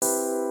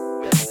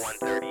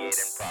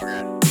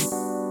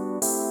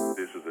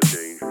This is a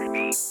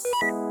dangerous.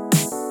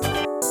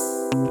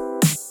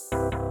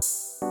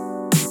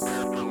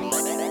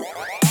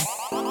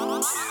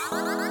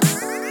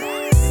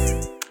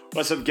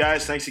 What's up,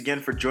 guys? Thanks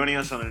again for joining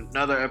us on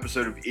another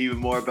episode of Even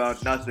More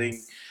About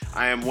Nothing.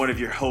 I am one of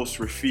your hosts,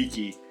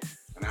 Rafiki.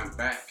 And I'm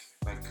back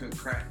like cook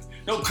crack.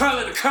 Don't call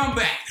it a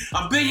comeback.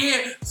 I've been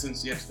here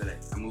since yesterday.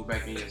 I moved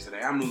back in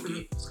yesterday. I'm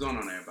Mookie. What's going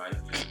on, everybody?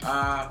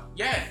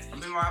 Yeah,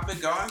 I've been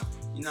gone.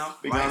 You know,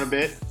 Been gone a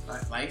bit.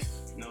 Life,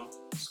 you know,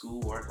 school,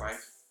 work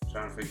life,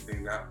 trying to figure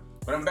things out.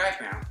 But I'm back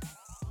now,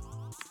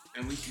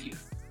 and we here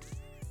with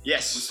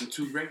Yes. some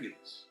two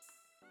regulars.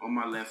 On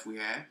my left we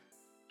have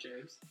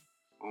James.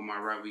 On my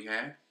right we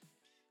have.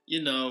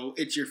 You know,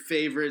 it's your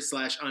favorite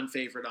 /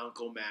 unfavorite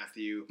uncle,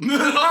 Matthew. No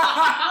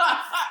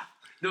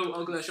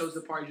uncle that shows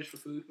the party just for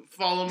food.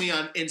 Follow me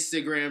on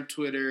Instagram,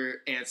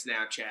 Twitter, and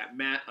Snapchat.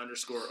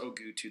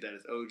 Matt_Ogutu. That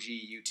is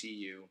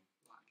OGUTU.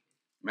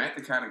 Matt,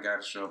 the kind of guy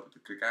to show up at the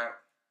cookout,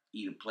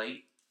 eat a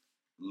plate,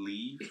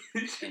 leave,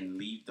 and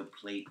leave the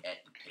plate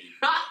at the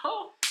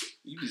table.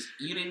 You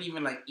didn't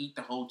even eat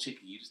the whole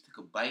chicken. You just took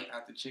a bite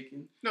out the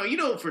chicken. No, you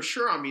know for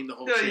sure I mean the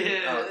whole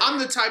chicken. Yeah. I'm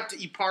the type to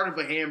eat part of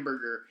a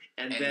hamburger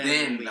and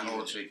then the leave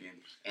whole it.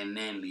 chicken, and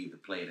then leave the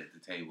plate at the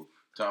table.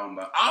 Talking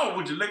about, oh,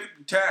 would you look at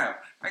the time?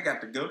 I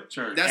got to go to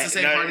church. That's the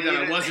same No, party that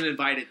I you- wasn't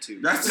invited to.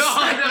 That's the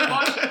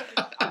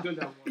I'm doing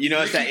that one. You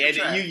know, it's that, Keep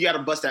track. you got to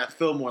bust that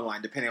Fillmore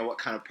line depending on what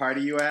kind of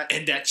party you at.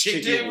 And that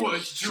Chicken chicken was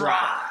was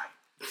dry.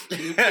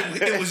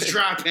 It was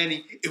dry,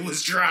 Penny. It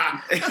was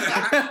dry.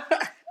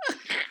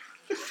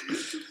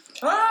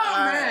 Oh,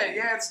 man.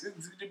 Yeah, it's good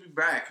to be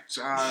back.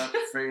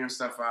 Figuring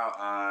stuff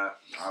out.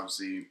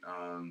 Obviously,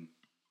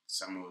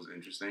 summer was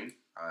interesting.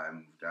 I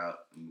moved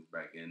out, moved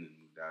back in, and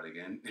moved out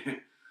again.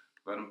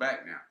 But I'm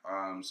back now.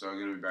 So I'm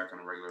going to be back on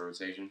a regular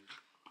rotation.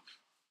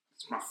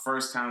 It's my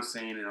first time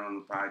saying it on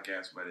the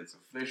podcast, but it's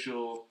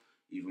official.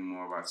 Even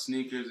More About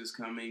Sneakers is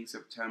coming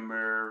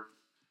September.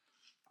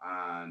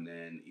 And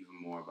then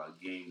Even More About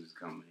Games is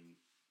coming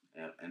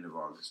at end of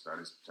August,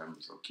 start of September.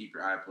 So keep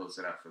your eye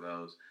posted out for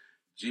those.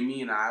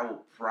 Jimmy and I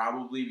will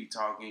probably be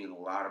talking a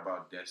lot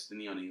about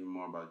Destiny on Even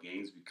More About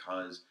Games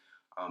because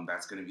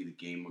that's going to be the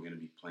game we're going to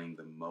be playing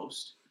the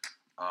most.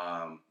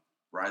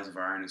 Rise of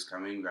Iron is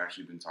coming. We've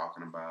actually been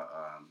talking about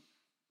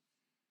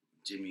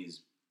Jimmy's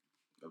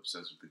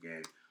obsessed with the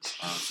game.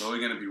 So we're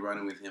going to be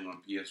running with him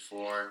on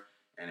PS4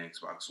 and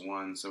Xbox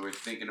One. So we're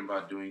thinking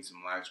about doing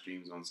some live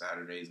streams on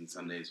Saturdays and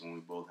Sundays when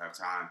we both have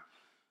time.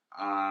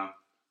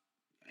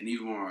 And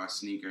Even More About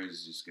Sneakers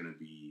is just going to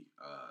be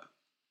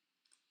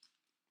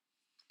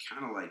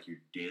kind of like your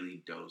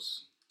daily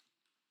dose.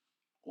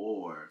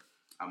 Or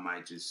I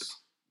might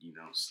just,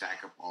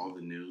 stack up all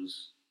the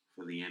news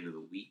for the end of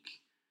the week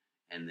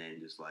and then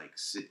just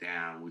sit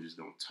down. We're just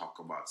going to talk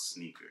about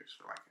sneakers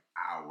for an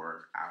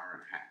hour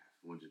and a half.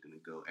 We're just going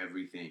to go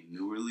everything.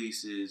 New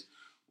releases,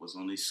 what's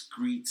on these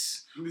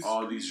streets,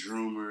 all these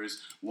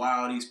rumors, why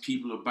all these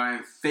people are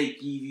buying fake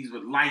Yeezys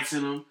with lights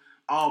in them.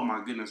 Oh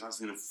my goodness, I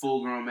seen a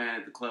full-grown man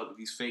at the club with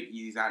these fake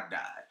Yeezys. I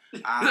died.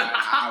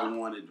 I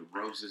wanted to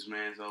roast this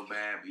man so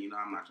bad, but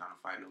I'm not trying to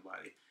fight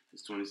nobody.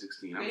 It's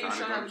 2016. I'm trying to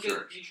go to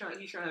church. He's trying to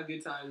have a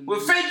good time.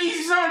 With fake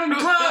Yeezys on in the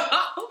club?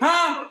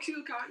 Huh? Oh,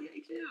 cute,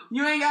 Kanye, chill.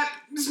 You ain't got,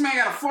 this man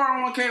got a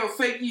 401k with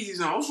fake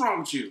Yeezys on. What's wrong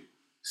with you?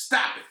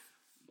 Stop it.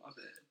 My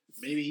bad.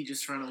 Maybe he's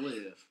just trying to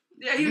live.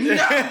 Yeah, he was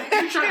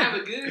trying to have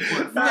a good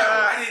one. No,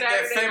 I need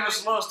that Saturday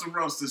famous night. roast to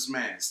roast this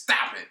man.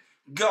 Stop it.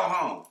 Go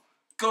home.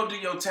 Go do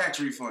your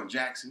tax refund,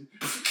 Jackson.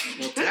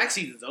 Well, tax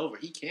season's over.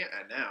 He can't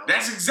now.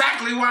 That's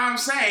exactly why I'm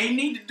saying he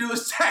need to do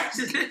his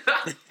taxes.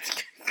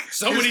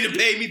 Someone need to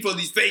pay me for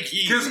these fake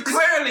Because Yeezys.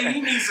 clearly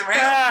he needs some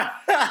help.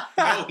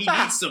 No, he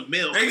needs some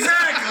milk.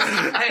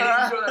 Exactly. Hey, you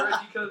saw that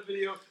Reggie Cuz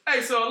video?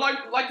 Hey, so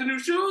like the new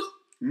shoes?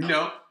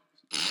 No.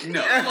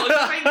 No. Oh, the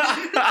fake.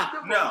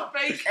 No. The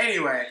fake.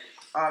 Anyway,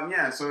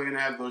 so we're gonna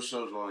have those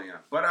shows rolling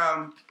out. But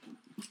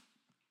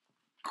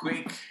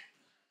quick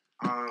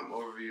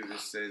overview of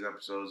today's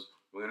episodes.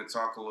 We're gonna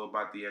talk a little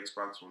about the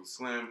Xbox One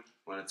Slim.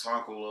 We're gonna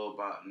talk a little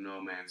about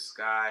No Man's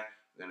Sky.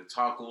 We're gonna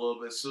talk a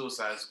little bit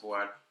Suicide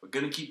Squad. We're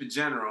gonna keep it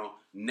general.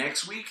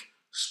 Next week,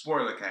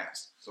 spoiler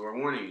cast. So we're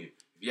warning you.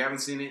 If you haven't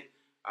seen it,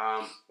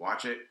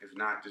 watch it. If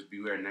not, just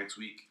beware. Next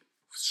week,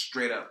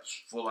 straight up,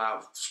 full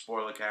out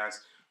spoiler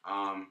cast.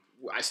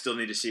 I still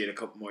need to see it a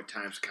couple more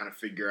times to kind of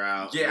figure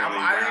out. Yeah, really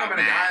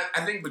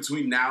I think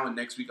between now and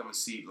next week, I'm gonna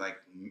see it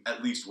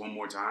at least one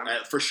more time.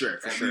 For sure.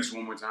 At least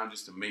one more time,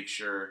 just to make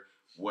sure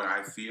what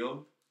I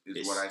feel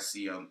is what I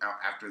see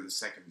after the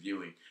second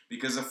viewing.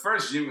 Because the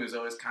first viewing is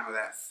always kind of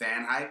that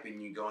fan hype,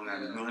 and you go on that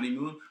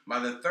honeymoon. By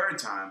the third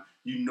time,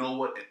 you know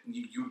what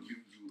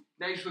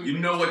you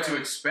know what to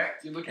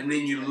expect, and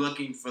then you're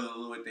looking for the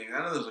little things. I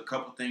know there's a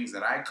couple things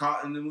that I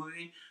caught in the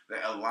movie that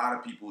a lot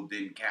of people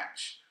didn't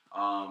catch.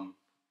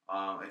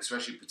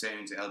 Especially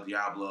pertaining to El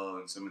Diablo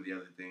and some of the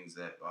other things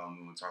that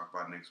we will talk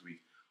about next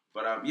week.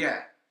 But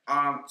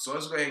so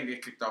let's go ahead and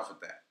get kicked off with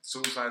that.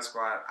 Suicide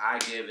Squad, I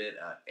give it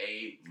an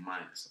A-. I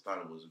thought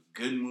it was a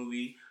good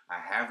movie. I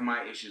have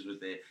my issues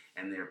with it,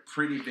 and they're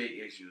pretty big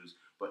issues.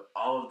 but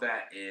all of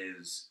that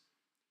is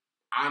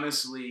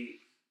honestly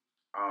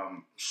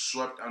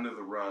swept under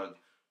the rug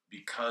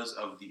because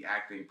of the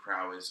acting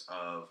prowess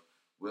of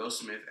Will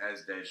Smith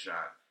as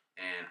Deadshot,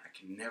 and I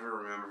can never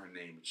remember her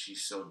name, but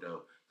she's so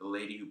dope. The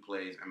lady who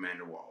plays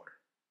Amanda Waller.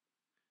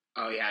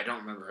 Oh yeah, I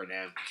don't remember her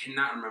name. I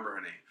cannot remember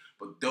her name,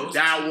 but those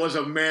That two, was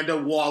Amanda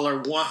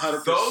Waller,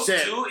 100%. Those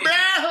two,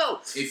 No!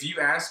 if you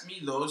ask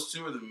me, those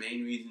two are the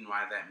main reason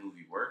why that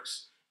movie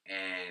works.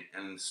 And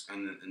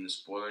in the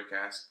spoiler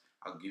cast,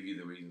 I'll give you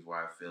the reasons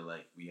why I feel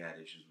like we had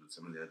issues with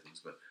some of the other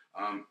things. But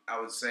I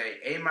would say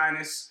A-.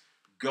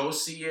 Go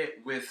see it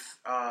with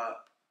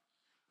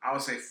I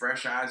would say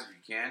fresh eyes if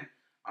you can.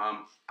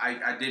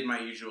 I did my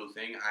usual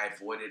thing. I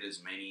avoided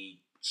as many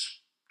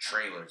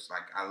trailers.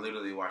 Like I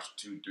literally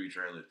watched 2-3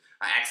 trailers.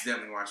 I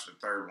accidentally watched the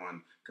third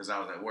one because I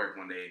was at work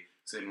one day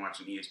sitting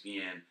watching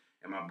ESPN,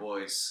 and my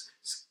boys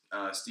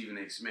Stephen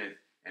A. Smith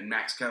and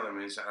Max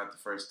Kellerman, shout out to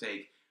First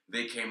Take,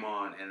 they came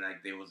on and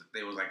like they was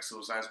like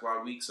Suicide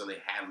Squad week, so they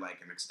had like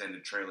an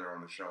extended trailer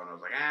on the show, and I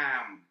was like,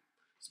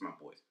 it's my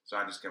boys, so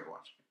I just kept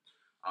watching.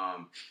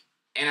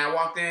 And I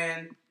walked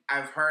in.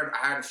 I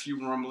had a few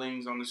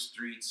rumblings on the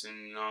streets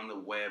and on the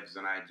webs,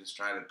 and I just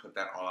tried to put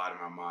that all out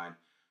of my mind.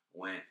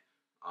 Went,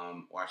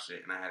 watched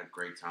it, and I had a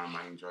great time.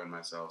 I enjoyed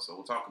myself. So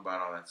we'll talk about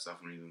all that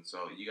stuff and reasons.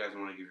 So you guys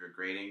want to give your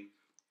grading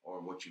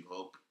or what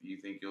you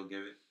think you'll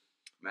give it,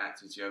 Matt?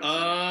 Since you haven't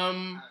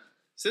seen it.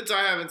 Since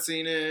I haven't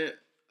seen it,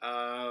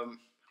 I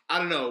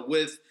don't know.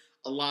 With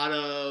a lot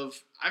of,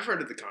 I've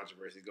heard of the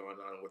controversy going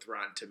on with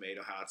Rotten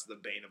Tomato, how it's the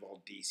bane of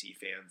all DC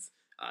fans'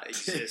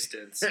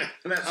 existence.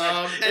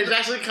 It's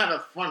actually kind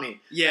of funny.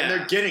 Yeah. And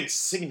they're getting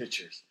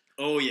signatures.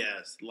 Oh,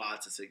 yes.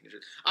 Lots of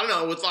signatures. I don't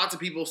know. With lots of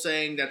people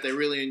saying that they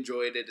really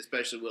enjoyed it,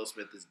 especially Will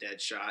Smith as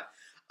Deadshot.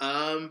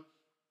 I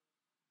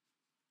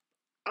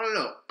don't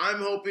know. I'm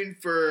hoping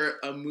for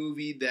a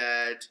movie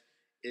that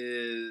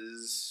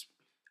is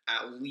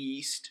at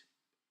least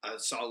a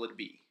solid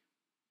B.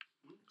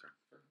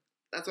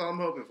 That's all I'm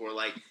hoping for.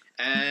 Like,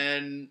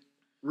 and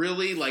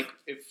really, like,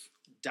 if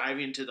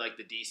diving into, like,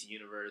 the DC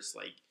universe,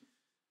 like,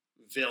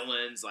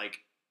 villains, like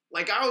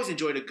I always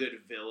enjoyed a good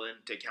villain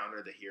to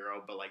counter the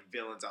hero, but like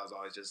villains, I was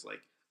always just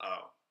like,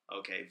 oh,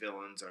 okay,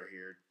 villains are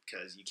here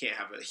because you can't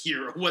have a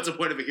hero. What's the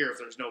point of a hero if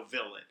there's no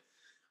villain?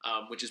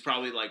 Which is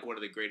probably like one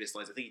of the greatest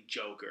lines. I think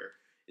Joker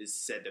is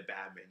said to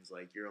Batman's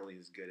like, "You're only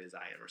as good as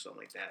I am," or something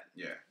like that.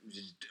 Yeah,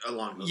 Just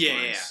along those Yeah.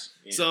 lines.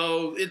 Yeah.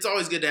 So it's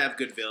always good to have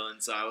good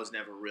villains. So I was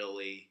never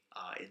really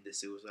into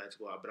Suicide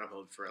Squad, but I'm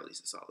hoping for at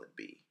least a solid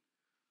B.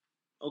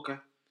 Okay.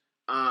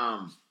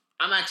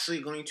 I'm actually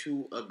going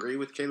to agree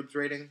with Caleb's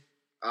rating.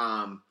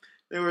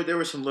 There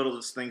were some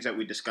little things that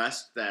we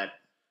discussed that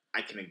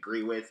I can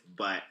agree with,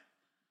 but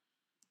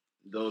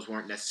those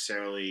weren't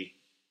necessarily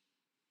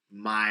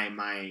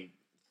my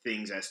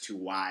things as to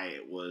why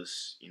it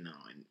was, an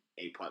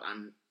A+.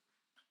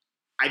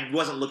 I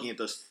wasn't looking at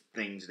those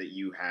things that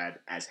you had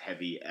as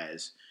heavy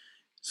as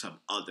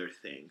some other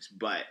things,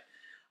 but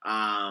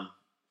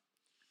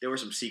there were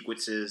some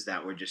sequences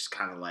that were just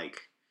kind of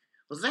like,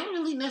 was that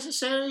really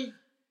necessary?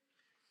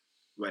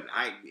 But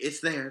it's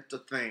there, it's a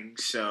thing.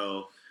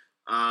 So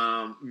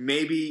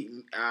maybe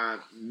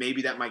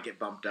that might get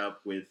bumped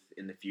up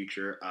in the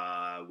future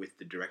with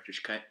the director's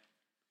cut,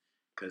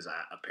 because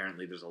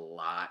apparently there's a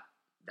lot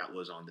that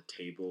was on the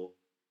table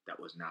that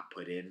was not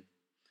put in.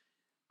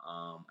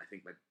 I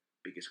think my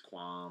biggest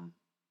qualm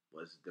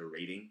was the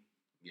rating.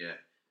 Yeah,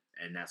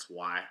 and that's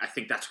why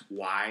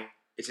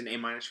it's an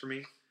A- for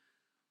me,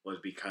 was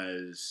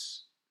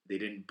because they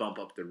didn't bump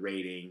up the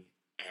rating,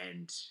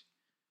 and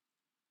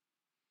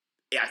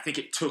I think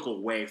it took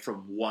away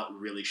from what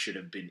really should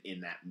have been in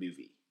that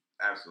movie.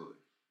 absolutely.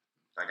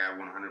 Like I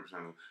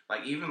 100%.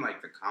 Like even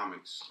like the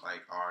comics,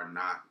 like are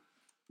not.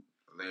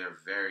 They're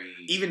very.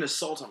 Even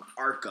Assault on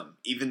Arkham,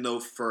 even though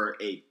for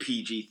a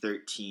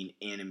PG-13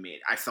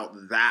 animated, I felt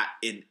that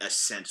in a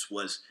sense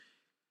was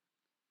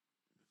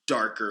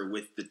darker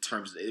with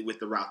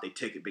the route they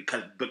took it,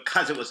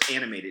 because it was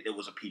animated, it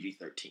was a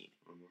PG-13,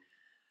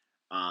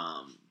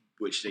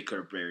 which they could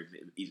have very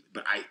easily.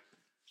 But I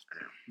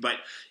don't know. But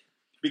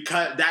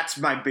because that's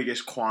my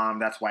biggest qualm,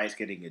 that's why it's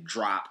getting a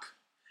drop.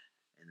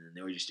 And then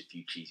there were just a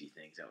few cheesy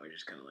things that were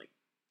just kind of like,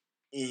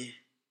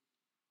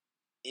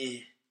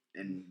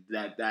 and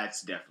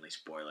that's definitely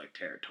spoiler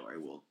territory,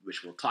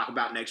 which we'll talk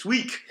about next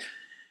week.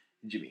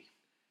 Jimmy.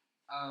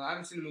 I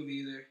haven't seen the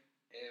movie either,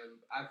 and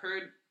I've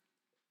heard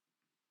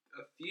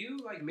a few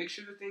like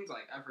mixtures of things.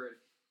 Like I've heard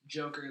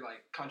Joker,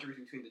 like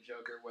controversy between the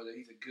Joker, whether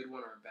he's a good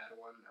one or a bad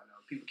one. I don't know.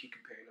 People keep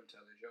comparing him to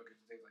other Jokers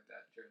and things like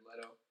that. Jared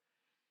Leto.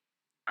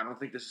 I don't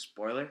think this is a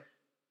spoiler.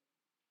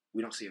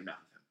 We don't see enough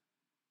of him.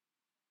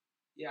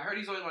 Yeah, I heard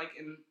he's only like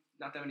in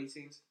not that many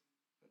scenes.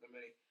 Not that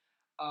many.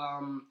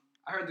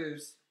 I heard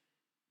there's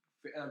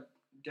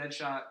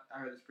Deadshot. I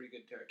heard there's pretty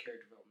good character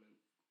development.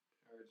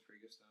 I heard it's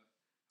pretty good stuff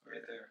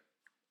right there.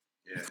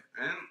 Yeah,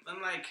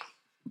 and like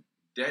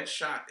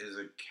Deadshot is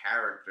a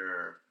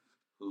character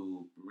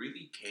who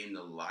really came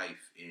to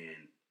life in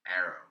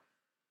Arrow.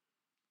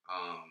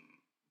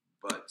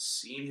 But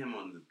seeing him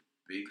on the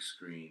big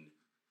screen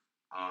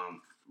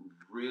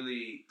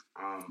really,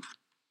 I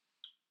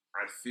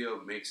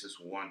feel makes us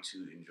want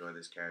to enjoy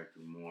this character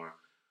more.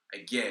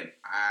 Again,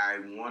 I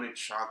want to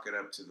chalk it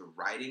up to the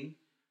writing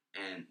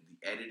and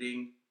the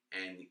editing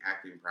and the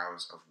acting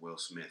prowess of Will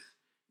Smith,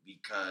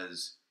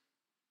 because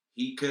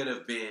he could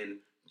have been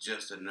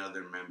just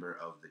another member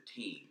of the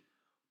team.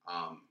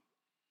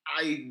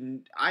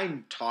 I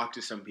talked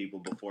to some people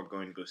before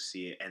going to go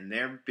see it, and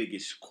their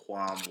biggest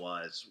qualm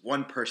was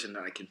one person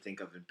that I can think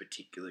of in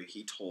particular.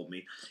 He told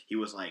me, he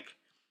was like,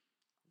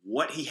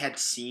 what he had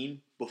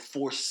seen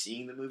before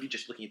seeing the movie,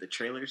 just looking at the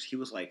trailers, he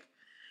was like,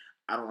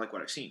 I don't like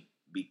what I've seen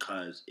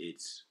because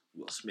it's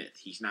Will Smith.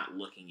 He's not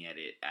looking at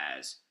it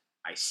as,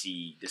 I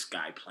see this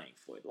guy playing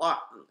Floyd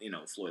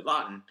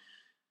Lawton.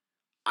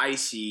 I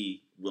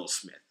see Will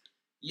Smith.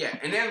 Yeah,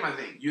 and that's my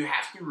thing. You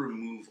have to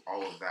remove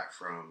all of that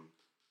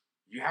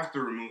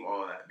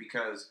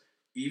because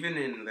even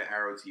in the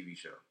Arrow TV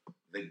show,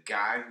 the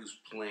guy who's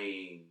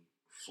playing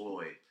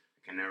Floyd,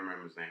 I can never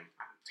remember his name.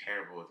 I'm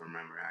terrible with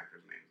remembering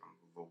actors' names. I'm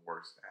the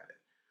worst at it.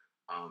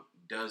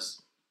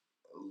 Does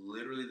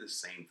literally the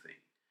same thing.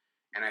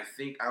 And I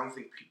don't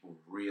think people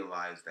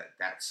realize that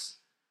that's...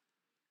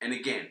 And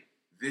again,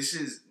 this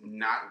is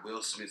not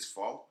Will Smith's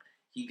fault.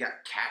 He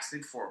got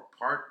casted for a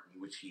part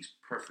in which he's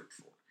perfect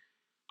for.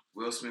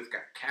 Will Smith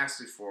got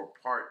casted for a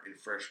part in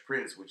Fresh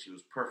Prince, which he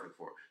was perfect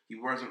for. He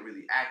wasn't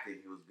really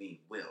acting, he was being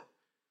Will.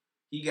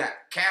 He got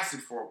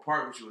casted for a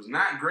part which was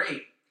not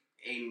great,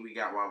 and we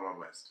got Wild Wild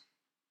West.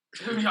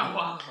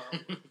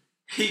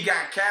 He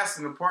got cast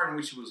in a part in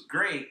which he was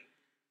great,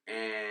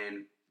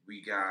 and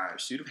we got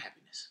Pursuit of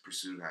Happiness.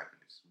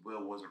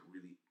 Will wasn't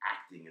really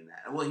acting in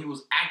that. Well, he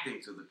was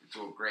acting to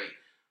a great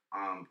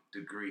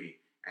degree,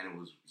 and it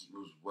was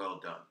well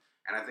done.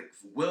 And I think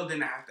Will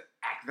didn't have to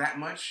act that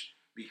much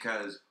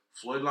because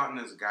Floyd Lawton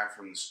is a guy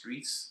from the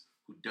streets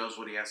who does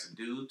what he has to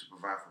do to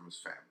provide for his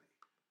family.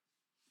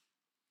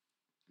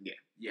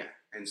 Yeah.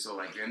 And so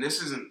and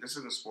this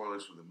isn't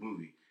spoilers for the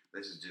movie.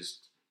 This is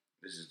just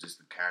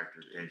the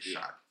character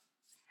shot,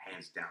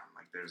 hands down.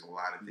 Like there's a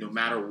lot of things. No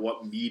matter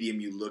what medium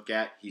you look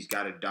at, he's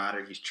got a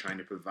daughter he's trying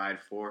to provide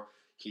for.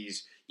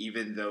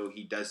 Even though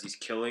he does these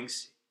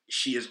killings,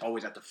 she is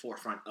always at the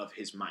forefront of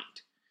his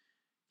mind.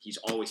 He's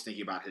always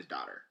thinking about his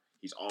daughter.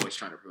 He's always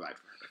trying to provide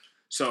for her.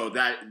 So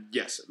that,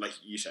 yes, like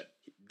you said,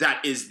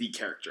 that is the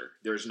character.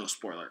 There's no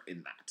spoiler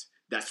in that.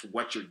 That's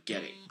what you're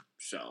getting.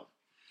 So.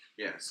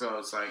 Yeah, so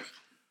it's like,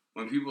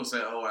 when people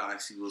say, oh, I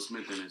see Will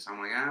Smith in this, I'm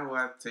like, well,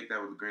 I take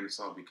that with a grain of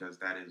salt because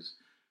that is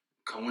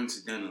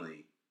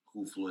coincidentally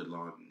who Floyd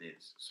Lawton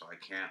is. So I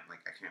can't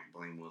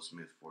blame Will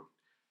Smith for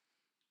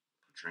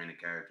portraying a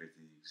character to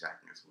the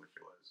exactness of what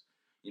it was.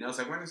 You know, it's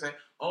like when they say,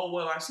 oh,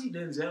 well, I see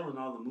Denzel in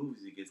all the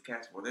movies he gets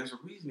cast for. There's a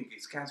reason he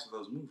gets cast for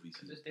those movies.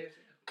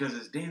 Because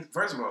it's Denzel.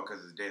 First of all,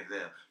 because it's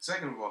Denzel.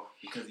 Second of all,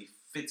 because he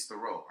fits the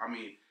role. I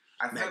mean,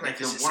 I feel like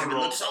the one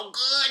role looks so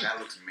good. That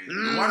looks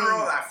amazing. The one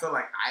role that I feel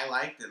like I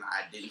liked and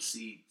I didn't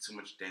see too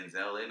much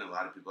Denzel in. A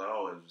lot of people are like,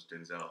 oh, it was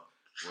Denzel.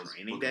 Was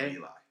Training Book Day? of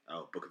Eli.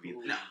 Oh, Book of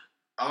Eli. No.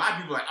 A lot of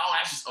people are like, oh,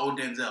 that's just old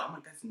Denzel. I'm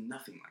like, that's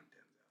nothing like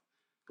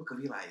Denzel. Book of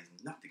Eli is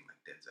nothing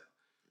like Denzel.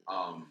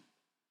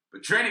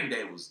 But Training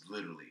Day was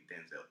literally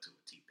Denzel to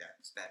a T. That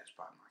is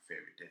probably my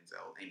favorite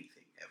Denzel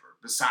anything ever,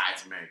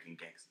 besides American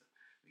Gangster,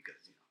 because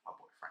my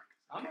boy Frank.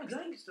 I'm a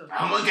gangster.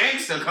 I'm a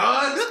gangster,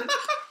 cuz.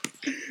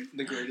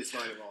 The greatest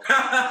line of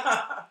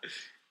all.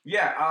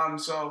 Yeah.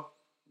 So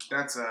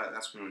that's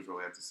pretty much what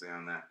we have to say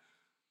on that.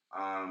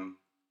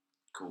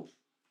 Cool.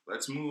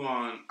 Let's move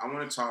on. I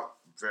want to talk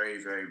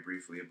very, very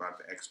briefly about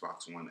the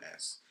Xbox One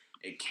S.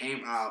 It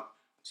came out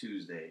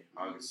Tuesday,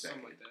 August 2nd.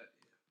 Something like that.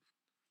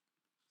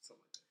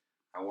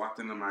 I walked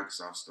in the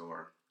Microsoft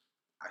store.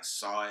 I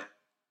saw it.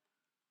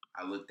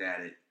 I looked at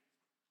it.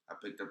 I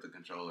picked up the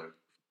controller.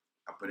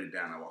 I put it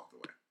down. I walked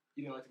away.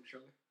 You don't like the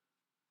controller?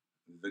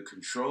 The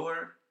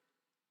controller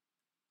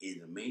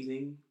is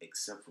amazing,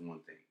 except for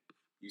one thing.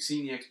 You've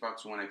seen the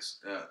Xbox One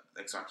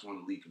Xbox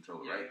One Elite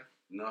controller, right? Yeah.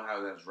 You know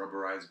how it has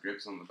rubberized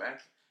grips on the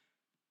back?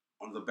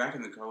 On the back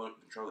of the controller,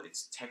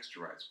 it's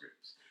texturized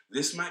grips.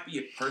 This might be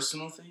a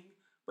personal thing,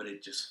 but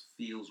it just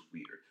feels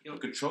weird. The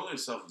controller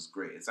itself is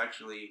great. It's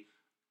actually...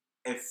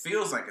 It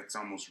feels like it's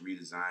almost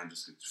redesigned,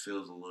 just it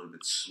feels a little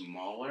bit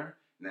smaller,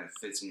 and that it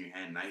fits in your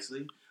hand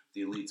nicely.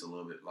 The Elite's a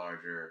little bit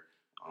larger,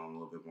 a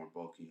little bit more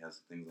bulky, has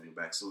the things on the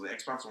back. So the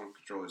Xbox One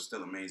controller is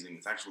still amazing.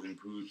 It's actually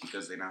improved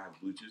because they now have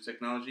Bluetooth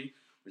technology,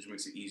 which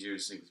makes it easier to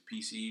sync with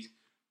PCs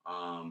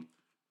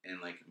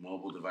and like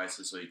mobile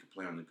devices, so you can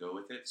play on the go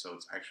with it. So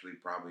it's actually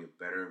probably a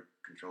better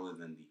controller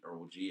than the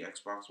OG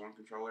Xbox One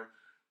controller.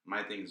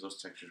 My thing is those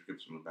texture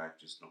grips on the back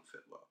just don't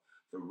fit well.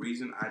 The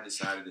reason I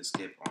decided to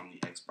skip on the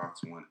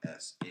Xbox One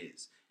S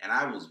is, and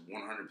I was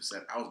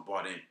 100%, I was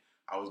bought in.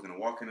 I was going to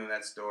walk into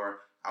that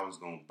store, I was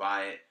going to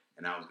buy it,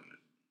 and I was going to,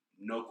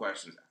 no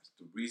questions asked.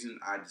 The reason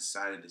I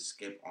decided to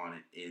skip on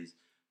it is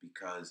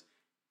because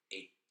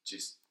it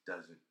just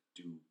doesn't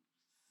do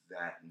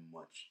that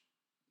much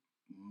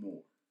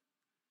more.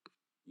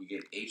 You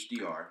get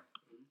HDR,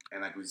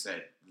 and like we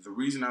said, the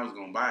reason I was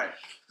going to buy it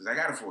is because I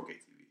got a 4K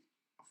TV.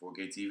 A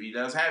 4K TV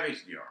does have HDR on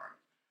it.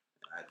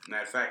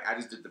 Matter of fact, I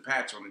just did the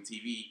patch on the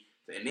TV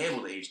to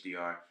enable the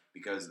HDR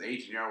because the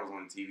HDR was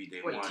on the TV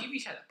day Wait, one.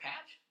 TVs had a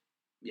patch?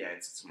 Yeah,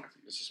 it's a smart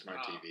TV. It's a smart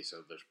Oh. TV,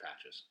 so there's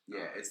patches.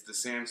 Yeah, it's the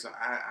Samsung.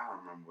 I don't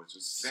remember what's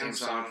just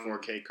Samsung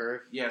 4K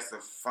curve. Yes,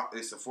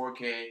 it's the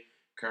 4K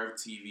curved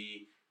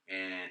TV,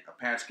 and a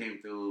patch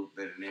came through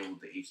that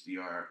enabled the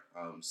HDR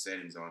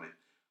settings on it.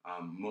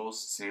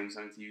 Most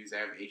Samsung TVs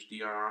have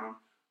HDR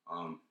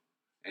on them,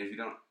 and if you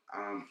don't,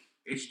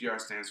 HDR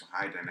stands for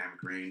high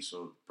dynamic range,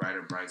 so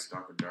brighter brights,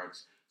 darker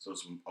darks, so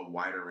it's a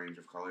wider range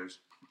of colors.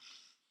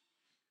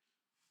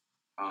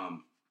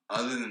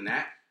 Other than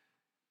that,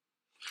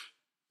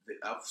 the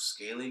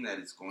upscaling that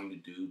it's going to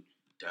do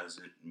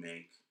doesn't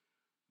make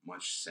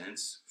much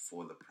sense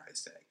for the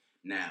price tag.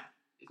 Now,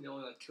 Isn't it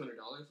only like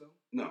 $200 though?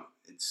 no,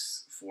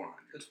 it's $400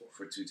 That's $400.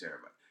 for 2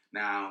 terabyte.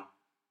 Now,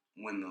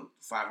 when the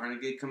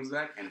 500 gig comes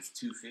back and it's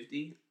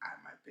 $250, I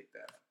might pick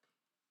that up.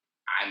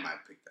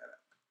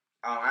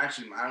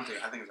 Actually, I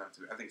think it's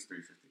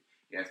 $350.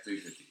 Yeah, it's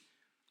 $350.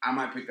 I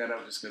might pick that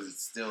up just because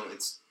it's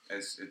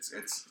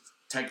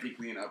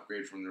technically an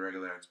upgrade from the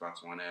regular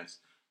Xbox One S,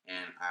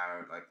 and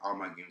I like all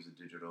my games are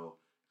digital.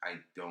 I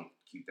don't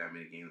keep that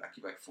many games. I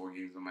keep like 4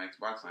 games on my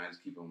Xbox, and I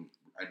just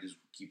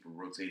keep a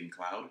rotating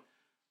cloud.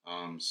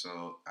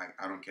 So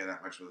I don't care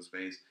that much for the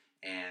space.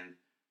 And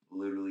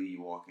literally,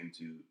 you walk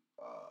into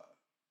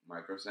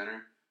Micro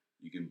Center,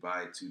 you can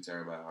buy a 2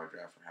 terabyte hard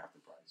drive for half the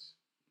price,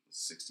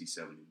 $60,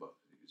 $70.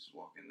 You just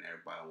walk in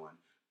there, buy one,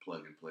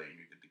 plug and play, and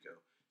you're good to go.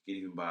 You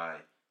can even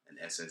buy an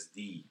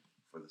SSD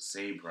for the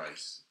same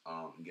price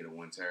and get a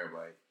 1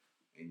 terabyte,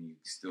 and you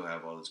still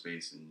have all the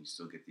space and you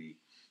still get the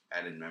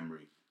added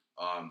memory.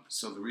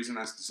 So the reason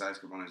I decided to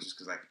skip on it is just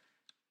because like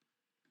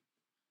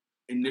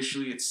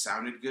initially it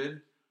sounded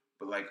good,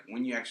 but like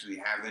when you actually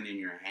have it in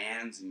your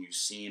hands and you're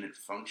seeing it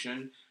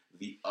function,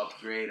 the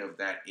upgrade of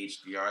that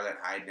HDR, that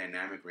high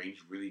dynamic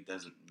range, really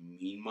doesn't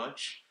mean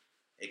much,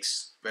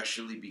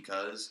 especially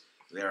because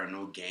there are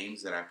no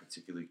games that I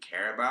particularly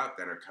care about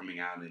that are coming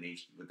out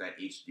with that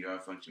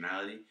HDR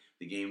functionality.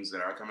 The games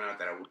that are coming out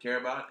that I would care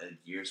about are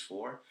Gears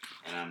 4,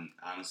 and I'm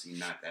honestly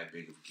not that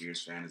big of a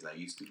Gears fan as I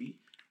used to be.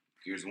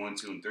 Gears 1,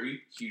 2, and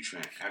 3, huge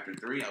fan. After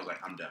 3, I was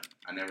like, I'm done.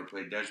 I never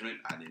played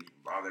Judgment. I didn't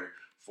even bother.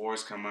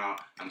 4's come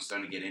out. I'm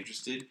starting to get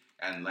interested.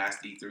 And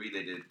last E3,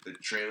 they did the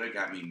trailer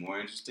got me more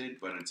interested.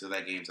 But until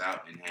that game's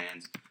out in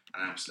hands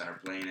and I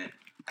start playing it,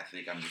 I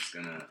think I'm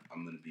gonna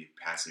be a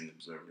passing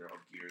observer of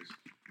Gears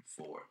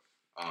 4.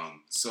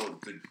 So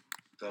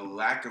the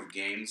lack of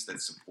games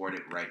that support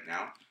it right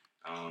now,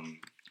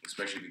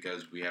 especially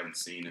because we haven't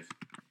seen if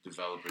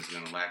developers are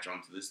gonna latch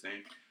onto this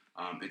thing,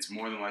 it's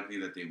more than likely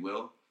that they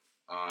will.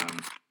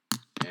 And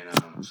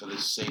for the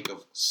sake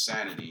of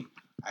sanity,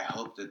 I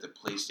hope that the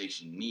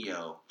PlayStation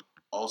Neo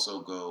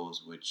also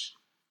goes, which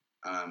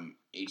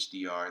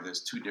HDR.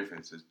 There's 2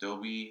 differences: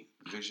 Dolby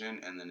Vision,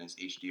 and then there's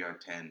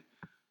HDR10.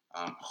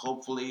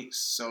 Hopefully,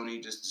 Sony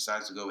just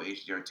decides to go with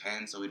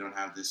HDR10, so we don't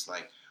have this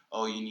like,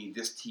 oh, you need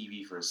this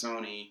TV for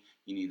Sony,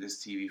 you need this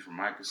TV for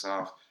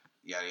Microsoft.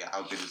 Yeah.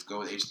 I'll just go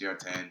with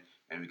HDR10,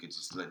 and we could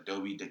just let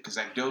Dolby, because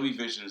like Dolby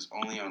Vision is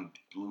only on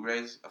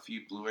Blu-rays, a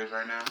few Blu-rays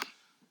right now.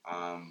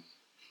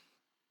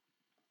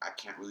 I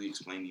can't really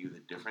explain to you the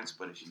difference,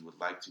 but if you would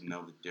like to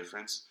know the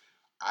difference,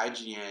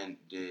 IGN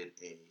did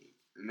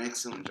an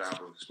excellent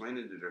job of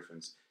explaining the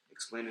difference,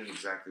 explaining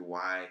exactly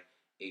why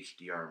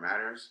HDR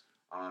matters.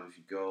 If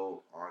you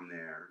go on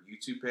their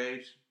YouTube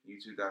page,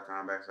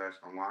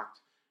 youtube.com/unlocked,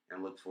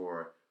 and look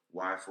for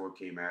why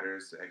 4K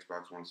matters to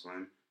Xbox One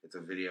Slim, it's a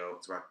video.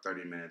 It's about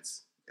 30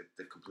 minutes. It's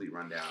the complete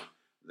rundown.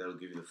 That'll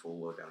give you the full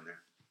lowdown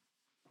there.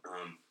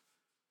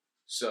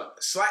 So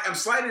I'm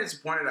slightly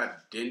disappointed I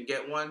didn't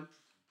get one,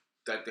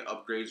 that the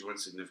upgrades weren't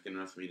significant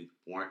enough for me to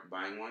warrant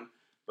buying one.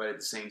 But at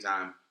the same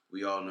time,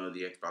 we all know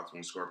the Xbox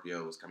One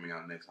Scorpio is coming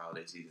out next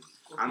holiday season.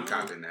 I'm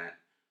copping that.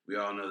 We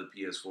all know the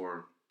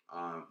PS4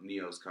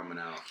 Neo's coming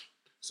out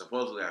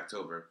supposedly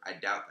October. I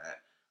doubt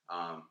that.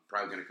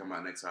 Probably going to come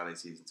out next holiday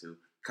season too.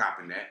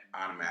 Copping that,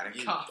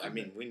 automatic. I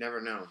mean, we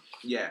never know.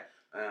 Yeah.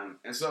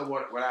 And so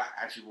what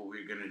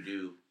we're going to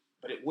do.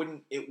 But it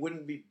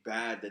wouldn't be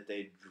bad that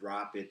they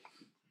drop it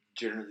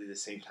generally the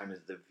same time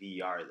as the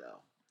VR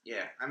though.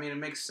 Yeah, I mean, it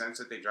makes sense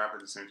that they drop it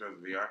at the same time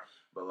as VR,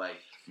 but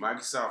like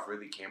Microsoft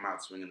really came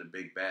out swinging a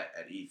big bat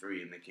at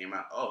E3, and they came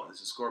out, oh,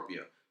 this is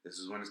Scorpio. This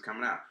is when it's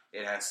coming out.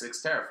 It has 6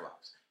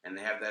 teraflops, and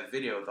they have that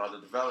video with all the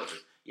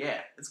developers.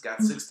 Yeah, it's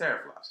got 6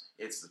 teraflops.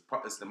 It's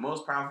the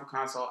most powerful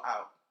console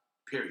out.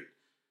 Period.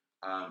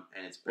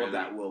 And it's barely,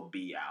 that will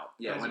be out.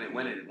 Yeah, when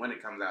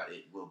it comes out,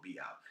 it will be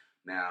out.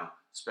 Now,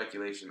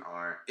 speculation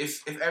are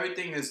if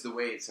everything is the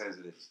way it says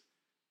it is.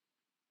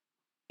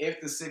 If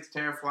the 6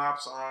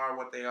 teraflops are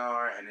what they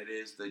are, and it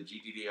is the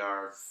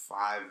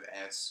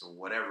GDDR5S or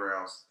whatever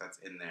else that's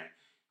in there,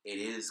 it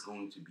is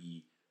going to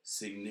be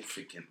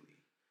significantly,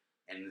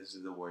 and this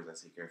is the words I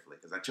say carefully,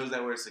 because I chose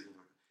that word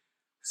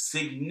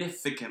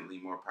significantly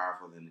more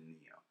powerful than the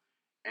Neo.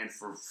 And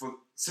for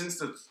since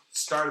the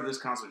start of this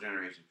console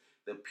generation,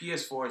 the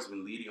PS4 has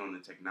been leading on the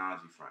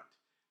technology front.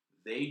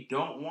 They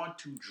don't want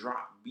to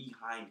drop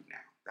behind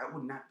now. That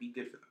would not be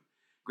good for them.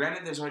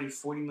 Granted, there's already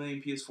 40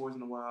 million PS4s in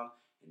the wild,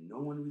 and no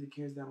one really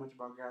cares that much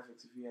about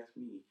graphics. If you ask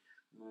me,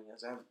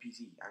 I have a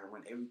PC. I can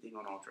run everything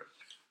on Ultra.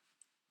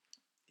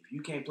 If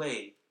you can't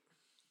play,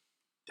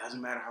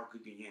 doesn't matter how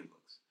good your game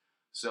looks.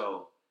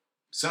 So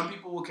some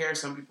people will care,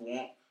 some people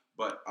won't,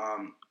 but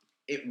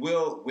it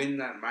will win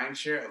that mind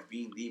share of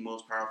being the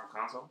most powerful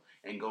console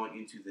and going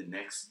into the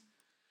next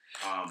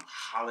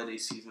holiday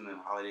season and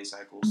holiday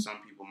cycle. Some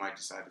people might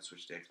decide to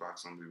switch to Xbox.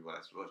 Some people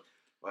might switch.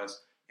 But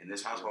in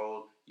this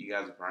household, you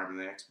guys are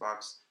primarily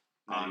Xbox.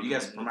 You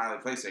guys are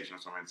primarily PlayStation.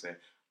 That's what I'm saying.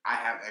 I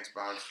have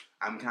Xbox.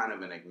 I'm kind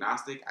of an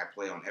agnostic. I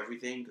play on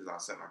everything because I'll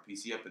set my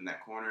PC up in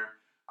that corner,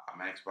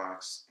 my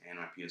Xbox, and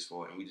my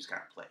PS4, and we just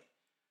kind of play.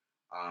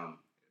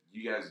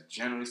 You guys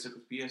generally stick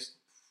with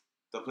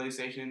the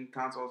PlayStation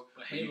consoles,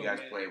 but you guys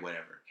play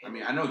whatever. I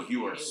mean, I know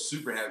you are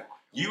super heavy.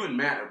 You and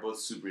Matt are both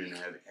super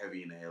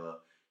heavy into Halo.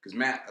 Because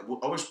Matt,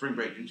 over spring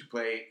break, did you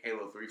play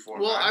Halo 3, 4,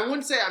 and 5? Well, I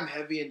wouldn't say I'm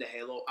heavy into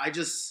Halo.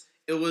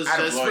 It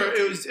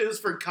was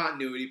for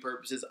continuity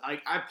purposes.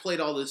 I played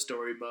all the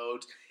story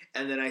modes,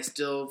 and then I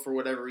still, for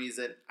whatever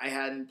reason, I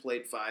hadn't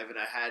played 5, and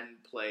I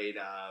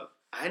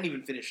hadn't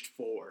even finished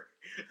 4.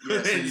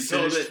 Yeah,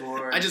 so you finished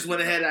 4. I just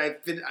went ahead. I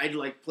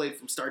played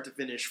from start to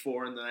finish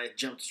 4, and then I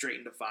jumped straight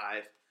into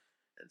 5.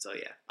 And so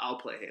yeah, I'll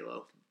play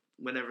Halo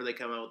whenever they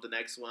come out with the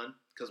next one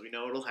because we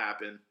know it'll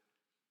happen.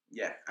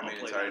 Yeah, I mean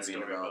it's already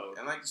being developed,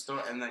 and like the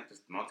story and like the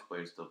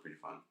multiplayer is still pretty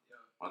fun.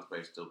 Yeah.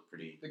 Multiplayer is still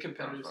pretty. The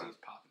competitive scene is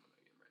popping on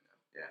that game right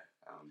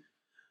now. Yeah.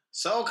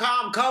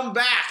 SOCOM, come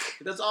back!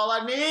 That's all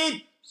I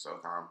need.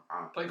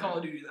 SOCOM. Play Call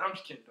of Duty. I'm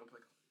just kidding. Don't play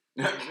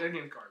Call of Duty. That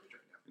game's garbage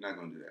right now. You're not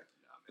gonna do that.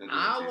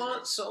 I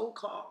want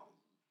SOCOM.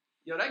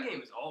 Yo, that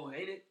game is old,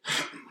 ain't it?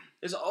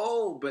 It's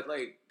old, but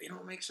like they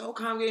don't make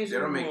SOCOM games. They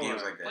don't anymore. make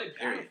games like that. Play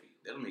Period.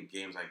 They don't make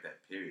games like that.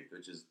 Period.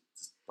 Which is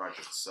the part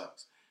that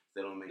sucks.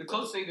 They don't make the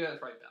closest thing to that is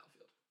probably Battlefield.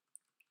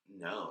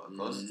 No, the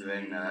closest to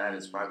that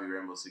is probably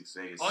Rainbow Six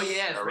Vegas. Oh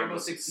yeah, it's or Rainbow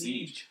Six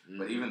Siege.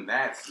 But even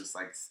that's just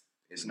like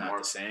it's not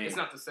the same. It's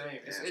not the same.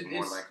 It's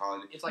more like Call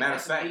of Duty. It's like Matter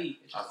of fact,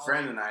 a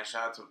friend and I,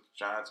 shout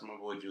out to my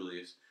boy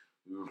Julius.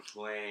 We were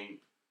playing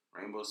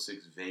Rainbow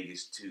Six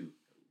Vegas 2,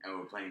 and we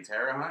were playing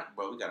Terror Hunt,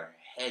 but we got our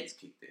heads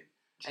kicked in.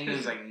 And he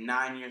was like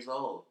 9 years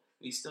old.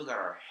 We still got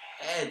our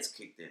heads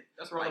kicked in.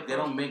 That's right. Like they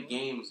don't make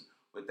games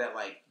with that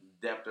like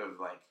depth of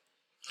like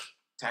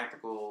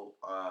tactical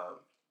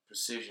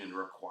precision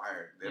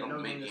required. They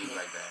don't make games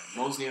like that.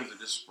 Most games are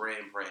just spray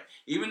and pray.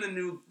 Even the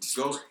new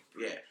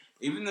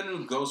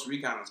Ghost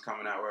Recon is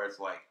coming out where it's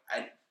like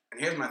and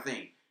here's my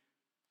thing.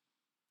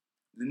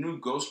 The new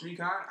Ghost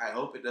Recon, I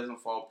hope it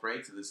doesn't fall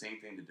prey to the same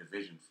thing the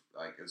Division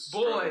is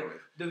struggling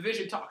with.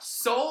 Division talks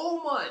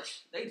so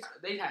much.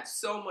 They had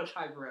so much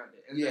hype around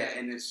it.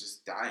 And it's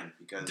just dying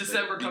because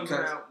December comes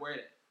around, where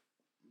it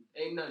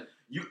ain't nothing.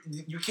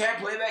 You can't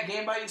play that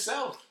game by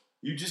yourself.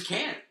 You just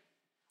can't.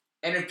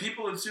 And if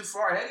people are too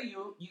far ahead of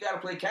you, you got to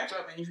play catch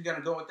up. And if you got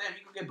to go with them,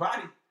 you can get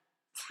bodied.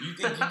 You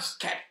think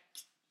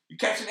you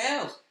catching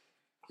L's.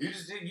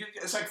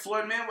 It's like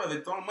Floyd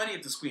Mayweather throwing money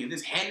at the screen,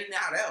 just handing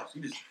out L's.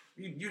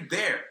 You're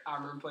there. I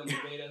remember playing the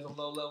beta as a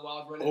low level while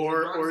I was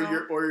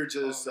running. Or you're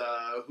just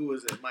who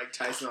was it? Mike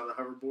Tyson on the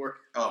hoverboard.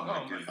 Oh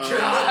my goodness.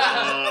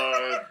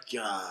 Oh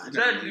God.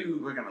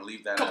 We're gonna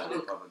leave that out of the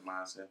public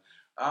mindset.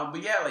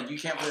 But yeah, like you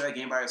can't play that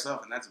game by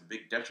yourself, and that's a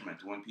big detriment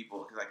to when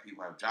people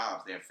have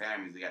jobs, they have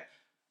families, they got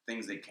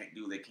things they can't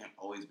do. They can't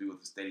always be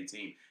with a steady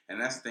team, and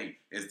that's the thing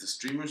is the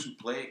streamers who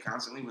play it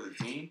constantly with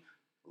a team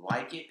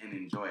like it and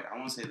enjoy it. I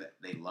won't say that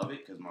they love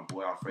it because my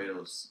boy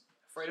Alfredo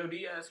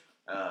Diaz.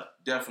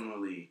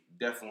 Definitely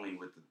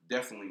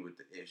with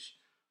the ish.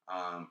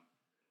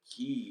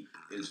 He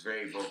is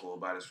very vocal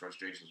about his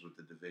frustrations with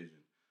the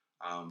Division,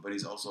 but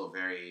he's also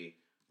very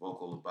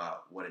vocal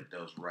about what it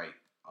does right.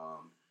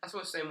 That's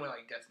what the same way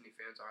like Destiny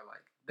fans are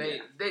like.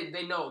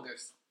 They know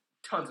there's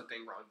tons of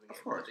things wrong with the game.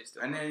 Of course. But they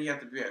still And then you have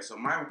to be there. So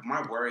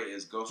my worry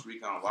is Ghost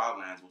Recon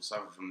Wildlands will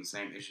suffer from the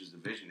same issues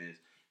Division is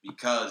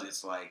because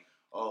it's like,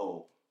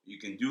 oh, you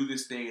can do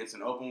this thing. It's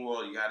an open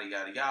world, yada,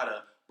 yada,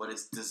 yada. But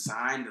it's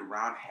designed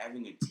around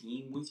having a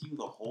team with you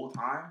the whole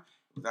time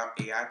without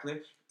AI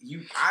play.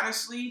 You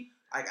honestly,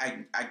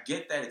 I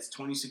get that it's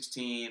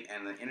 2016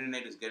 and the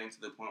internet is getting to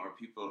the point where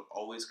people are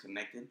always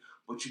connected,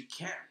 but you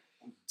can't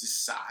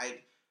decide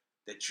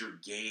that your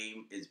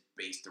game is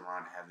based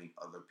around having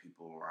other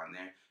people around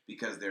there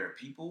because there are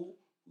people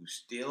who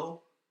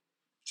still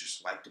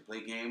just like to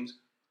play games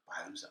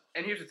by themselves.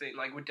 And here's the thing,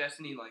 like with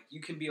Destiny, like you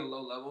can be a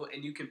low level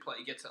and you can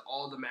get to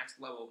all the max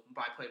level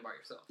by playing by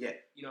yourself. Yeah.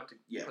 You don't have to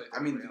play with I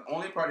mean, everybody the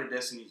only part of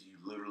Destiny you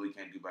literally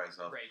can't do by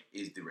yourself Raid.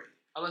 is the raid.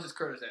 Unless it's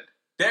Kurta's End.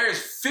 There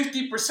is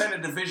 50%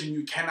 of Division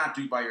you cannot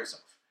do by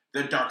yourself.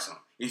 The Dark Zone.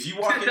 If you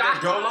walk in there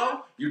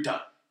dolo, you're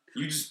done.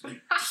 You just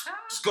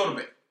go to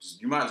bed.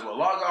 You might as well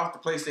log off the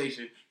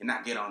PlayStation and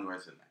not get on the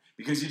rest of the night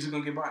because you're just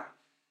gonna get bodied.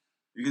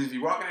 Because if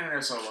you're walking in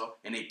there solo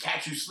and they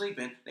catch you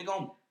sleeping, they're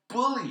gonna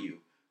bully you.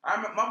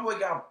 My boy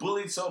got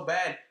bullied so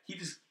bad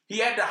he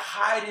had to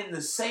hide in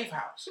the safe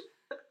house.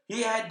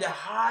 He had to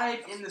hide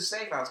in the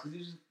safe house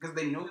because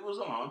they knew he was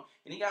alone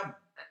and he got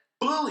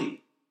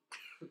bullied.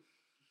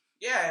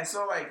 Yeah, and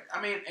so like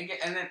I mean, again,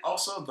 and then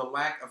also the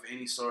lack of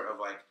any sort of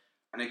like,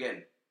 and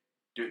again,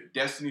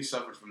 Destiny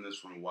suffered from this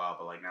for a while,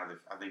 but like now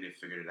I think they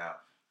figured it out.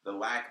 The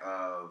lack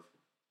of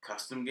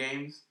custom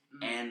games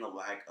and the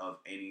lack of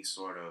any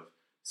sort of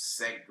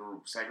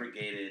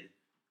segregated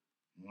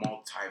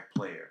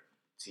multiplayer,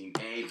 Team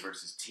A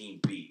versus Team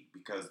B,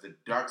 because the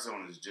Dark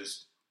Zone is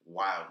just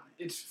wild. Man.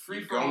 It's free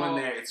You for go all.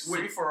 in there, it's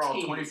free for all,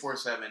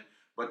 24/7.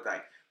 But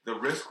like the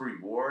risk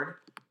reward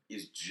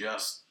is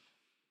just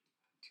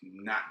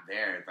not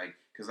there. Like,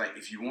 cause like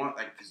if you want,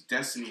 like, cause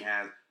Destiny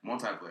has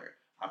multiplayer.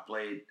 I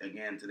played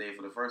again today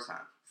for the first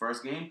time.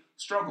 First game,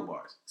 struggle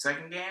bars.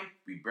 Second game,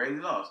 we barely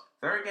lost.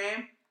 Third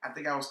game, I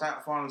think I was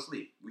falling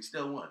asleep. We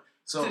still won.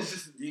 So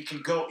you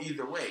can go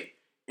either way.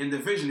 In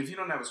Division, if you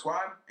don't have a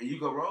squad and you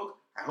go rogue,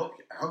 I hope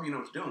you know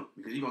what you're doing,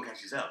 because you're gonna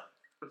catch yourself.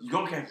 You're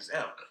gonna catch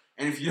yourself.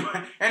 And if you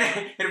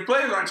and if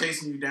players aren't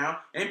chasing you down,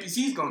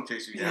 NPCs gonna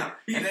chase you down.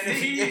 And then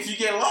if you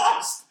get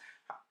lost,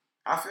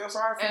 I feel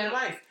sorry for your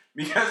life.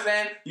 Because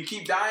then you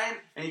keep dying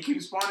and you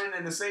keep spawning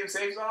in the same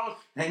safe zone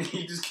and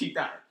you just keep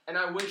dying. And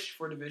I wish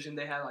for Division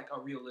they had like a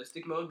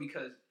realistic mode,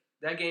 because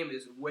that game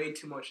is way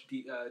too much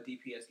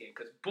DPS game,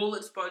 because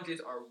bullet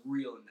sponges are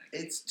real in that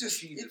game. It's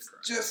just Jesus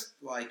Christ. just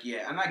like,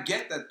 yeah, and I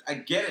get that. I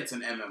get it's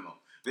an MMO.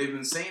 They've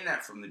been saying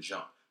that from the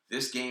jump.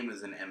 This game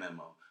is an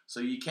MMO. So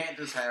you can't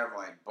just have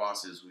like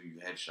bosses who you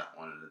headshot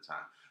one at a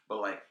time.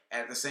 But like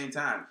at the same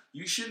time,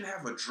 you shouldn't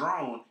have a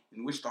drone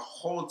in which the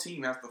whole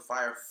team has to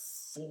fire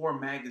 4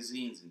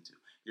 magazines into.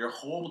 Your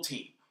whole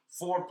team,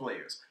 4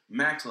 players,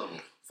 max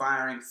level,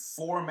 firing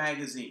 4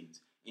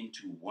 magazines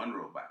into one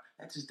robot.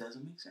 That just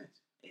doesn't make sense.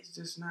 It's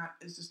just not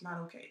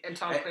okay. And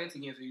Tom Clancy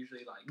games are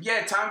usually like,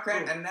 yeah, Tom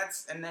Clancy, and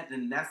that's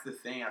the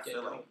thing. I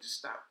feel go. like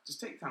just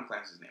take Tom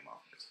Clancy's name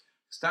off of this.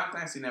 Tom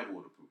Clancy never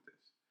would approve this.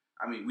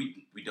 I mean,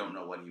 we don't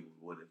know what he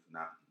would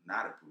have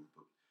not approved,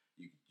 but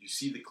you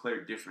see the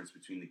clear difference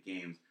between the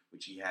games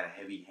which he had a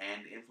heavy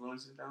hand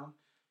influences on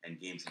and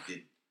games he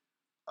didn't.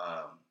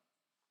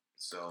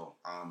 So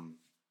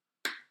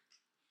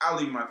I'll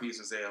leave my piece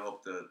and say I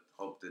hope the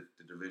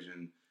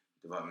Division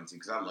development team,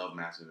 because I love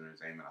Massive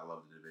Entertainment. I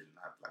love the Division.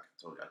 Like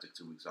I told you, I took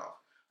 2 weeks off.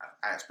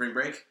 I had spring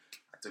break.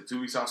 I took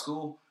 2 weeks off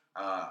school.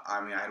 I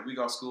had a week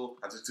off school.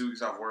 I took 2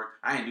 weeks off work.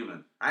 I ain't do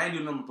nothing. I ain't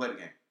do nothing but play the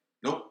game.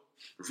 Nope.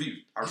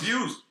 Refused. I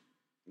refused.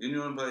 Didn't do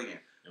nothing but play the game.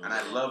 And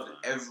I loved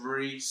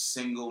every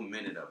single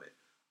minute of it.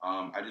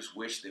 I just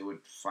wish they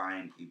would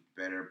find a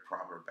better,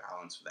 proper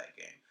balance for that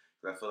game.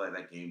 Because I feel like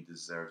that game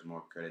deserves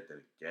more credit than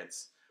it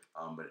gets.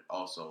 But it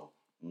also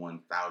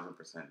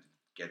 1,000%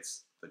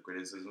 gets the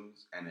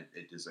criticisms, and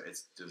it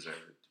deserved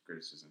the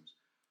criticisms.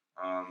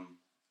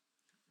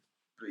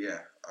 But yeah,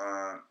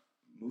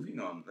 moving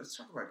on. Let's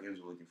talk about games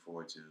we're looking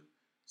forward to.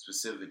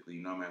 Specifically,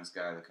 No Man's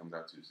Sky that comes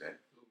out Tuesday.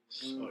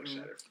 So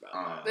excited about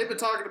that. They've been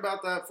talking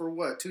about that for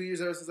what, 2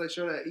 years ever since I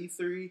showed at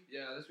E3?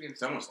 yeah, this weekend.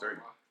 It's almost 3.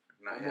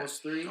 Not yet.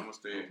 Almost 3.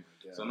 Almost 3.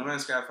 Yeah. So No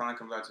Man's Sky finally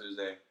comes out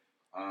Tuesday.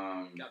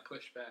 Got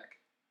pushed back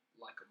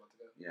like a month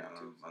ago. Yeah,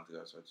 a month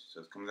ago. So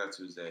it comes out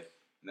Tuesday.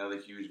 Another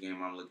huge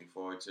game I'm looking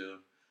forward to.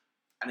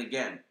 And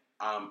again,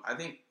 I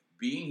think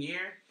being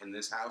here in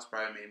this house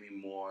probably made me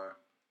more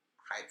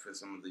hyped for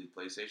some of the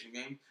PlayStation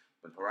games.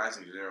 But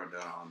Horizon Zero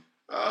Dawn.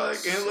 Oh,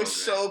 that game looks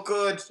so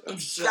good.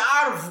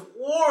 God of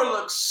War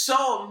looks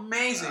so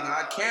amazing.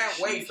 I can't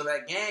shit. wait for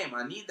that game.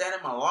 I need that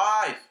in my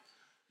life.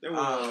 There were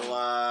a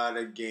lot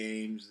of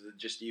games that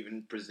just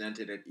even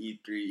presented at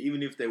E3,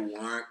 even if they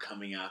weren't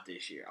coming out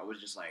this year. I was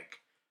just like,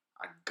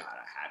 I gotta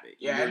have it.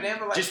 Yeah, and then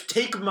like, just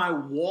take my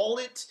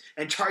wallet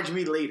and charge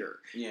me later.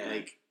 yeah,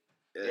 Like,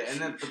 yeah, and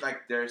then but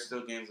like there are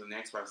still games on the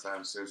Xbox side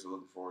I'm seriously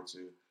looking forward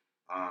to.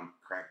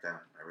 Crackdown,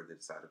 whenever they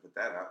decide to put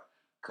that out.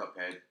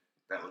 Cuphead,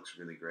 that looks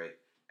really great.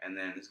 And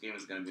then this game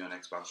is going to be on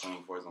Xbox One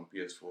before it's on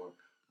PS4.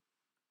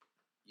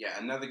 Yeah,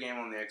 another game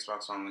on the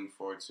Xbox One I'm looking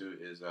forward to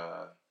is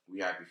We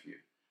Happy Few.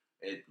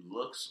 It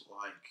looks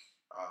like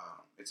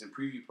it's in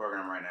preview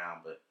program right now,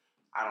 but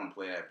I don't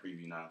play that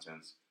preview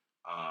nonsense.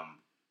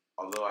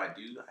 Although I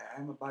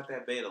am about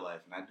that beta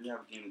life, and I do have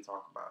a game to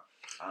talk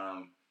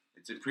about.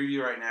 It's in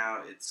preview right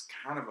now. It's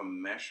kind of a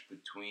mesh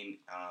between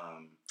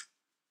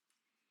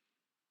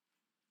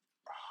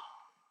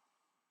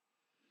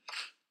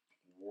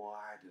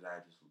why did I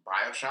just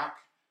BioShock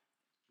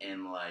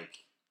and like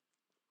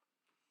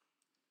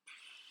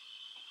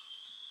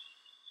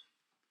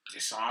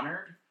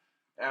Dishonored.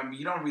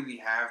 You don't really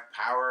have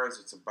powers.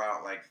 It's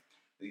about like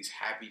these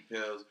happy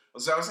pills.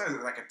 So I was saying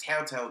it's like a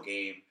Telltale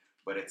game,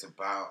 but it's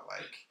about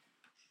like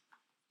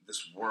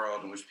this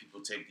world in which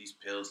people take these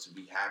pills to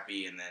be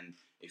happy, and then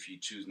if you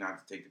choose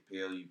not to take the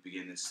pill, you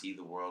begin to see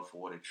the world for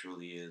what it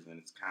truly is, and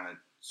it's kind of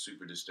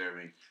super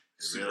disturbing,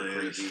 super really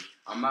creepy. is.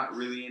 I'm not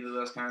really into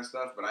those kind of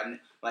stuff, but I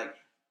like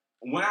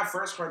when I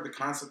first heard the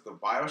concept of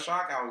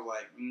BioShock, I was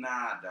like,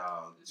 nah,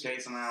 dog,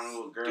 chasing around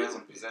little girls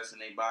and possessing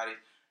their bodies,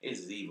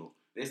 it's evil.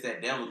 It's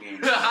that devil game.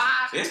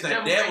 It's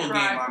that devil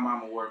game my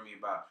mama worried me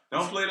about.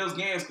 Don't play those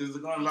games because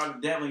they're going to lock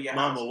the devil in your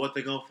house. Mama, what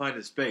they gonna find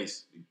in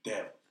space? The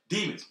devil.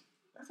 Demons.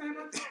 That's ain't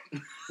about that.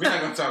 We're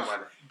not going to talk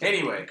about that.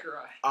 Anyway,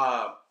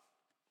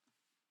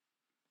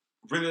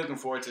 really looking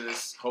forward to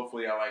this.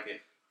 Hopefully, I like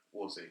it.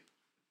 We'll see.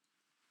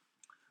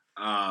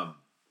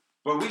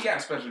 But we got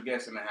a special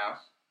guest in the house.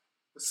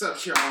 What's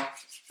up, y'all?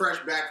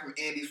 Fresh back from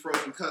Andy's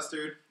Frozen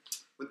Custard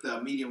with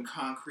the medium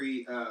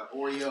concrete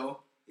Oreo.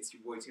 It's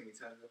your boy Timmy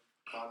Tunga.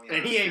 Follow me on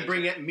And he ain't Snapchat.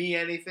 bringing me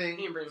anything.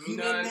 He didn't bring He me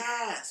didn't none.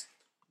 ask.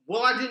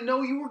 Well, I didn't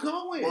know you were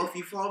going. Well, if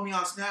you followed me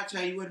on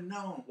Snapchat, you wouldn't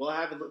know. Well,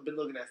 I haven't been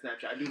looking at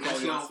Snapchat. I do follow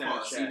That's you your on own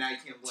fault. See, Snapchat. now you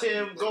can't blame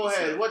Tim, me. go Like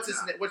you ahead. said, What's nah.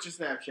 what's your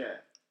Snapchat?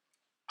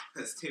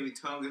 That's Timmy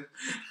Tunga.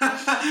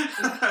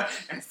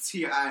 That's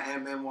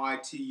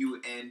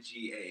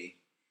TIMMYTUNGA.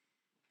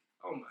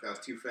 Oh my. That was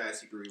too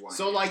fast. You can rewind.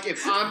 So, like,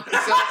 if I'm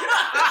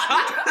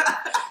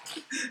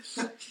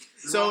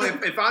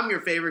if I'm your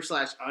favorite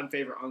 /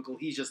 unfavorite uncle,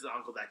 he's just the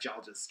uncle that y'all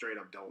just straight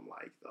up don't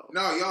like, though.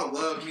 No, y'all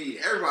love me.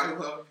 Everybody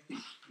love me.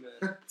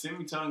 Man.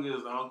 Timmy Tunga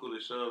is the uncle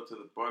that showed up to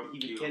the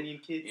barbecue Even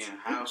Kenyan kids. in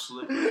house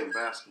slippers and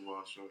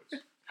basketball shorts.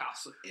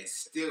 House. And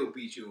still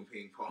beat you in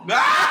ping pong.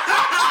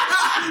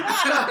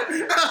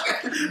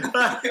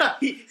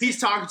 He's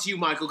talking to you,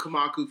 Michael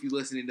Kamaku, if you're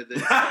listening to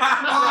this.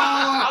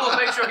 I will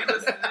make sure he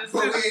listens to this.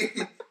 But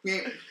too.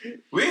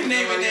 We ain't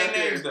naming Nobody their out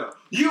there. names though.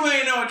 You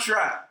ain't on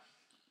trial.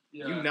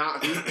 Yeah. You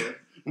not either.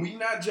 We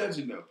not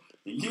judging though.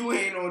 You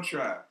ain't on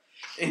trial.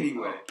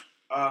 Anyway,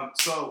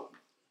 so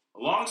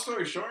long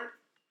story short,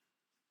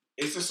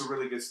 it's just a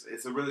really good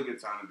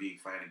time to be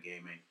fan of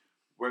gaming.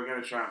 We're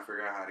gonna try and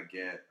figure out how to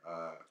get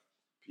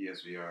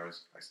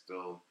PSVRs. I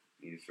still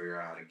need to figure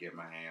out how to get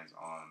my hands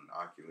on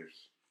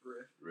Oculus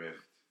Rift.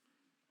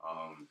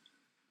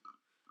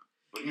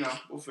 But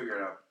we'll figure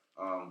it out.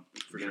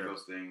 For Get sure.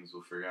 those things.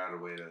 We'll figure out a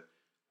way to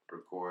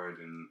record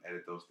and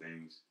edit those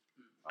things,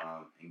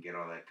 and get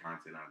all that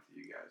content out to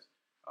you guys.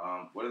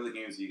 What are the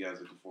games you guys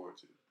looking forward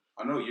to?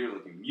 I know you're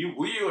looking.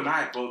 You and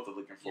I both are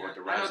looking forward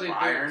to I Rise know of they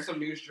Iron. did some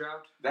news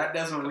dropped. That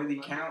doesn't really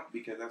count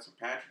because that's for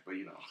Patrick. But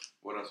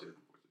what else are you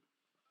looking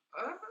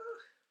forward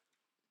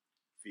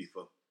to?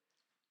 FIFA.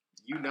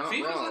 You not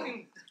FIFA's wrong.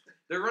 looking.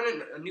 They're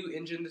running a new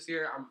engine this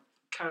year. I'm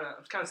kind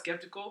of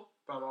skeptical,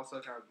 but I'm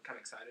also kind of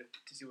excited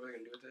to see what they're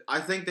gonna do with it. I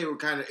think they were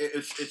kind of.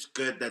 It's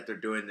good that they're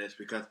doing this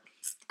because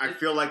I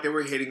feel like they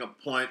were hitting a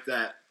point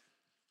that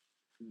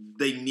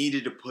they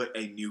needed to put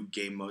a new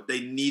game mode. They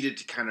needed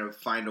to kind of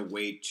find a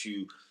way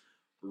to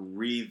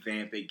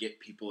revamp it, get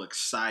people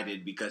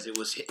excited because it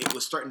was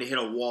starting to hit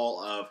a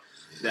wall of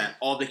that.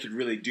 All they could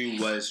really do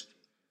was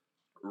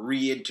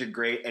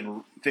reintegrate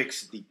and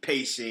fix the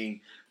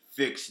pacing,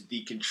 fix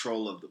the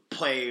control of the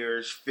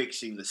players,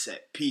 fixing the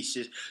set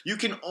pieces. You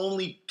can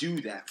only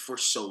do that for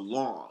so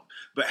long.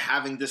 But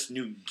having this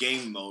new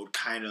game mode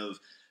kind of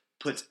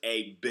puts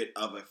a bit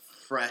of a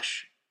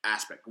fresh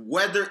aspect.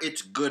 Whether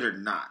it's good or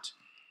not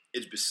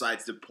is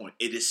besides the point.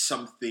 It is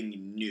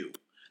something new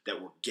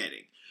that we're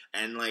getting.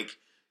 And like,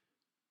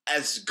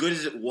 as good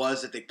as it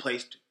was that they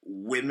placed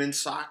women's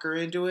soccer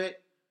into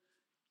it,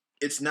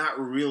 it's not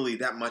really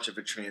that much of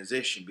a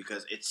transition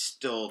because it's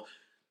still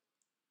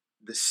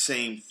the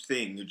same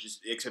thing.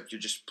 Except you're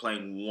just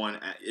playing one.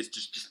 It's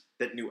just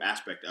that new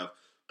aspect of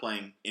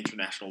playing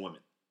international women.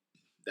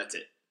 That's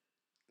it.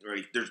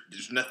 Right? There's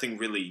nothing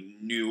really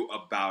new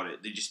about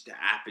it. They just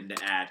happen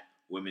to add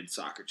women's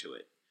soccer to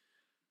it.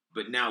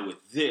 But now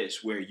with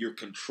this, where you're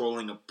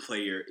controlling a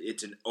player,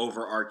 it's an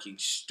overarching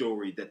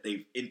story that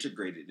they've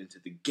integrated into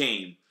the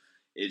game.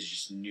 Is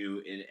just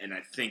new, and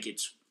I think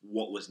it's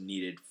what was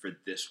needed for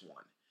this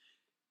one.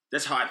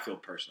 That's how I feel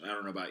personally. I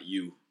don't know about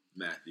you,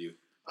 Matthew.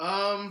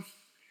 I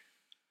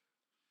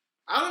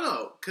don't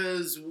know,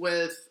 because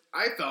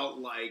I felt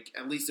like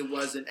at least it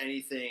wasn't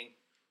anything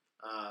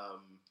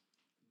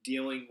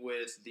dealing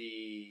with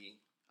the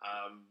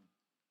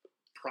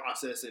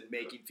process and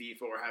making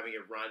FIFA or having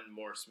it run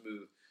more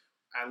smooth.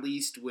 At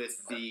least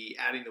with the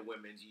adding the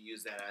women's, you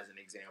use that as an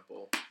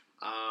example.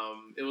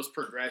 It was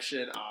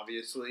progression,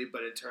 obviously,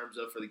 but in terms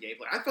of for the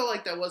gameplay, I felt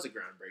like that was a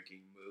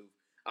groundbreaking move.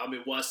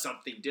 It was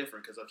something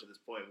different because up to this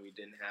point we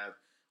didn't have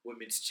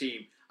women's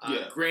team.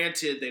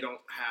 Granted, they don't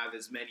have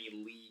as many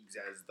leagues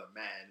as the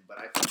men, but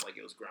I felt like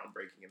it was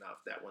groundbreaking enough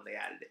that when they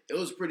added it, it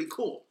was pretty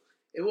cool.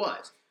 It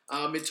was.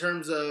 In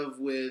terms of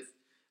with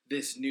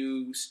this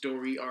new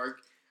story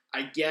arc,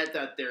 I get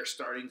that they're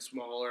starting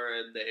smaller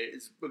and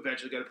it's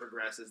eventually going to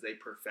progress as they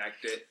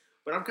perfect it.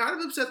 But I'm kind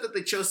of upset that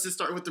they chose to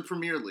start with the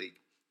Premier League.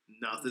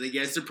 Nothing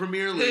against the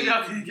Premier League.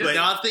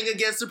 Nothing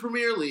against the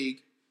Premier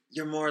League.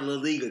 You're more a La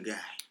Liga guy.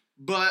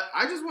 But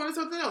I just wanted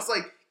something else.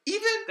 Like,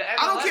 even, The I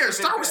don't MLS care. is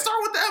Start good. with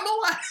the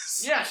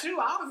MLS. Yeah, shoot,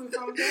 I was in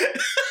front of that.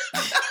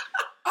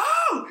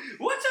 Oh,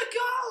 what's a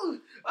goal?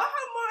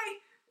 Oh my!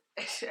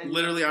 And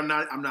Literally, I'm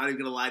not even going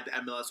to lie. The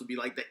MLS would be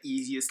like the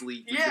easiest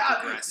league for you to yeah,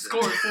 progress in.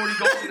 scored 40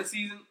 goals in a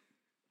season.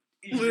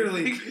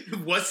 Literally.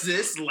 What's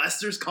this?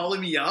 Lester's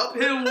calling me up?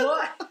 And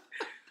what?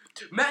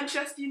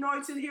 Manchester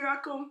United, here I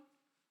come.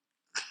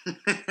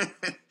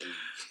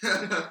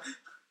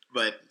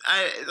 But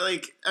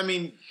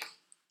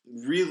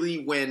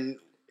really when,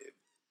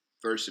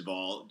 first of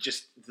all,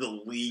 just the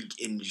league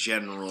in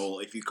general,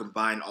 if you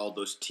combine all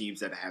those teams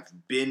that have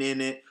been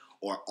in it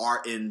or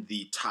are in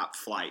the top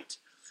flight,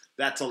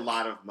 That's a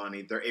lot of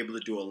money. They're able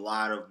to do a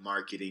lot of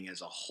marketing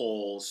as a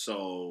whole.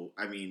 So,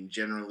 I mean,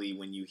 generally,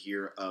 when you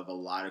hear of a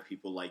lot of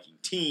people liking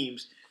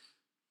teams,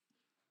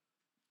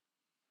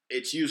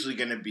 it's usually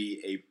going to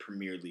be a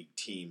Premier League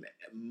team.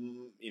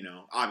 You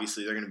know,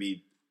 obviously, they're going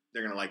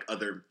to like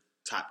other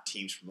top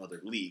teams from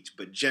other leagues,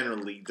 but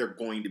generally, they're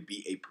going to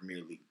be a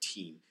Premier League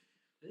team.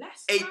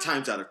 8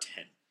 times out of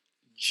 10,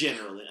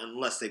 generally,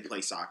 unless they play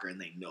soccer and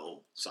they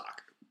know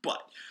soccer. But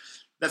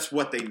that's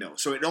what they know.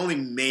 So it only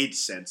made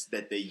sense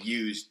that they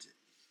used,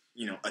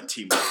 you know, a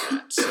team like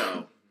that.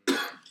 So,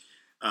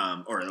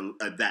 or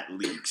that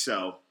league.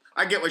 So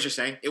I get what you're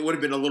saying. It would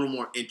have been a little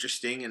more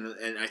interesting,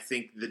 and I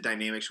think the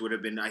dynamics would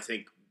have been,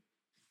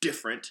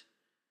 different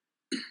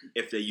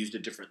if they used a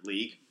different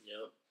league.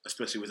 Yep.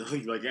 Especially with a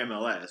league like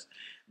MLS.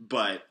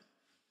 But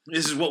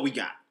this is what we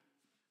got.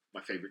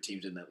 My favorite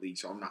team's in that league,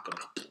 so I'm not going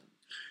to complain.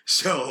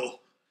 So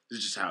this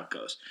is just how it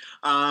goes.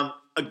 A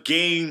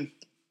game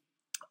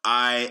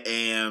I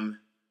am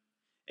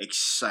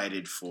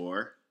excited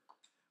for.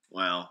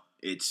 Well,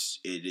 it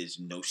is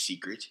no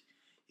secret.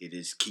 It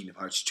is Kingdom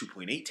Hearts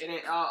 2.8.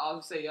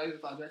 I'll say, I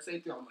thought that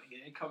same thing. I'm like,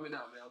 it ain't coming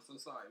out, man. I'm so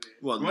sorry, man.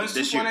 Well, When's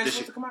this year, 2.8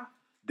 supposed to come out?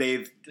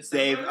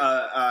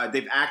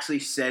 they've actually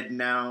said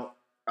now.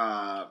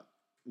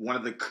 One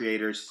of the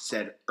creators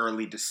said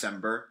early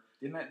December.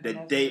 Didn't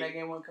that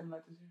game one coming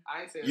out this year?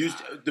 I ain't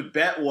saying The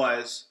bet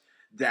was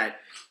that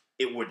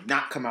it would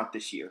not come out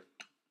this year.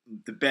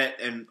 The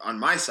bet, and on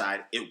my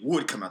side, it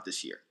would come out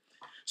this year.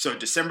 So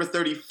December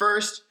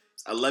 31st,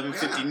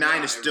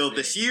 11:59 is still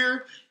this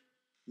year.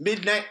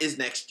 Midnight is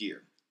next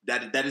year.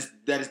 That is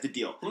the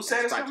deal. Who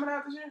said it's coming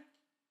out this year?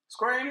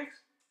 Square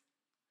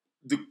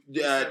Enix? early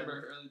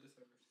December.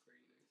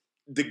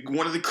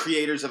 One of the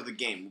creators of the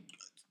game,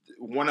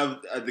 one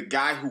of the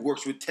guy who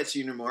works with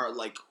Tetsuya Nomura,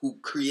 like who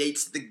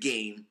creates the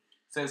game,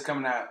 Says it's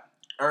coming out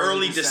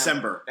early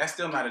December. That's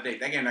still not a date.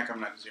 That game not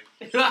coming out this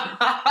year.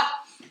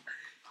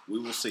 We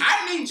will see.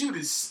 I need you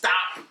to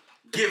stop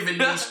giving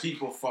these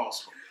people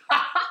false hope.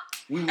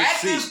 We will At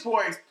see. this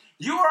point,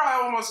 you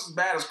are almost as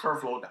bad as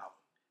Kerflo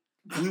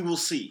Dollar. We will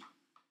see.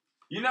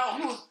 You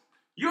know,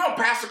 you're on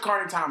Pastor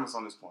Carney Thomas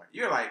on this point.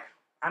 You're like,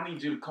 I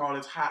need you to call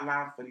this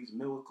hotline for these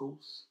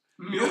miracles.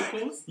 I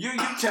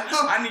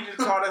need you to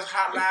call this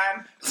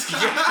hotline to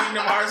get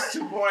Kingdom Hearts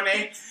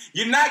 2.8.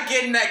 You're not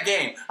getting that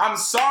game. I'm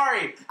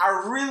sorry. I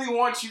really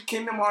want you,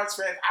 Kingdom Hearts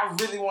fans. I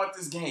really want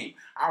this game.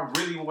 I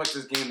really want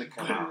this game to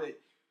come out.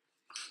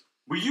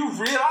 Will you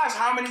realize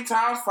how many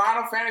times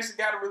Final Fantasy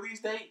got a release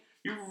date?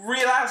 You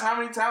realize how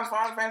many times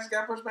Final Fantasy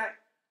got pushed back?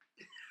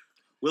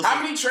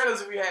 How many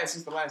trailers have you had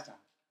since the last time?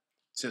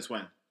 Since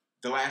when?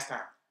 The last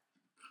time.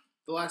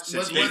 The last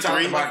Since We E3?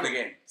 talked about the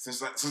game. Since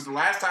the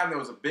last time there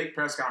was a big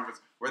press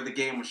conference where the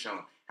game was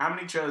shown. How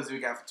many trailers do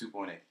we got for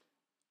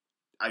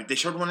 2.8? They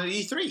showed one at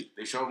E3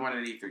 They showed one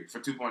at E3 for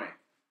 2.8.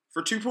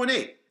 for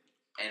 2.8.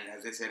 And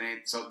as they said,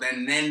 so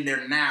then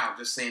they're now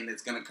just saying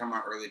it's going to come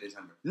out early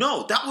December.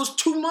 No, that was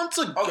 2 months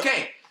ago.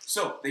 Okay,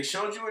 so they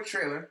showed you a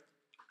trailer.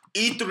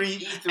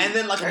 E3, and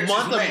then like a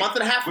month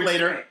and a half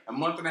later. A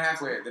month and a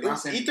half later. They're not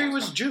saying E3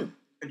 was June.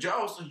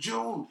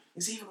 June.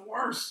 It's even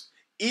worse.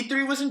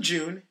 E3 was in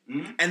June,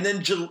 Mhm. and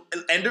then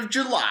end of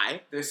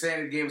July, They're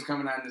saying the game's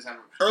coming out in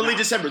December. early Now,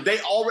 December. They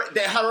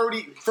had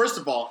already. First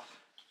of all,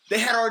 they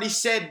had already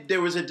said there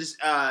was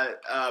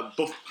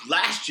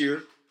last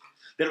year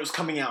that it was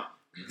coming out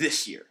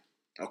this year.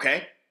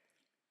 Okay,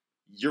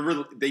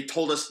 they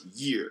told us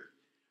year.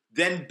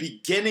 Then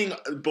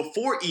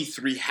before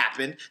E3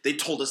 happened, they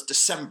told us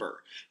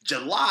December,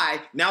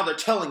 July. Now they're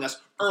telling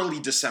us early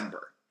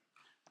December.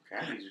 Okay,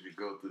 I need you to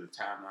go through the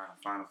timeline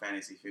of Final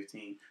Fantasy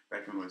 15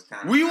 back when it was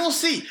time. We will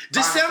see.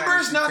 December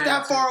is not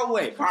that far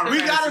away.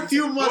 We got a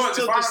few months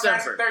till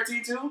December.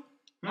 13 too?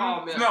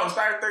 Oh, man. No, it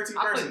started 13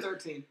 I versus. played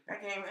 13.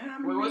 That game,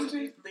 Wait, what's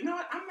it? you know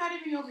what? I'm not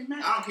even gonna be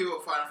mad. I don't care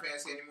about Final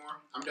Fantasy anymore.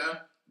 I'm done.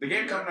 The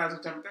game coming out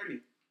September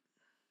 30th.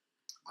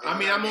 I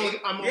mean, I'm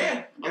only.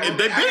 Yeah, They've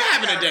been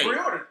having a date.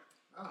 Pre-order.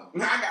 Oh.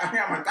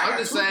 I'm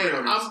just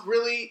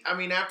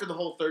saying, after the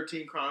whole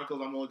 13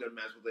 Chronicles, I'm only gonna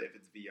mess with it if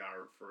it's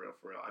VR for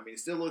real. I mean, it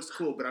still looks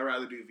cool, but I'd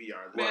rather do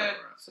VR than Man.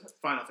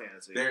 Final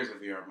Fantasy. There's a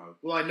VR mode.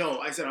 Well, I know.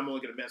 I said I'm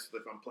only gonna mess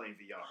with it if I'm playing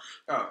VR.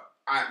 Oh,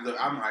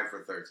 I'm hyped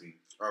for 13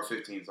 or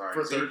 15. Sorry,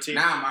 For See, 13?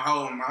 Now my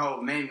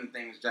whole naming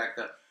thing is jacked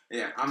up.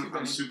 Yeah,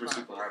 I'm super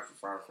hyped for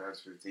Final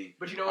Fantasy 15.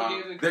 But you know what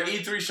games The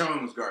E3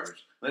 showing was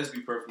garbage. Let's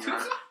be perfectly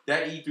honest.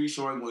 That E3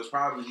 showing was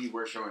probably the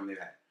worst showing they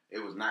had.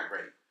 It was not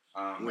great.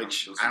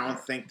 Which I don't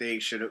think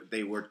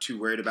they were too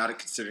worried about it,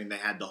 considering they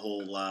had the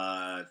whole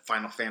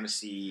Final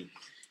Fantasy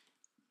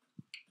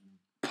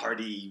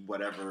party,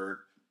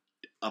 whatever,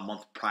 a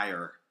month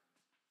prior.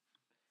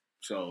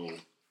 So,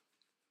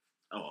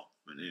 oh well.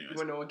 But anyways. You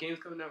want to know what game's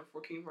coming out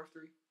before Kingdom Hearts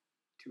 3?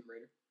 Tomb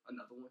Raider.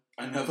 Another one.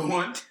 Another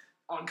one.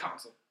 On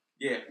console.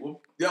 Yeah,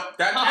 well, yep,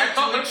 that's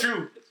actually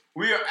true.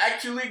 We are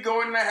actually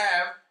going to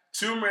have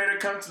Tomb Raider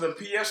come to the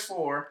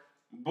PS4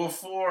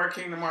 before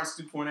Kingdom Hearts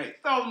 2.8.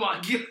 Oh my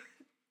god.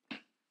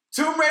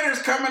 Tomb Raider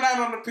is coming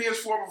out on the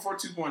PS4 before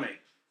 2.8.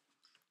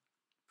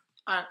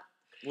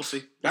 We'll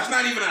see. That's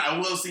not even a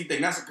will see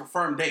thing. That's a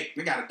confirmed date.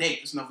 They got a date.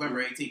 It's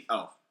November 18th.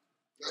 Oh.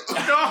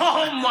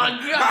 Oh my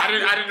god! I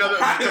didn't know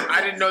that.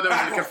 I didn't know that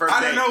was a confirmed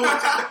I date. didn't know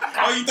what.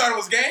 Oh, you thought it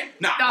was game?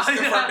 Nah, No, it's a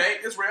confirmed no. date.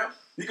 It's real.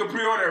 You can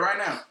pre-order it right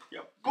now.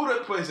 Yo, boot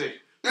up PlayStation.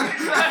 Oh,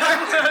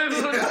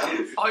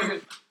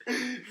 you're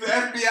The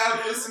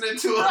FBI listening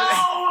to us.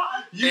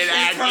 no!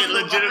 It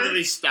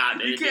legitimately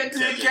stopped. You can't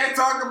You can't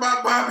talk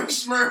about Bobby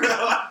Shmurda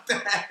like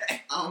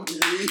that. I'm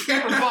weak.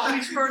 Bobby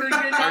Shmurda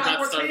again down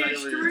 14th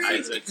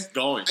Street. It's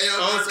going. Hey,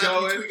 Oh, it's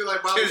going. Tweaking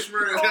like Bobby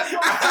Shmurda.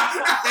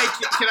 Hey,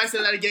 can I say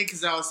that again?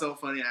 Because that was so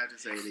funny. I have to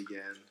say it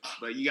again.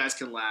 But you guys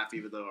can laugh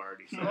even though I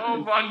already said it. Oh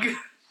my god!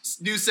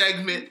 New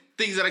segment.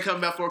 Things that are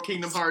coming out for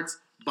Kingdom Hearts.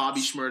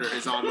 Bobby Shmurda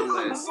is on the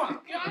list. Oh my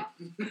god!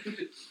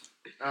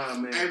 Oh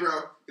man. Hey,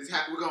 bro,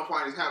 we're gonna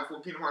find this hat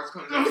before Kingdom Hearts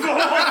comes Oh out. my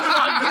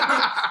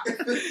god!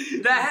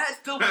 That hat's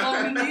still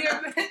floating in the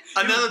air, man.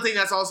 Another thing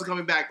that's also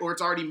coming back, or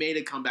it's already made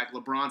a comeback,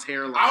 LeBron's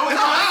hairline. Oh my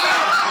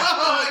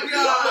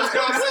God! I was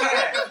gonna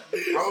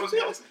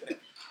say that.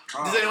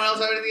 Does anyone else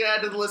have anything to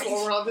add to the list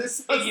while we're on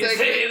this? You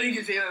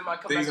can say that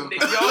might come back Things to will Nick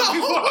come- Jones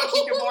before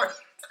Kingdom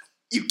Hearts.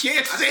 You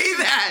can't say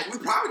that. We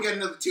probably get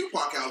another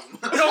Tupac album.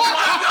 Oh my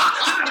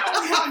god!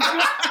 Oh my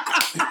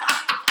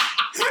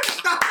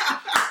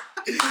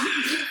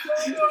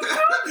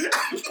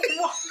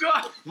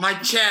god! My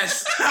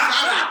chest.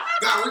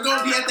 God, we're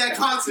gonna be at that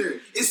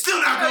concert. It's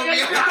still not gonna be.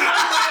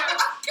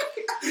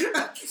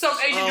 Some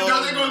Asian Oh, dude.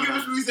 No, they're gonna give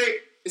us release date.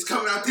 It's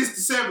coming out this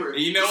December.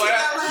 And you know what? You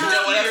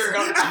know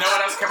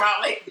what else come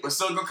out late? We're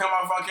still gonna come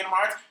out for Kingdom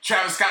Hearts.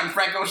 Travis Scott and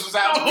Frank Ocean's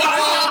album.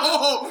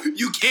 Oh,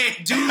 you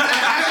can't do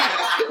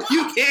that.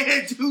 You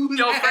can't do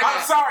Yo, that.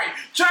 I'm sorry.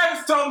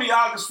 Travis told me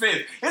August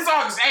 5th. It's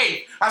August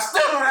 8th. I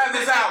still don't have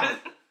this album.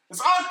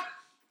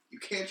 You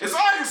can't. It's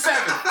August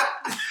 7th.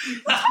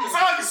 It's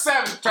August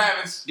 7th,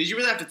 Travis. Did you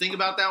really have to think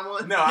about that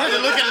one? No, I Yeah,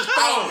 look at his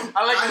phone.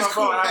 I looked at my Ice phone.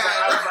 cool I was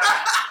like,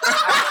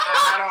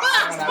 I don't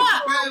have a phone.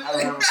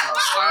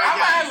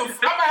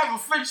 I'm gonna have a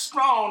fixed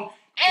phone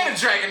and a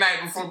Dragon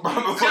Knight before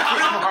Kingdom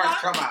Hearts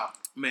come out.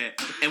 Man.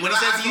 And when he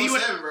says iPhone he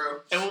went, 7,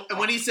 bro. and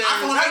when he says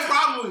iPhone 8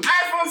 probably.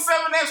 iPhone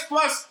 7s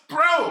Plus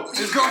Pro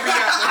is gonna be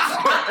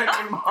out for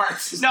Kingdom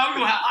Hearts. Now we're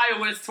gonna have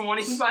iOS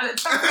 20 by the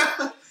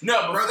time.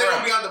 No, but Bro, they're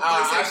gonna be on the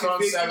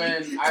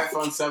PlayStation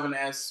iPhone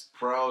 7s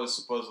Pro is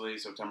supposedly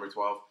September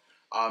 12th.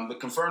 The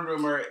confirmed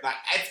rumor, like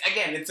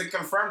it's a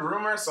confirmed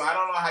rumor, so I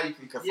don't know how you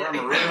can confirm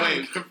a rumor.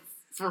 wait,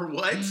 for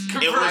what?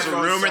 It was a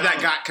rumor that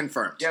got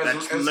confirmed. Yeah,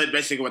 That's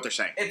basically what they're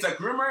saying. It's a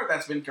rumor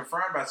that's been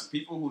confirmed by some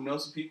people who know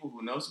some people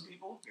who know some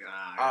people.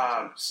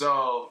 Ah,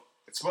 So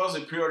it's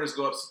supposedly pre-orders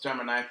go up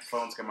September 9th. The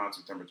phones come out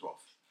September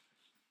 12th.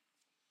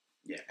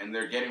 Yeah, and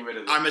they're getting rid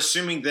of the I'm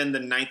assuming then the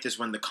 9th is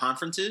when the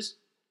conference is.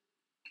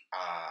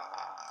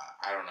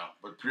 I don't know,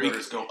 but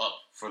pre-orders go up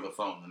for the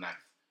phone the 9th.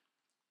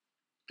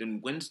 Then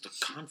when's the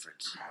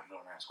conference? I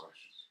don't ask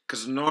questions.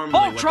 Because normally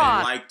what they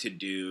like to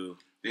do,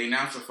 They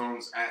announce the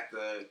phones at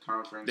the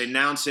conference. they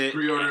announce it.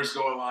 Pre-orders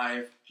go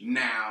live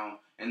now,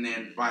 and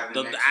then by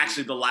the next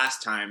Actually, week, the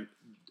last time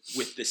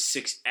with the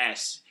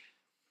 6S,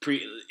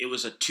 it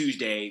was a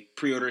Tuesday.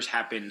 Pre-orders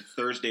happened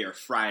Thursday or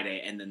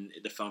Friday, and then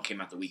the phone came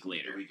out the week a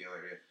later. week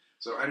later.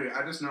 So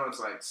I just know it's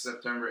like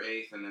September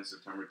 8th, and then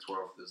September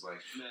 12th is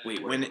like.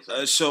 Wait, what when? it looks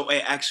like. So,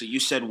 actually, you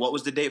said what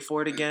was the date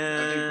for it again?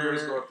 I think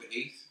pre-orders go up the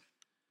 8th.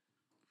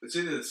 It's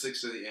either the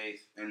 6th or the 8th,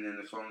 and then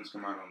the phones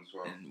come out on the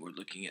 12th. And we're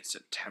looking at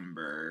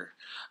September.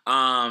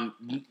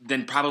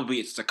 Then probably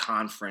it's the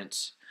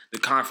conference. The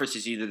conference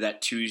is either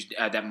that Tuesday,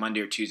 that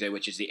Monday or Tuesday,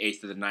 which is the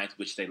 8th or the 9th,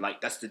 which they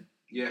like.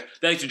 Yeah.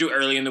 They like to do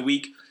early in the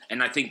week,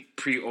 and I think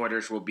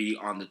pre-orders will be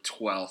on the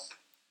 12th.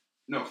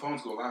 No,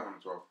 phones go live on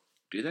the 12th.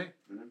 Do they?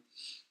 Mhm.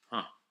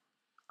 Huh.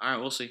 All right,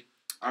 we'll see.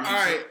 I mean, All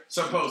right.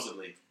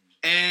 Supposedly.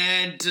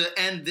 And to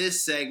end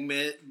this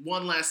segment,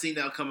 one last thing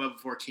that'll come up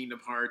before Kingdom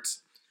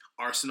Hearts: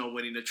 Arsenal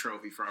winning a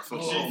trophy for our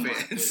football my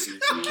fans. goodness.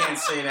 You can't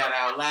say that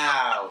out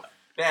loud.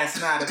 That's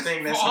not a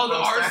thing that's For all the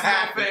supposed to Arsenal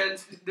happen.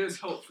 fans, there's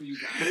hope for you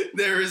guys.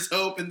 There is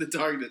hope in the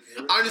darkness.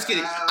 I'm just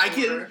kidding. I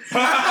kid.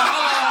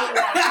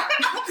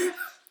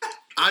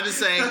 I'm just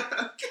saying.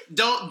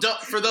 Don't.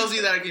 For those of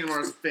you that are Kingdom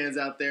Hearts fans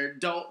out there,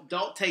 don't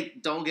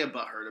get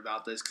butthurt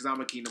about this because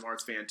I'm a Kingdom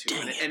Hearts fan too,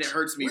 and it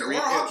hurts me.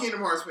 We're all Kingdom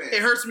Hearts fans.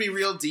 It hurts me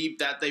real deep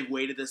that they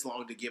waited this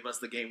long to give us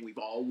the game we've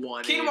all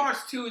wanted. Kingdom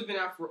Hearts 2 has been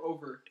out for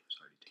over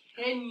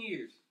 10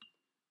 years.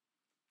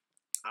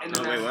 And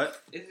No, then wait,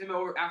 what? It's been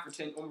over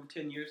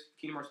 10 years.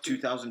 Kingdom Hearts 2.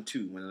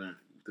 2002 when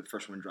the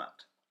first one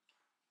dropped.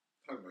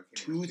 Talking about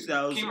Kingdom Hearts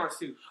 2000. Kingdom Hearts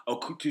 2. Oh,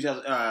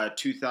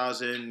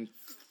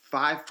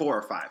 2005, 4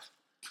 or 5.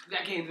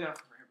 That game's been out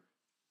forever.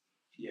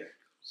 Yeah.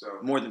 So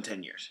More than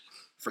 10 years,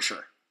 for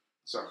sure.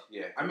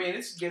 yeah. I mean,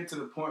 it's getting to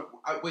the point.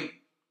 Wait,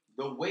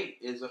 the wait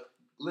is a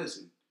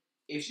listen.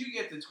 If you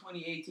get to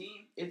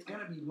 2018, it's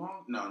gonna be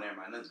long. No, never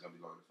mind. Nothing's gonna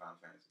be longer than Final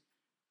Fantasy.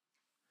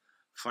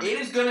 Funny. It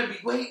is gonna be.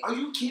 Wait, are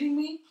you kidding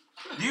me?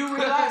 Do you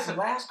realize The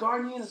Last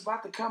Guardian is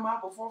about to come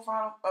out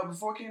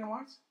before Kingdom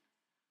Hearts?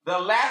 The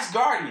Last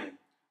Guardian.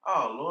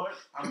 Oh Lord,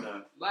 I'm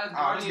done. Last Oh,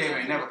 Guardian this game as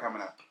ain't in- never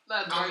coming out.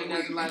 Last Guardian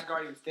as the Last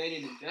Guardian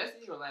standing in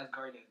Destiny or Last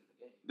Guardian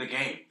as in the game?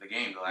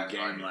 The Last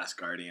Guardian. Last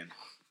Guardian.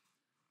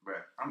 Bruh,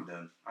 I'm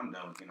done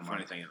with Kingdom Funny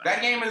Hearts. thing about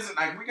That game is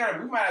like we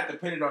might have to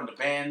put it on the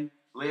ban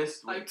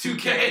list with Like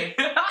 2K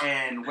 2K.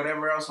 and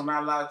whatever else I'm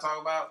not allowed to talk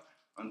about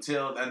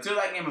until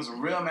that game is a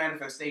real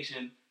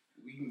manifestation.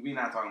 We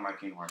not talking about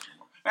Kingdom Hearts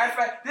anymore. Matter of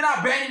fact, did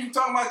I ban you from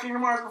talking about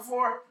Kingdom Hearts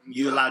before?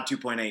 You allowed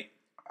 2.8.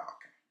 Oh,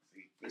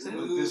 okay. See,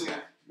 this guy.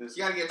 You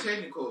gotta get a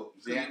changing code.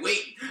 Yeah.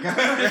 Wait.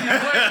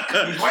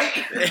 He's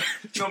waiting.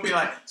 He's gonna be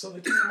like, so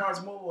the Kingdom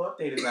Hearts mobile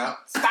update is out.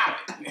 Stop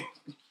it.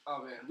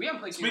 Oh man, we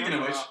haven't played. Speaking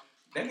of which,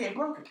 that game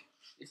broken.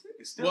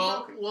 It's still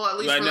broken. Well, at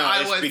least But for, no,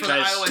 it's the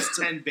because-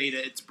 iOS 10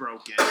 beta, it's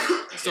broken.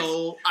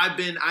 So I've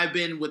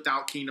been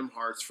without Kingdom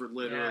Hearts for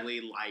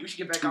literally We should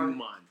get like back 2 on it.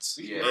 months.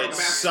 Yeah. It Matt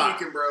sucked.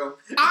 speaking, bro.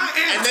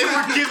 And they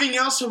were giving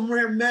out some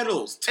rare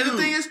medals, too. And the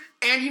thing is,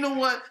 and you know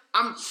what?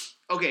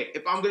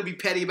 If I'm gonna be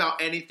petty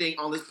about anything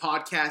on this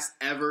podcast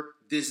ever,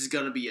 this is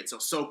gonna be it. So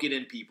soak it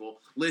in, people.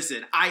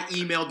 Listen, I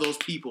emailed those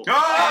people. He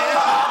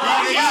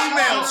Oh!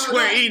 emailed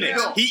Square Enix.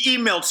 No. He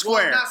emailed Well,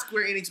 Square. not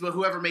Square Enix, but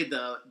whoever made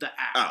the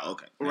app. Oh,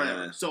 okay. Or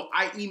whatever. So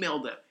I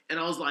emailed them and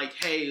I was like,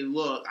 "Hey,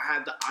 look, I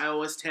had the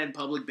iOS 10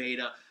 public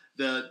beta.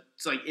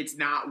 It's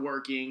not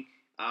working.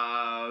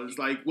 It's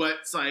like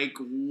what's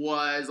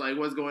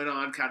going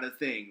on, kind of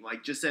thing.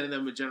 Like just sending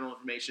them with general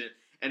information."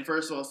 And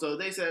first of all, so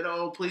they said,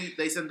 "Oh, please."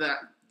 They sent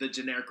the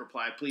generic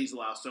reply, "Please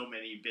allow so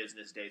many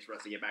business days for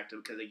us to get back to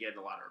them because they get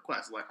a lot of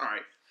requests." I'm like, all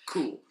right,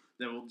 cool.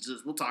 Then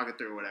we'll talk it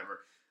through,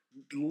 whatever.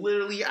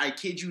 Literally, I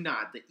kid you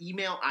not, the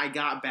email I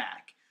got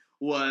back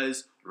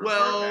was,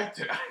 Refer back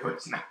to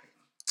iOS 9.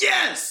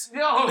 yes!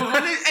 No.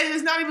 and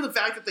it's not even the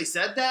fact that they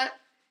said that.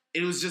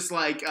 It was just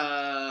like,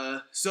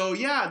 so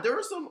yeah, there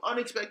were some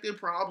unexpected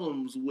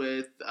problems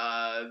with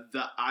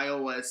the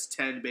iOS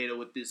 10 beta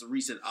with this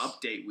recent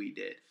update we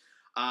did.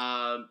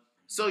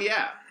 So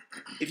yeah,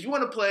 if you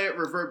want to play it,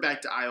 revert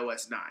back to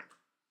iOS 9.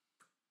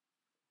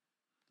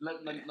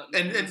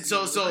 And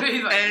so He's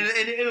like- and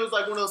it was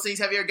like one of those things.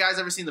 Have you guys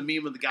ever seen the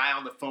meme of the guy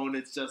on the phone?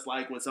 It's just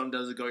like when something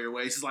doesn't go your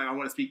way, it's just like, I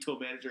want to speak to a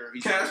manager. Or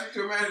he's Can I speak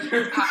to a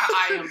manager?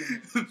 I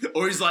am.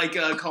 or he's like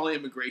calling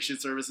immigration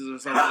services or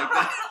something like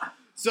that.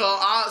 So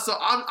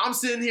I'm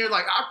sitting here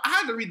like I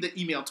had to read the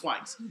email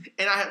twice,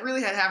 and I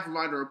really had half a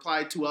mind to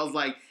reply to. I was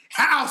like,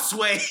 "How,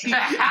 Sway?"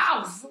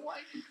 House.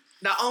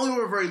 Not only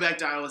we're reverting back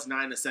to iOS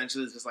 9,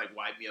 essentially, it's just like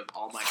wipe me of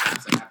all my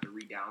apps. I have to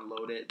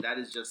re-download it. That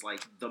is just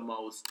like the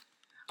most.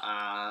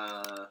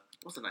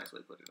 What's a nice way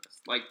of putting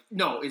this? Like,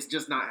 no, it's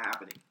just not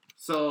happening.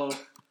 So,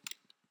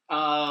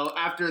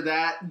 after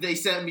that, they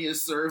sent me a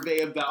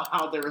survey about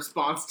how their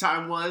response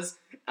time was.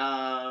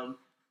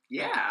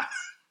 Yeah.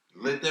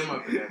 Lit them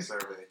up in that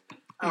survey.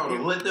 I would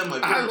have lit them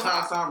up. Your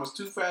response time was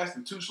too fast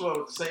and too slow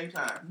at the same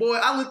time. Boy,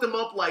 I lit them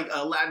up like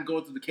Aladdin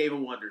going through the Cave of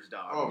Wonders,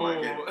 dog. Oh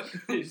my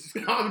goodness.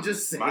 I'm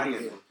just My saying.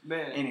 goodness.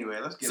 Man. Anyway,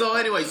 let's get So,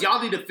 it. anyways,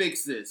 y'all need to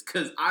fix this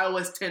because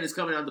iOS 10 is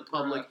coming out to the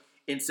public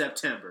in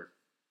September.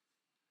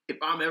 If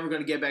I'm ever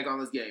going to get back on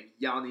this game,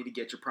 y'all need to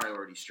get your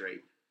priorities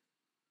straight.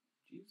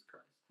 Jesus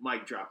Christ.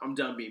 Mic drop. I'm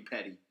done being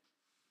petty.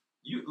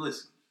 You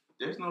listen.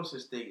 There's no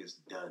such thing as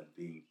done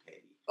being petty.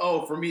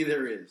 Oh, for me,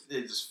 there is.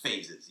 It's just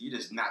phases. You're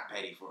just not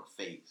petty for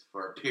a phase,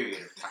 for a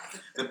period of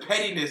time. The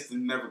pettiness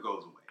never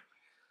goes away.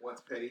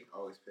 Once petty,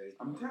 always petty.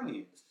 I'm telling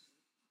you.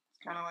 It's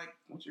kind of like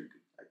once you're.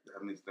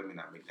 Let me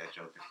not make that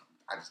joke.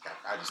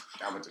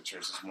 I went to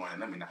church this morning.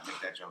 Let me not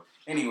make that joke.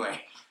 Anyway,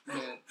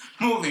 Man.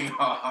 moving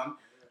on.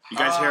 You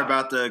guys hear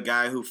about the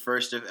guy who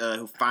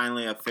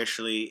finally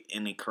officially,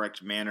 in the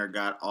correct manner,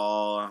 got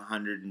all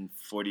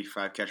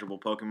 145 catchable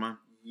Pokemon?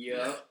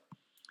 Yep.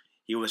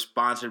 He was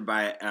sponsored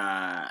by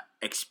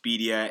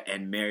Expedia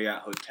and Marriott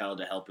Hotel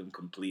to help him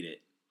complete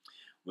it,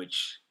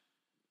 which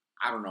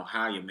I don't know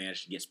how you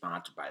managed to get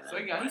sponsored by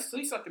them. So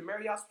he sucked the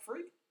Marriott's for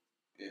free?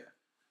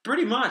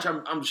 Pretty much,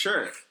 I'm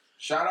sure.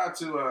 Shout out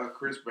to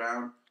Chris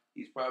Brown.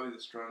 He's probably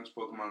the strongest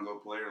Pokemon Go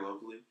player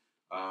locally.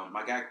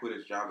 My guy quit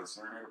his job at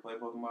Cerner to play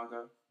Pokemon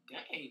Go.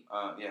 Dang.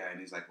 Yeah, and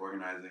he's like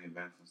organizing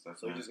events and stuff.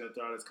 So you're just going to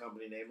throw out his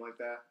company name like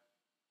that?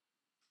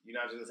 You're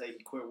not just going to say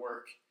he quit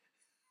work?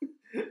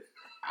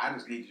 I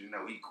just need you to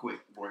know he quit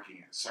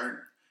working at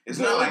Cerner. It's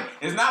not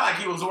like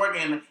he was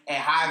working at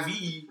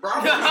Hy-Vee.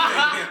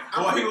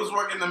 Or he was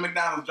working the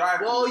McDonald's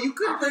drive-thru. Well, you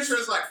could. I'm pretty sure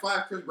it's like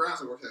 5 Chris Browns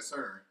that work at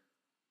Cerner.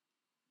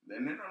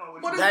 Then they don't know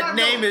What what is you That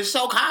name is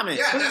so common.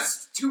 Yeah,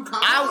 that's too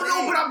common. I don't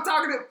know, but I'm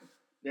talking to.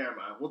 Never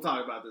mind. We'll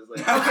talk about this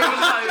later.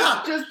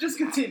 Okay, just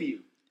continue.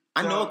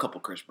 I know a couple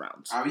Chris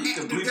Browns. I mean, you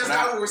can bleep That's it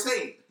not what out. we're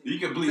saying. You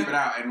can bleep it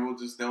out, and they'll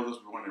just be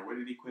wondering, where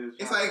did he quit his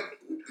job? It's like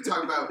we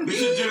talk about. we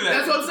should do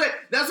that.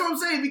 That's what I'm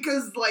saying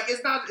because like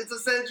it's a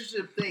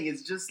censorship thing.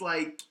 It's just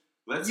like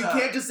Let's, you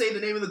can't just say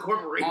the name of the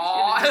corporation.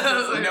 Aw. It's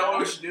just You like- know what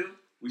we should do?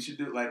 We should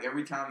do like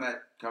every time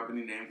that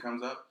company name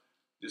comes up,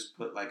 just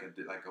put like a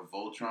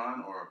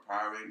Voltron or a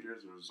Power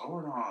Rangers or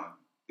Zordon.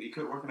 He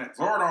quit working at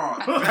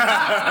Zordon.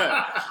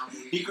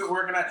 He quit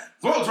working at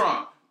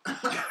Voltron.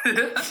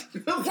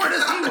 Where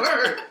does he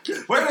work?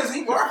 Where does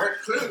he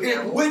work? Clearly,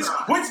 yeah, Which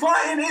Voltron.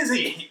 lion is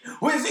he?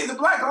 Is he the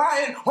black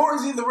lion or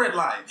is he the red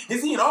lion?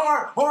 Is he an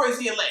R or is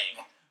he a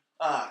leg?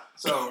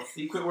 So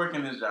he quit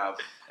working his job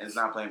and is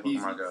now playing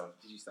Pokemon Go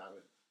Did you stop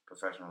it?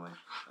 professionally.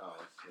 Oh,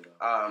 that's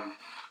good.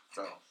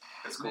 So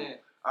it's cool. Man.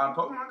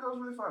 Pokemon Go is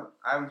really fun.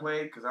 I haven't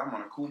played because I'm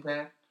on a cool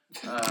pad.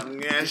 Yes,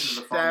 this is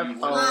the that phone you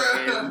phone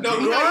want. is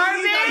No,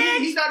 garbage.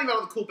 he's not even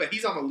on the cool pad.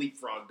 He's on the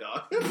leapfrog,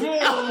 dog. Oh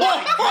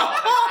my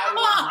god! I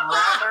would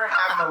rather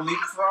have a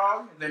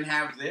leapfrog than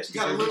have this. You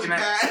got a because lily we can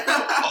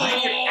pad.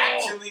 we can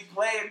actually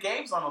play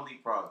games on a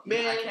leapfrog.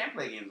 Man, I can't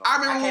play games on I it.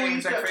 remember I when can't we even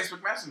used check to-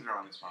 Facebook Messenger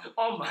on this phone.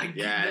 Oh my god.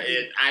 Yeah,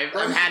 I've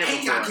had it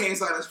Ain't got before.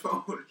 games on his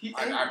phone.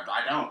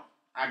 I don't.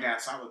 I got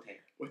solitaire.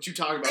 What you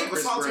talking about, Hey, but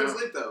Chris Solitaire's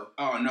Brown? lit though.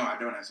 Oh no, I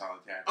don't have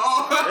solitaire.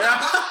 Oh.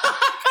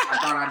 I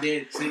thought I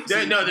did. See,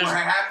 There- no, what there's-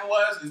 happened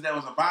was there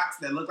was a box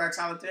that looked like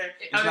solitaire.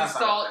 It It's not uninstalled.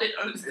 solitaire. It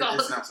uninstalled.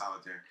 It's not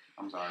solitaire.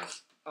 I'm sorry.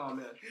 Oh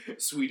man.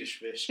 Swedish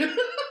fish.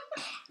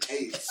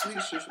 Hey,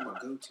 Swedish fish is my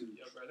go-to.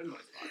 Yo, bro, them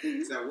nice.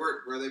 It's at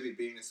work where they be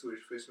beating the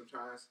Swedish fish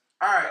sometimes.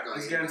 All right, Go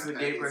let's ahead, get into the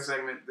man. gameplay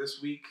segment.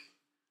 This week,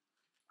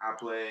 I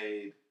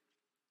played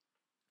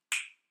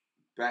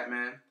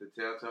Batman, the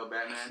Telltale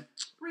Batman.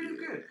 Really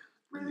good.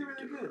 Really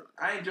good.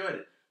 I enjoyed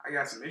it. I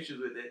got some issues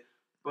with it,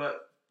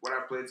 but what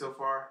I've played so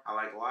far, I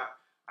like a lot.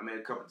 I made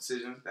a couple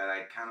decisions that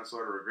I kind of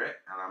sort of regret,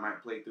 and I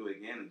might play through it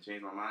again and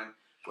change my mind.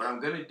 What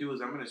I'm going to do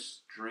is I'm going to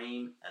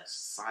stream a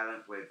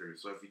silent playthrough.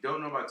 So if you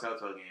don't know about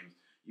Telltale games,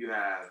 you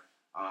have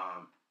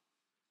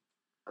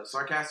a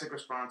sarcastic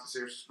response, a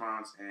serious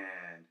response,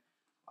 and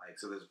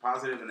so there's a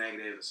positive, a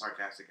negative, a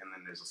sarcastic, and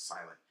then there's a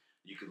silent.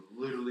 You can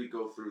literally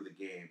go through the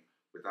game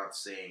without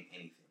saying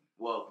anything.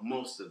 Well,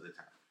 most of the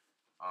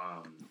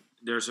time.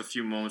 There's a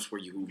few moments where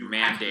you You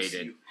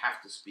mandated.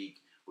 have to speak,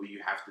 or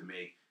you have to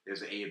make.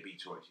 There's an A or B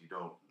choice. You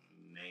don't.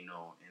 They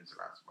know ins and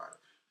outs about it.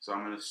 So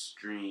I'm gonna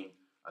stream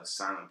a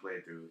silent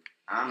playthrough.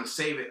 And I'm gonna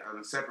save it on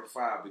a separate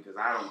file because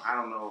I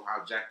don't know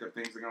how jacked up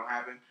things are gonna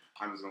happen.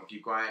 I'm just gonna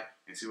keep quiet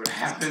and see what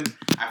happens.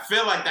 I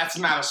feel like that's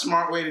not a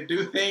smart way to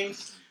do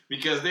things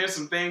because there's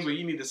some things where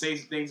you need to say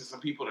some things to some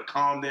people to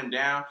calm them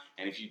down,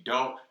 and if you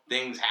don't,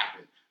 things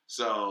happen.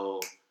 So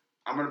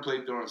I'm gonna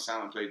play through a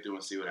silent playthrough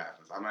and see what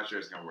happens. I'm not sure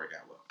it's gonna work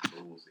out well,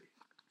 so we'll see.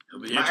 It'll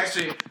be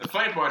Actually, the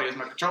funny part is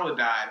my controller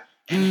died,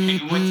 and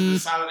it went to the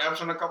silent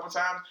option a couple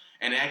times,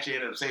 and it actually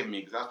ended up saving me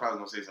because I was probably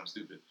gonna say something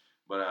stupid.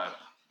 But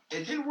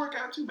it didn't work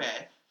out too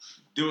bad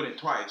doing it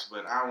twice.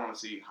 But I want to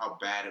see how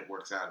bad it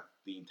works out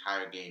the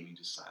entire game. You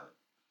just silent.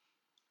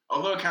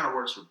 Although it kind of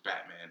works with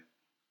Batman,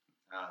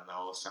 the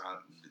whole silent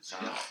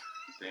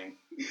thing.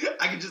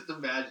 I can just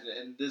imagine it,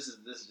 and this is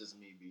just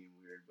me being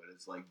weird, but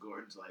it's like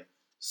Gordon's like,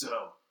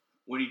 so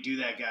when you do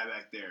that guy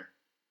back there,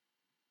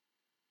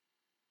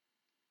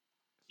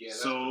 Yeah.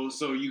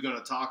 so you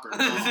gonna talk or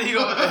You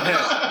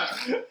not?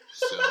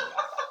 So,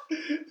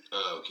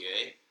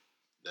 okay,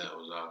 that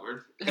was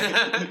awkward.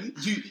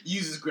 you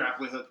uses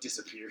grappling hook,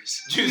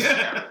 disappears. Just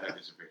that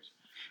disappears.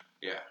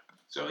 Yeah.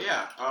 So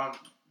yeah,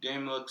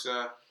 game looks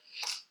I'm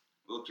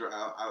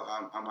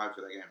hyped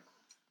for that game.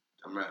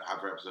 I'm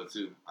hyped for episode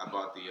 2. I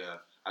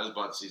just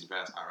bought the season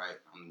pass outright.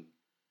 I'm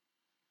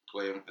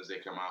play them as they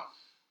come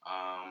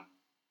out.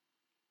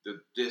 The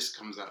disc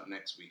comes out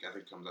next week. I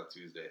think it comes out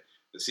Tuesday.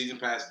 The season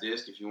pass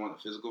disc, if you want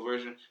the physical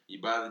version,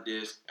 you buy the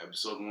disc.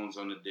 Episode 1's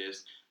on the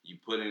disc. You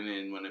put it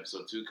in when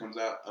episode 2 comes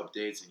out,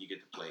 updates, and you get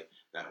to play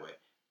that way.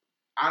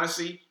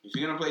 Honestly, if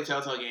you're gonna play a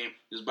Telltale game,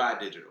 just buy it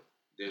digital.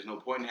 There's no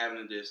point in having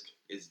a disc.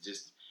 It's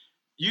just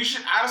you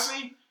should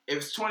honestly, if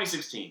it's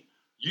 2016,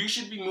 you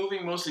should be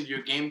moving most of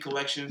your game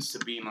collections to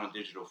being on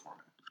digital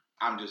format.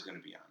 I'm just gonna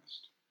be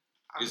honest,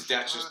 because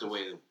that's just the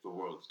way the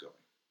world is going.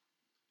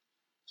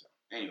 So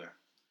anyway,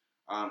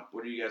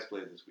 what do you guys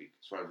play this week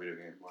as far as video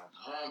game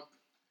wise?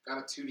 Got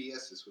a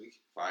 2DS this week.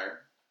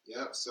 Fire,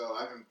 Yep. So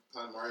I've been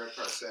playing Mario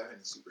Kart 7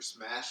 and Super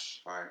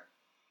Smash. fire,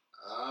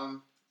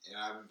 And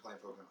I've been playing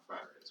Pokemon Fire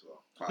Red as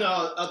well. fire. No,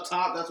 up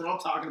top, that's what I'm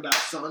talking about,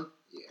 son.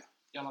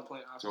 Y'all not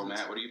playing So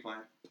Matt, what are you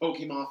playing?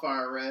 Pokemon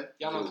Fire Red.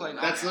 Y'all not playing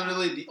That's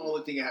literally the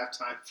only thing I have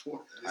time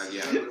for. This is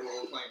yeah. literally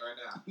what we're playing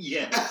right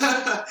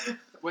Yeah.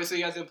 Wait, so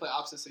you guys didn't play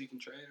opposite so you can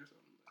trade or something?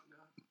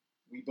 No.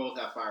 We both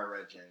have Fire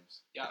Red,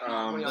 James. Yeah.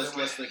 Um,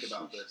 Let's think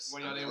about this.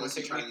 When y'all now. didn't want Unless to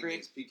you're take trying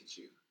Leaf to Green? get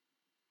Pikachu.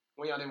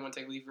 When y'all didn't want to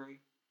take Leaf Green?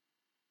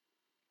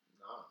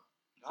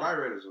 No.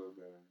 Fire Red is a little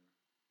better.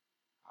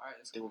 All right.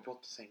 They were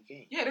both the same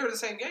game. Yeah, they were the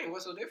same game.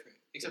 What's so different?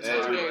 Except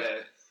Fire some games.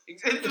 Red.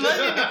 It's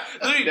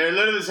literally- They're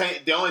literally the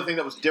same. The only thing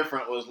that was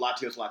different was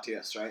Latios,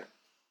 right?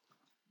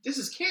 This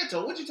is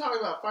Kanto. What you talking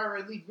about? Fire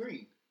Red, Leaf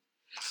Green.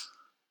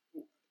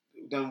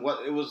 Then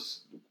what? It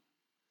was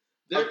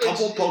There- a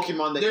couple it's-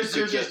 Pokemon that There's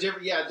you could just get.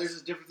 different. Yeah, there's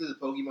just differences of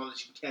Pokemon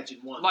that you can catch in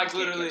one. like you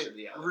can't literally, catch in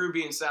the other.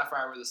 Ruby and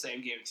Sapphire were the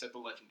same game except the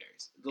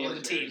legendaries. The and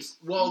the legendaries. teams.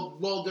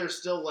 Well, there's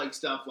still like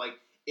stuff like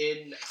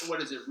in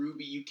what is it?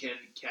 Ruby, you can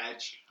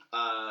catch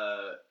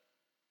a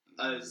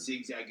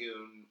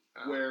Zigzagoon,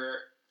 where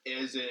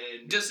is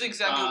in Just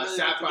exactly really make the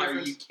Sapphire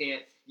difference.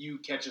 you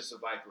can't catch a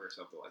Seviper or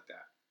something like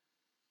that.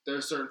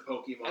 There's certain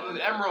Pokemon. And then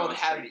that are Emerald concentrated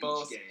had in each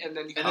both, game. and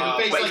then you And can then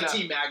you face but like yeah.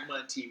 Team Magma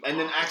and Team. And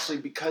then Aqua.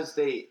 because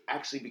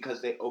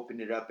they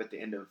opened it up at the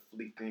end of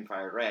Leaf Green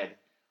Fire Red,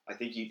 I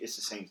think it's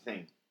the same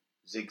thing.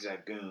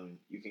 Zigzagoon.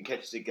 You can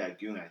catch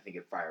Zigzagoon, I think,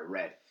 at Fire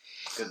Red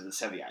because of the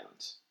Sevi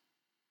Islands.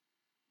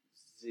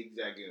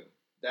 Zigzagoon.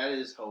 That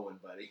is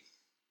Hoenn, buddy.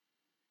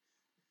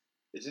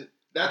 Is it?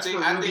 That's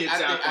I think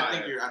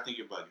Sapphire. you're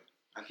bugging.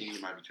 I think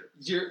you might be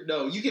tripping.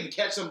 No, you can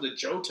catch some of the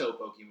Johto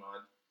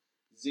Pokemon.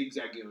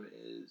 Zigzagoon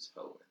is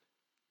Hoenn.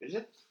 Is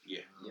it? Yeah.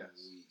 Yes.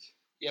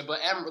 Yeah, but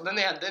Emerald. Then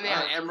they had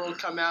Emerald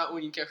come out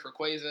when you catch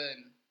Rayquaza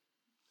and.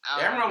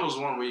 Emerald was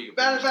one where you could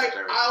Matter of pretty fact,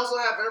 much catch I everything. also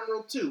have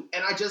Emerald too,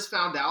 and I just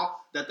found out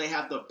that they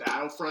have the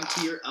Battle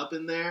Frontier up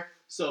in there.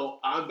 So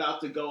I'm about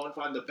to go and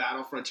find the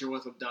Battle Frontier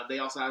once I'm done. They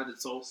also have it in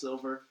Soul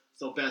Silver,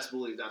 so best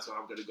believe that's what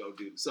I'm gonna go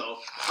do. So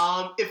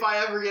if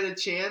I ever get a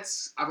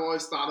chance, I've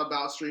always thought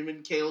about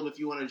streaming. Caleb, if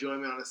you want to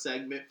join me on a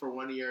segment for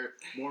one of your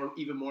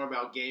even more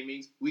about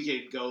gaming, we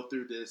could go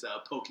through this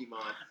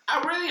Pokemon.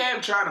 I really am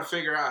trying to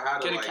figure out how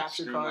to Get a like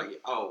capture stream card? like.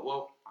 Oh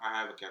well, I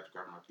have a capture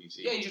card on my PC.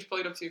 Yeah, you just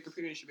plug it up to your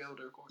computer and you should be able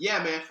to record.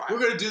 Yeah, man, Fine. we're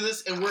gonna do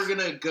this, and we're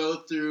gonna go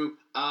through.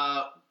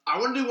 I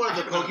want to do one of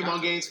the I haven't Pokemon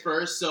gotten games to it.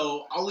 first,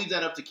 so I'll leave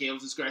that up to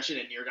Caleb's discretion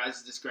and your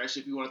guys'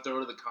 discretion if you want to throw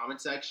it in the comment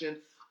section.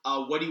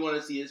 What do you want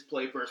to see us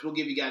play first? We'll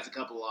give you guys a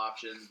couple of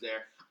options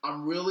there.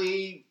 I'm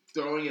really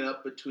throwing it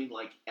up between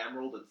like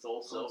Emerald and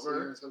Soul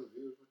Silver.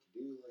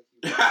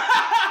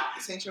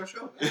 This ain't your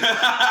show, man.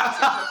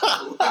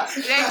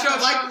 This ain't your show.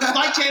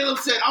 like Caleb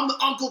said, I'm the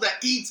uncle that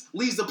eats,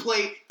 leaves the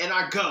plate, and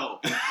I go.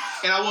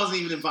 And I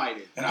wasn't even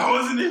invited. And I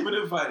wasn't even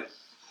invited.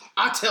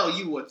 I tell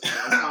you what,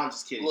 I'm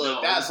just kidding.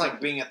 Look, No, that's like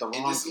being at the And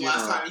wrong this is the funeral.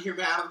 last time you hear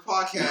me out of the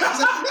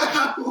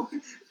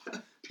podcast.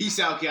 peace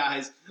out,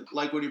 guys.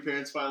 Like when your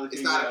parents finally It's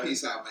figure not a out-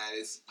 peace out, man.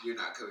 It's you're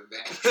not coming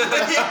back.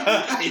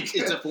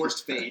 It's a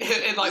forced fade.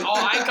 And like, oh,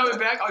 I ain't coming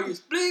back. Oh, you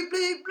bleep,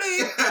 bleep,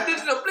 bleep.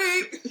 This is a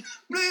bleep,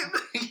 bleep,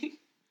 bleep.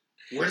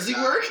 Where does he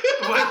work?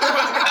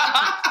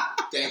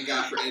 Thank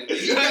God for editing.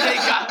 They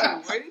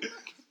got me.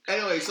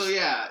 Anyway,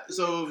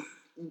 so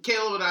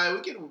Caleb and I,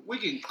 we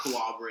can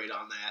cooperate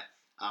on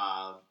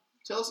that.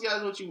 Tell us,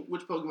 guys, which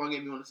Pokemon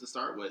game you want us to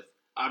start with.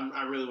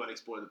 I really want to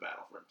explore the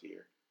Battle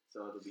Frontier,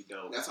 so it'll be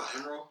dope. That's on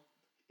Emerald,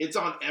 It's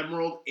on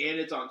Emerald and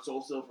it's on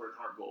Soul Silver and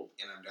Heart Gold.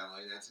 and I'm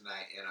downloading that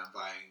tonight, and I'm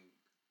buying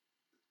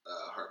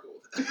Heart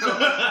Gold.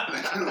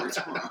 I can order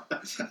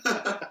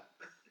tomorrow.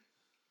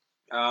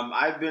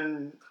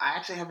 I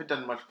actually haven't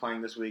done much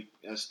playing this week.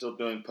 I'm still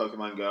doing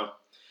Pokemon Go.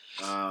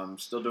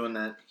 Still doing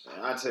that.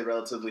 I'd say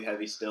relatively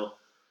heavy still.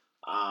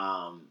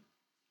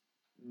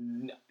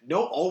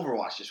 No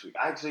Overwatch this week.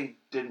 I actually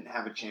didn't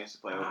have a chance to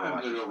play I Overwatch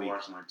haven't played this week.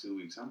 Overwatch in like 2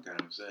 weeks. I'm kind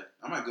of upset.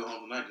 I might go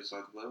home tonight just so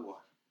I can play Overwatch.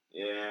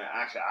 Yeah,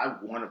 actually, I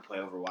want to play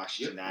Overwatch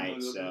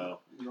tonight.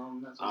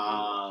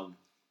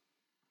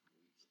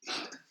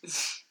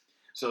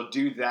 So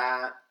do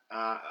that.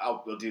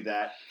 We'll do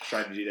that.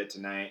 Try to do that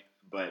tonight.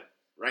 But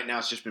right now,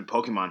 it's just been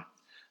Pokemon.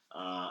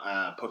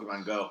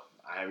 Pokemon Go.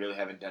 I really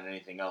haven't done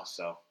anything else.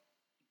 So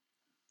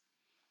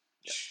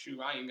Shoot,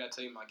 I ain't even got to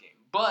tell you my game.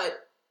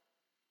 But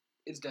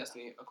it's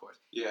Destiny, of course.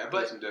 Yeah, I But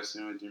played some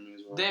Destiny with Jimmy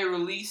as well. They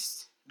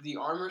released the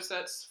armor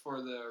sets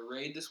for the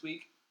raid this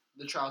week,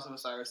 the Trials of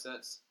Osiris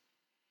sets,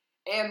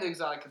 and the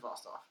exotic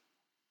Kvastov.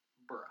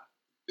 Bruh.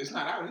 It's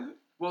not out, is it?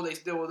 Well, they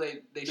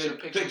show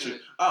pictures of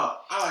it.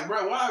 Oh, I'm like,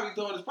 bro, why are we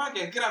doing this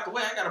podcast? Get out the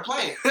way. I gotta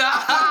play it.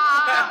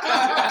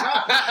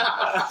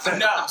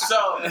 No,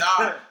 so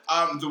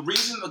the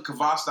reason the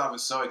Kvastov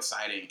is so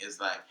exciting is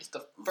like It's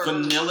the first.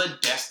 vanilla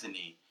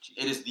Destiny.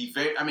 It is the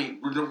very. I mean,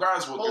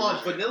 regardless of what. Hold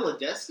on, Vanilla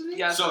Destiny?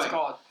 Yeah, that's So, what it's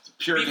like, called.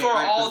 Pure Before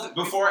game, all the-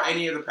 before before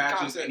any of the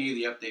patches, content. any of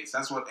the updates.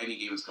 That's what any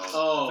game is called.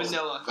 Oh,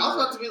 Vanilla. I was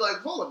about to be like,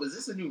 hold up, is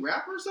this a new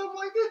rapper or something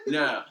like this?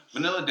 No,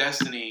 Vanilla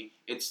Destiny.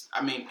 It's.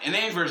 I mean, in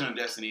any version of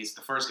Destiny, it's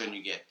the first gun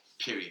you get.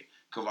 Period.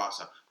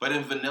 Kvastov. But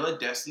in Vanilla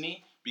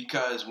Destiny,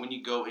 because when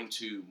you go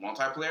into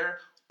multiplayer,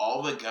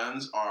 all the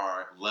guns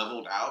are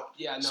leveled out.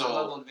 Yeah, no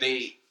level So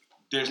advantage.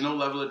 there's no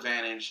level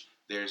advantage.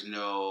 There's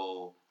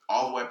no.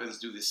 All the weapons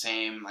do the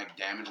same like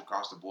damage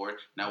across the board.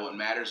 Now what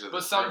matters are the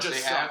But some perks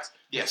just they have. suck.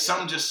 Yeah,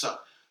 some just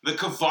suck. The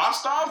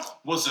Kvastov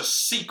was a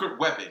secret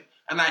weapon,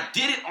 and I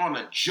did it on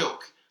a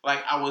joke.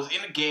 Like I was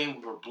in a game,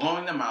 we were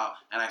blowing them out,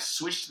 and I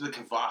switched to the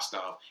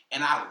Kvastov,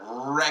 and I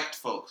wrecked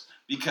folks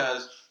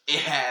because it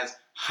has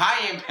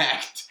high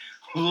impact,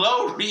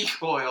 low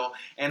recoil,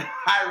 and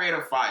high rate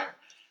of fire.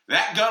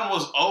 That gun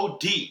was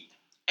OD.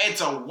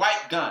 It's a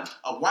white gun.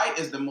 A white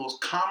is the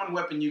most common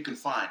weapon you can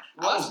find.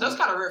 Well, that's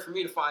kind of rare for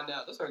me to find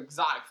out. Those are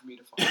exotic for me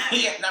to find out.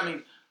 Yeah, I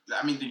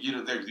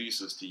mean, they're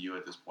useless to you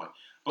at this point.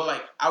 But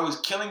like, I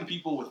was killing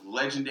people with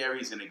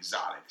legendaries and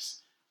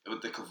exotics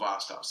with the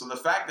Kvastov. So the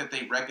fact that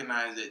they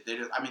recognize it,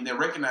 they're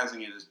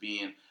recognizing it as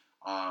being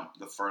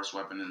the first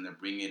weapon, and they're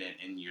bringing it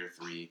in year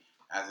 3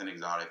 as an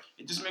exotic.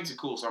 It just makes it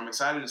cool. So I'm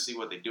excited to see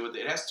what they do with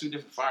it. It has 2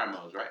 different fire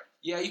modes, right?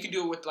 Yeah, you can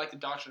do it with like the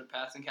Doctrine of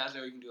Passing cast,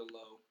 or you can do a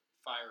low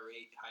fire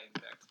rate, high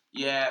impact.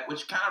 Yeah,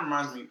 which kind of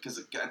reminds me, because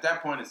at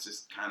that point it's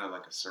just kind of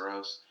like a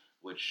Suros,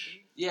 which...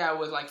 Yeah,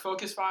 with like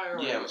focus fire.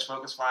 Yeah, it was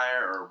focus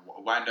fire or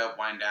wind up,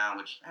 wind down,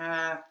 which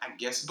I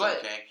guess it's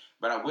okay.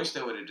 But I wish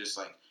they would have just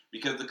like,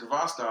 because the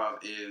Kvastov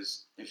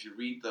is, if you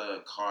read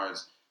the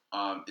cards,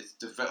 it's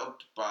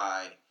developed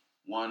by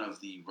one of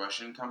the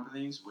Russian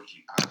companies, which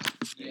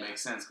it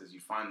makes sense because you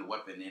find the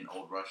weapon in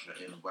old Russia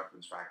in a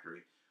weapons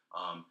factory.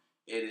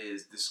 It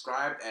is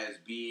described as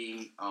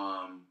being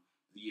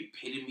the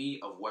epitome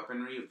of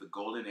weaponry of the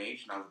Golden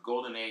Age. Now, the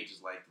Golden Age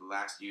is like the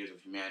last years of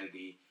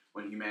humanity,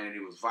 when humanity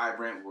was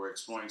vibrant. We were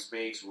exploring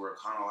space. We were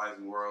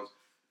colonizing worlds.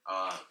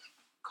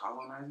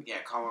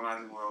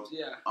 Colonizing worlds.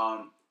 Yeah.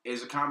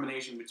 Is a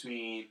combination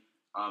between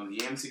the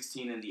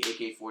M16 and the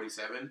AK-47.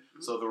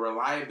 Mm-hmm. So the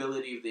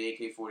reliability of the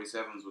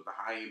AK-47s with the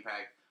high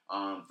impact,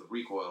 the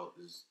recoil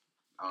is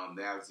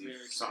they obviously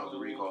solved the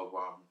recoil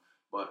problem.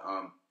 But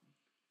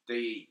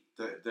the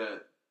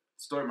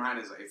story behind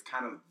it is it's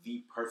kind of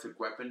the perfect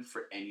weapon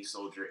for any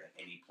soldier at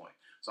any point.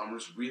 So I'm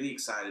just really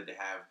excited to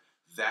have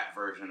that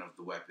version of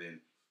the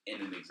weapon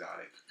in an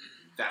exotic.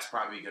 That's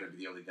probably going to be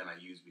the only gun I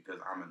use because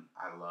I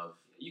love.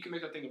 You can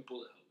make that thing a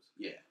bullet hose.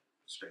 Yeah,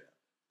 straight up.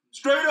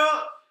 Straight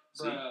up.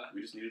 See,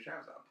 we just need a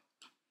Travis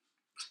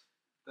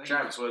album.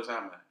 Travis, what is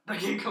happening? That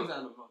game comes out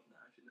in a month now.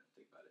 I should not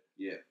think about it.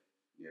 Yeah.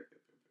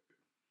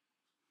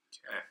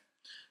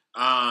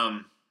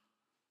 Okay.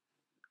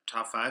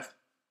 Top 5?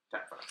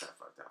 Top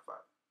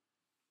five.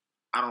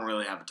 I don't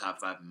really have a top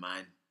 5 in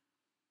mind.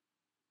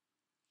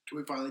 Can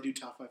we finally do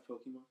top 5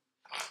 Pokemon?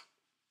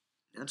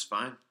 That's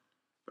fine.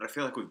 But I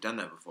feel like we've done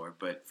that before.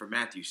 But for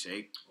Matthew's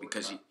sake,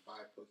 because top 5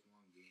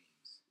 Pokemon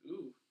games.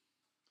 Ooh.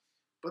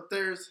 But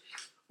there's...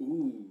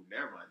 Ooh,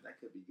 never mind. That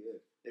could be good.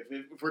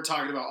 If we're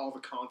talking about all the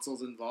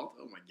consoles involved,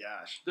 oh my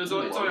gosh. There's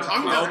only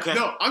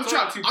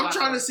I'm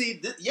trying to see.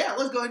 Let's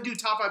go ahead and do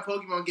top 5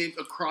 Pokemon games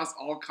across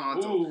all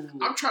consoles. Ooh.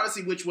 I'm trying to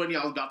see which one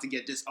y'all about to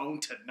get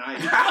disowned tonight.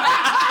 Well,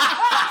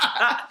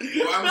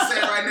 I'm gonna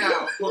say right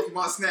now,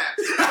 Pokemon Snap.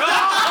 Oh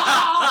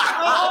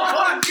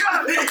my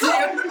god!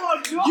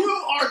 You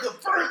are the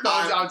first. No,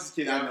 I'm just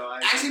kidding.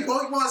 Actually,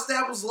 Pokemon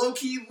Snap was low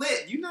key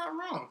lit. You're not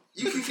wrong.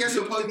 You can catch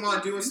a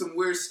Pokemon doing some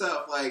weird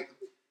stuff like.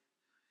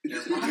 Oh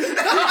my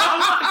god!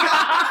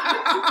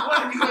 What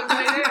are you gonna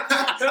say there?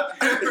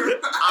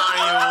 I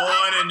don't even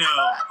want to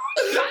know.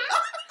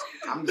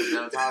 I'm just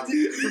done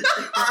talking.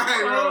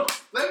 Alright, bro.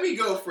 Let me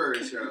go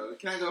first, bro.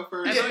 Can I go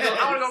first? I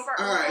want to go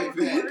first. Alright,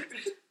 man.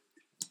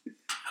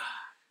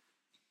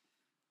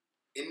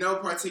 In no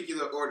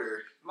particular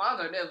order. Mine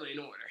are definitely in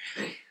order.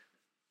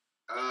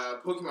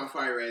 Pokemon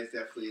Fire Red is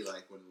definitely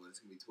like one of the ones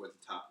going to be towards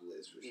the top of the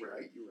list for sure. You're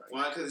right.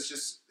 One, because it's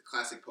just the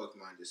classic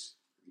Pokemon just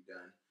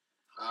redone.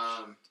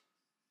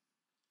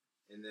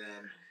 And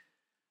then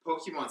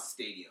Pokemon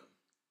Stadium.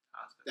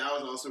 That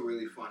was also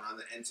really fun on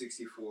the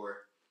N64.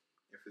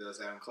 And for those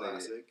that haven't played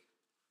it,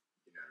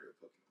 you're not a real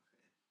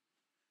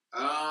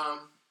Pokemon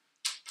fan.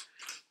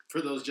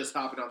 For those just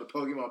hopping on the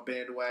Pokemon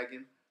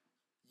bandwagon,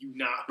 you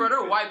not. Bro, there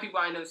are white people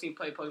I ain't never seen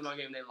play Pokemon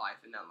game in their life,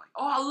 and I'm like,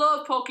 oh, I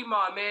love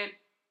Pokemon, man.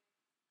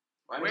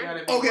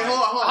 Okay,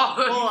 hold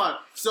on.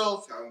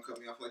 So, How come cut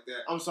me off like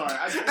that? I'm sorry.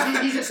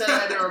 He just said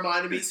that and it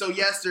reminded me. So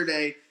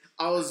yesterday,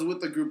 I was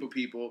with a group of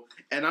people,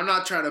 and I'm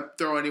not trying to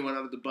throw anyone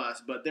under the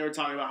bus, but they were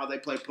talking about how they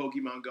play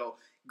Pokemon Go.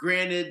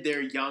 Granted,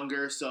 they're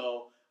younger,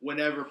 so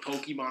whenever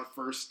Pokemon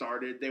first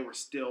started, they were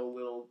still a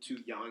little too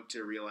young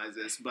to realize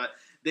this. But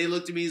they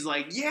looked at me as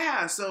like,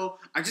 yeah, so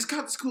I just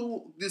got this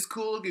cool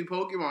looking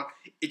Pokemon.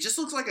 It just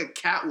looks like a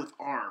cat with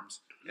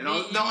arms. And I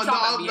was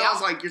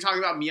like, you're talking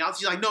about Meowth?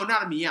 She's like, no,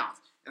 not a Meowth.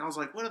 And I was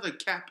like, what are the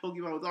cat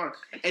Pokemon with arms?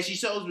 And she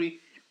shows me,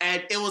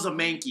 and it was a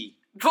Mankey.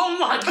 Oh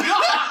my god!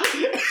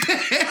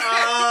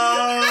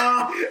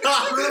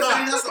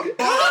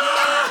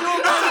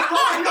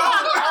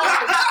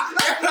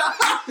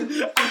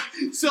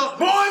 So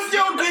boys,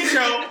 don't get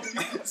yo.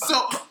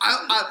 So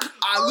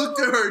I looked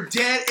at her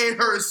dead in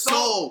her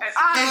soul, and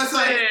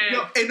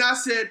I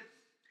said,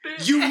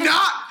 "You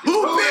not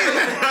hooping."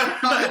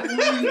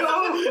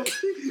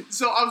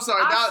 So I'm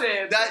sorry.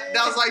 That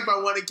was like my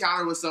one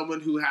encounter with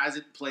someone who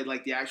hasn't played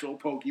like the actual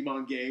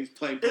Pokemon games,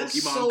 playing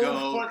Pokemon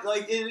Go. Fun.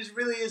 Like it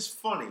really is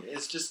funny.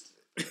 It's just.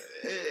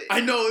 I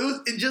know it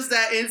was in just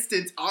that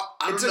instance. I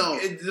don't know.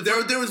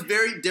 There was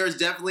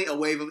definitely a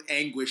wave of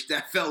anguish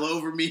that fell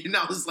over me, and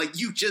I was like,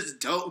 "You just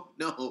don't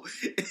know."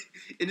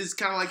 It is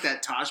kind of like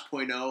that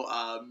Tosh.0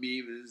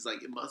 meme. It's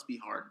like it must be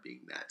hard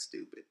being that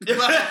stupid.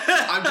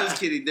 I'm just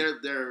kidding.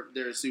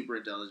 They're a super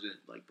intelligent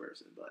like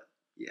person, but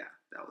yeah,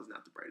 that was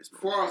not the brightest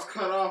moment. Before I was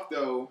cut off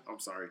though. I'm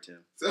sorry,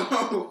 Tim. So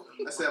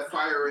I said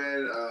Fire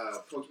Red,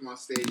 Pokemon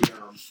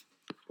Stadium,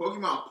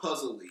 Pokemon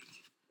Puzzle League.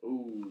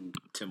 Ooh,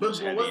 Tim was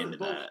heavy into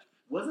that.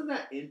 Wasn't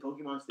that in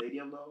Pokemon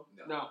Stadium though?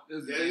 No,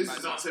 This is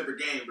its own separate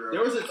game, bro.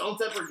 There was its own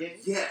separate game.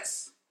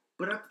 Yes.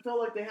 But I felt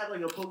like they had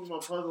like a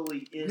Pokemon Puzzle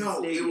League in No,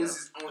 Stadium. it was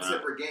its own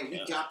separate game. We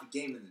got the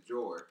game in the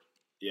drawer.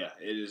 Yeah,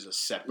 it is a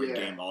separate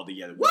game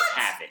altogether. What?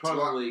 We have it.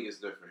 Puzzle League is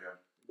different, yeah.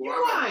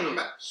 Well, I'm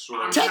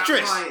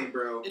Tetris. not lying,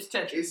 bro. It's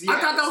Tetris. Yeah, I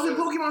thought that was in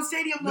Pokemon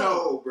Stadium though.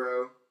 No,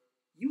 bro.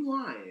 You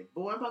lying.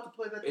 Boy, I'm about to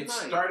play that tonight. It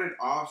started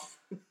off.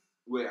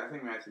 Wait, I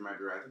think Matthew might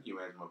be right. I think you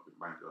guys might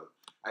be right.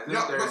 I think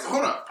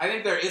hold up. I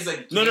think there is a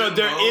game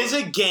there is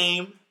a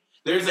game.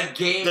 There's a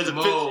game There's a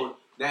mode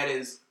that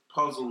is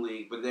Puzzle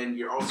League, but then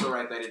you're also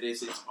right that it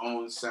is its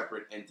own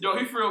separate entity. Yo,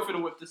 he for real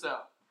finna whip this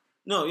out.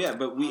 No, yeah,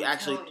 but we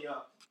actually.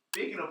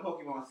 Speaking of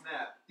Pokemon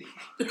Snap.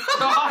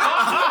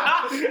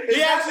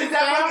 Yes, is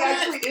that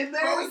actually in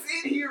there? Bro, it's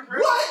in here, bro.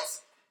 What?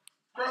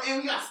 Bro,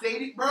 and we got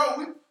Stadium.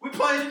 Bro, we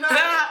playing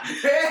tonight.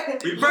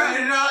 We playing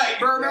tonight.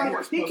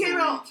 Bro, He came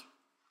out.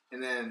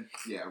 And then,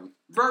 yeah.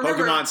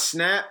 Pokemon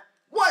Snap.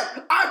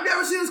 What? I've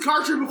never seen this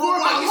cartridge before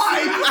in my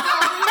life.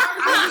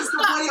 I used to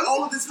play it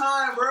all the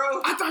time,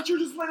 bro. I thought you were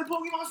just playing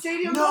Pokemon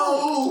Stadium.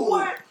 No.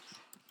 What?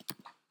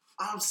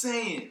 I'm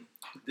saying.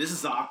 This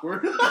is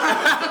awkward. Matt,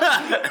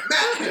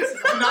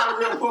 I'm not a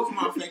real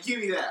Pokemon fan. Give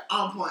me that.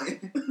 I'm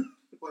playing.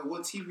 Wait,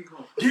 what TV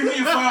going? Give me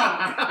your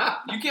phone.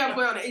 you can't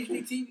play on the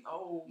HD TV.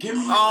 Oh, Give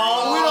me.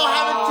 Oh, we don't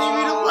have a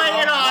TV to play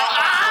it on.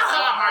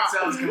 Walmart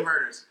sells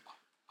converters.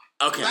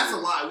 Okay. That's a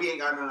lie. We ain't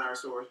got none in our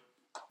stores.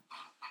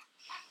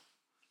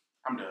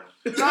 I'm done.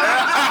 Finish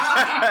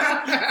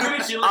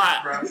your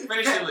list, bro.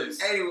 Finish your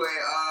list. Anyway,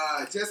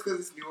 just because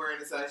it's newer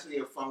and it's actually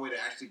a fun way to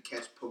actually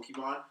catch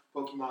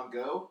Pokemon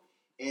Go,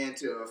 and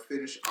to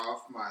finish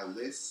off my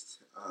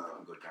list,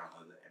 I'm going to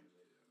download the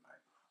emulator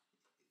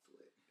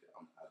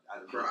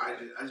tonight. bro,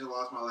 I just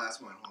lost my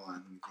last one. Hold on,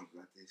 let me think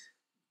about this.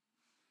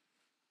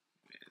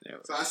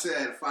 So I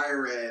said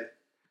Fire Red,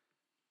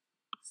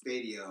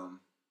 Stadium,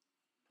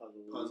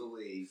 Puzzle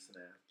League.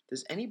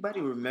 Does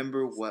anybody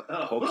remember what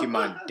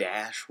Pokemon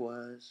Dash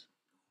was?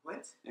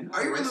 What?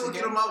 Are you really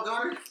looking them up,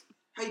 Gunner?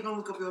 How you gonna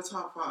look up your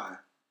top 5?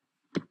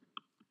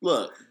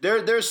 Look,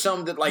 there's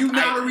some that like You're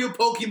not a real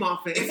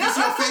Pokemon fan. If it's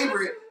your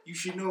favorite, you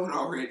should know it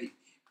already.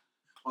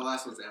 Well,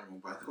 that's what's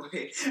Emerald, by the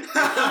way.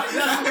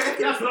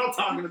 That's what I'm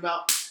talking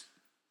about.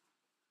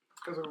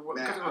 Man,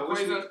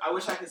 I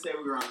wish I could say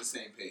we were on the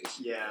same page.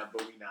 Yeah,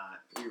 but we not.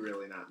 We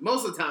really not.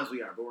 Most of the times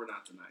we are, but we're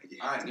not tonight.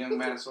 Yeah. All right, young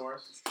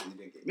Manosaurus.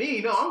 Me?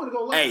 No, I'm gonna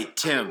go last. Hey,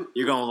 Tim,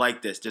 you're gonna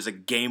like this. There's a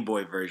Game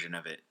Boy version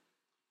of it.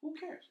 Who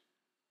cares?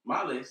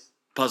 My list.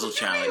 Puzzle Who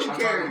challenge. I'm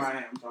cares? talking about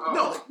him. I'm talking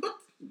No, about but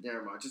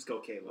never mind. Just go,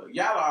 Caleb.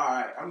 Y'all are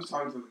alright. I'm just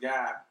talking to the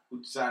guy who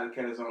decided to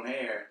cut his own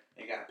hair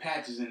and got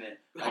patches in it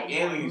like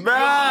aliens. Bro!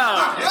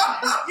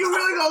 You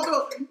really gonna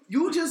go?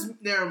 You just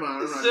never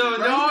mind. I'm not So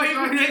bro, no, you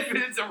gonna-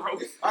 it's a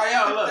roast. Oh,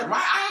 yo, look.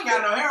 I ain't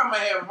got no hair on my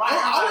head, but my I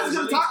hair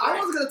wasn't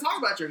gonna talk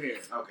about your hair.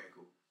 Okay,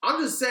 cool.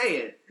 I'm just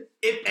saying,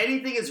 if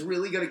anything is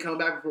really gonna come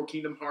back before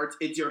Kingdom Hearts,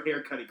 it's your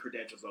hair cutting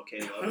credentials,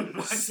 okay,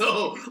 love?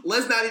 So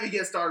let's not even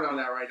get started on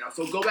that right now.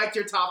 So go back to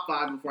your top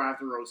 5 before I have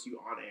to roast you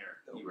on air.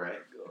 You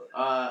right.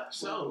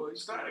 So,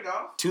 starting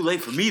off. Too late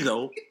for me,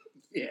 though.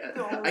 Yeah,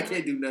 I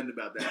can't do nothing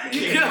about that. Man.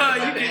 Yeah,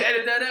 you can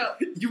edit that out.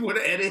 You want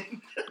to edit?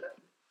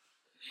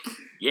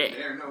 Yeah.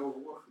 There's no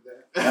reward for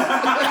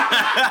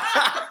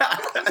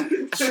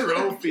that.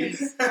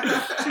 Trophies.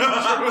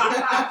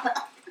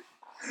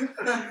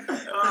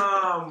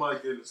 Oh my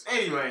goodness.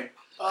 Anyway,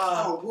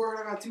 word,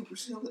 I got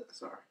 2%.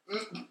 Sorry.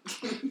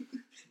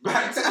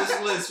 back to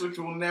this list, which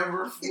we'll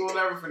never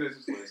finish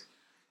this list.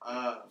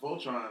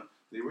 Voltron,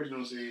 the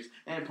original series,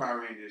 and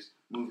Power Rangers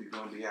movie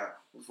going to be out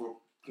before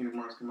Kingdom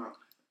Hearts come out.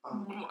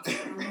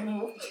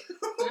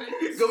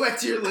 Go back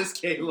to your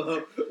list,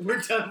 Caleb. We're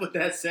done with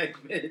that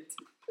segment.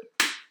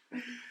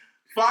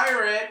 Fire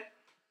Red,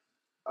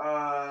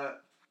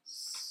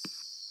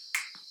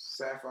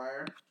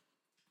 Sapphire,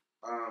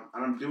 and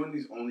I'm doing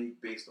these only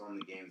based on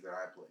the games that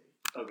I played.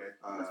 Okay,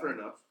 that's fair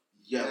enough.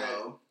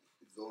 Yellow.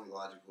 It's only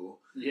logical.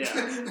 Yeah.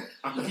 No,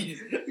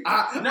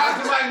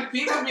 because like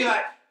people be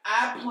like,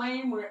 I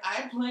play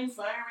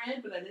Fire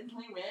Red, but I didn't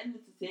play Red.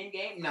 It's the same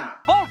game. Nah,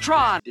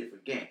 Voltron!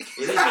 different game.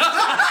 It is.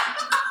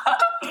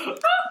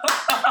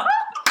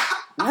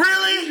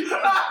 Really?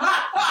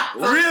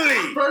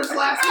 Really? First,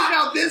 last week,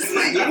 out this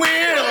week.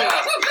 Really?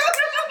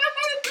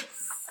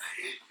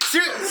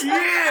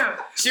 Yeah.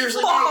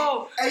 Seriously?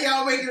 Whoa. Hey,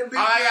 y'all making a big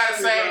All I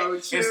gotta deal, say bro.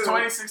 is Chill.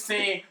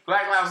 2016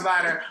 Black Lives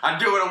Matter. I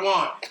do what I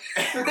want.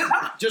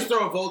 Just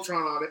throw a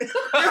Voltron on it.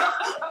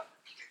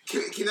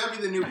 Can that be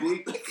the new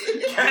bleep?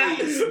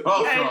 Voltron. I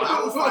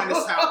will find a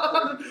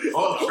sound for you.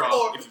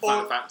 Voltron. If you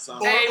find a fact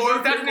song. Hey,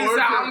 but that's gonna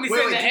sound. I'm gonna be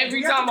saying that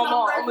every time I'm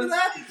on.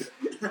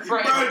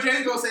 Bro,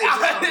 Jay's gonna say it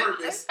just on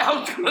purpose. I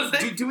was gonna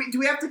say. Do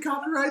we have to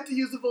copyright to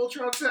use the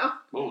Voltron sound?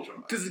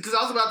 Voltron. Because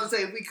I was about to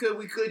say if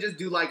we could just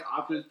do like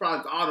Optimus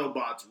Prime's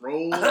Autobots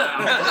roll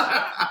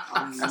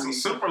out. That's a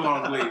super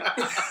long bleep.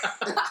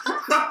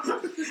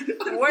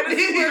 What is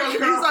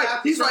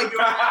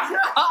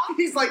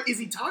he's like, is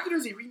he talking or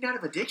is he reading out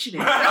of a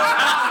dictionary? Where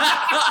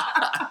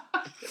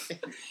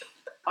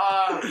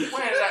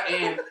did I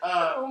end?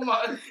 Oh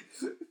my.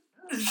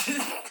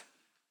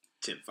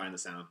 Tim, find the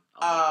sound.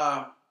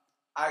 I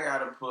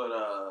gotta put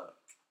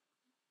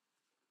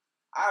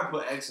I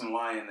put X and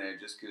Y in there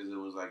just because it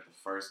was like the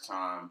first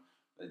time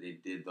that they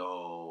did the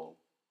whole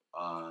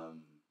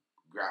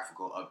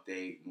graphical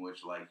update in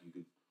which like you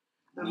could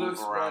It move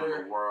looks around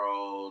better. the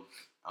world.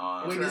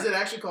 Wait, is it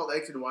actually called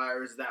X and Y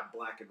or is that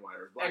black and white?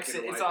 Or is black X,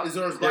 and it's white? all- Is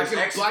there There's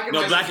X- black and No,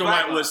 white? black and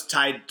white Black. was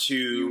tied to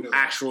Universe.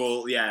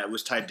 actual. Yeah, it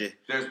was tied to.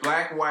 There's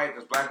black, white.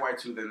 There's black, white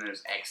 2. Then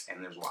there's X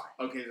and there's Y.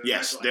 Okay. there's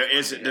Yes, actual there X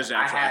and is. Y. There's an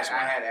I actual had X Y.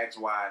 I had X,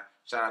 Y.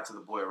 Shout out to the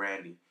boy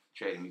Randy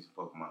trading me some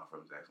Pokemon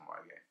from his X and Y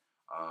game.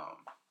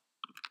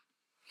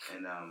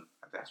 And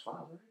that's 5,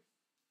 right?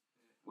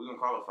 We're gonna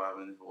call it 5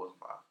 minutes if it wasn't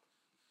 5.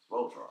 It's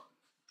Voltron.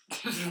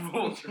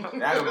 Voltron.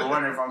 Now I'm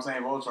wondering if I'm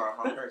saying Voltron, if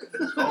I'm crazy.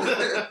 It's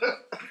Voltron.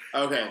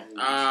 Okay.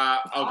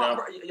 I'll go.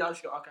 Bro, y'all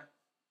should go. Okay.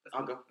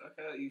 I'll go.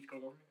 Okay, you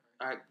gonna go?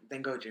 All right,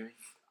 then go, Jimmy.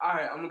 All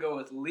right, I'm gonna go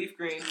with leaf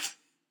green,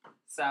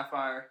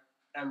 sapphire,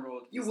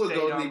 emerald. You would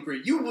go leaf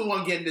green. You would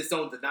want to get in this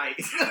zone tonight.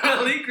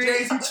 Leaf green.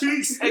 Jason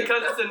Cheeks. Hey,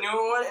 cause it's a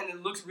newer one and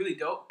it looks really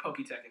dope. Poke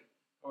Tekken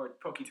or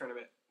Poke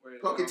Tournament.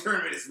 Poke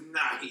Tournament is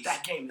nice.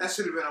 That game. That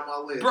should have been on my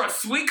list. Bro,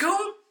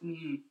 Suicune?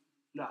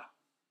 Nah,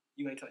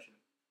 you ain't touching it.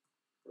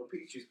 Bro,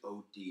 Pikachu's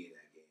OD in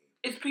that game.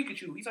 It's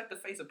Pikachu. He's like the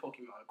face of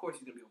Pokemon. Of course,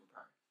 he's gonna be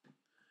overpowered.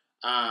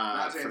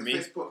 For me,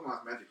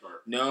 Pokemon's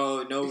Magikarp.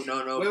 No.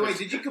 Wait.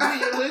 Did you complete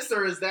your list,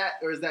 or is that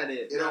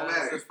it? It don't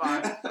matter. That's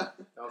 5. That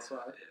was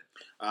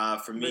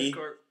 5. For me,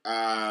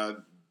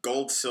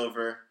 gold,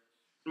 silver.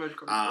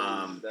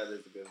 Magikarp. That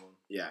is a good one.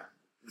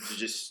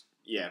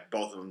 Yeah,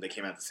 both of them. They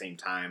came out at the same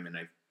time, and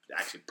I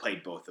actually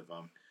played both of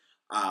them.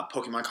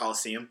 Pokemon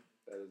Coliseum.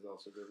 That is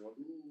also a good one.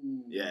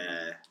 Ooh.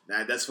 Yeah,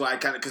 that's why I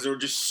because there were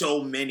just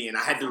so many, and I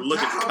had to look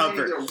at the How many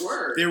cover. there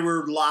were. There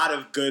were a lot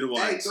of good Hey,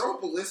 ones. throw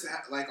up a list of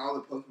like all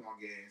the Pokemon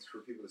games for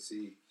people to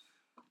see.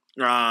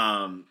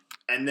 And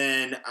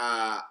then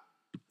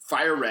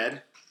Fire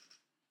Red.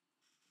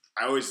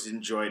 I always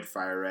enjoyed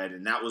Fire Red,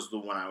 and that was the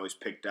one I always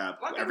picked up.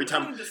 Like Every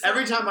time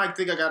I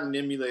think I got an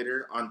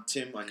emulator on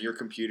your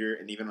computer,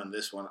 and even on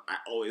this one, I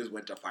always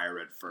went to Fire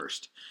Red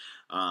first.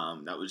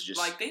 That was just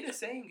like they the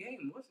same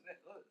game. What's that?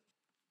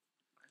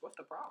 What's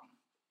the problem?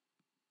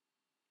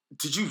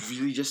 Did you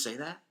really just say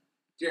that?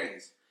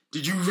 James.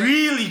 Did you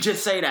really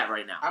just say that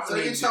right now? So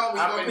you tell me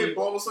you gonna pick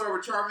Bulbasaur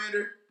with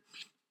Charmander?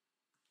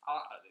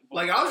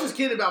 Like, I was just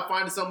kidding about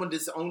finding someone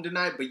disowned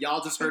tonight, but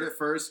y'all just heard it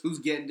first. Who's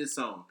getting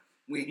disowned?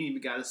 We ain't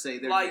even got to say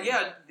their name.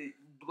 the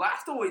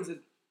Blastoids is...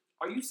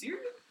 Are you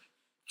serious?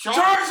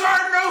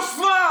 Charizard no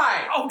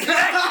fly!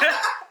 Okay!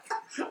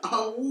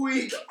 A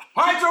week.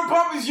 Hydro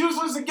Pump is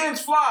useless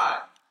against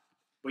fly.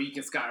 But you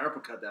can Sky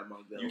Uppercut that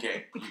mug, though. You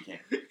can't.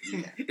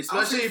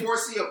 Especially Especially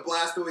foresee a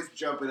Blastoise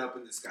jumping up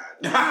in the sky.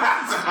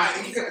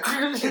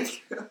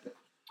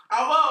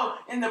 Although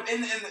in the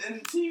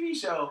TV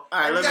show, All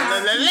right, let me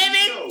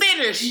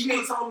finish. You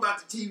ain't talking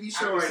about the TV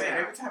show right now.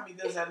 every time he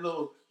does that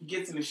little, he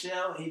gets in the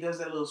shell, he does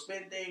that little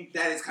spin thing.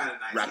 That is kind of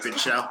nice. Rapid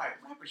shell.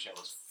 Rapid shell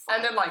is fun.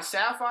 And then like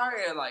Sapphire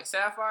and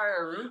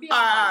Ruby. Can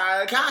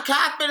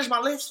I finish my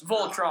list?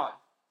 Voltron.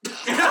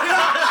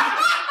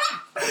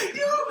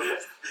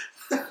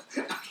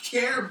 I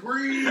can't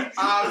breathe.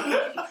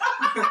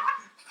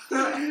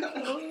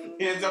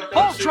 He ends up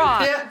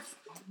Voltron.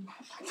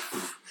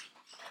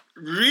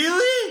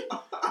 Really?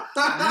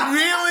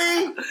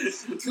 Really?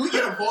 Can we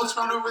get a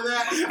Voltron over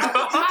that?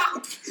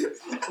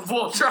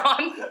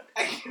 Voltron.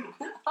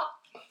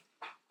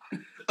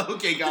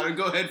 okay, gotta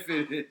go ahead and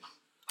finish.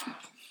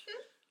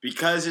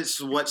 Because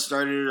it's what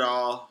started it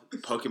all.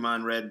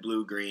 Pokemon Red,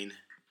 Blue, Green.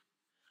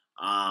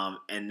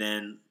 And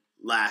then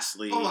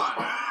lastly, Hold on.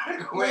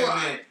 Wait a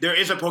minute. there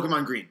is a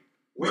Pokemon Green.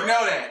 We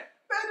know that.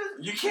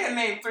 You can't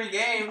name 3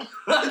 games.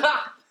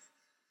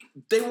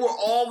 They were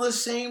all the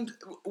same.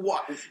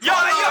 What? Y'all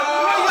gonna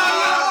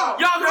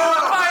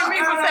find me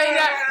for saying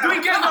that. Do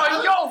we get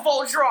on yo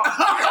Voltron?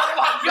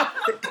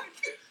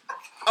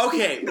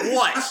 Okay,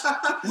 what?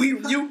 We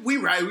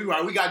right.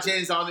 We got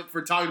James on it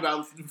for talking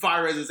about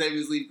Fire Red the same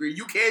as Leaf Green.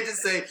 You can't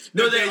just say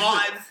No, they all.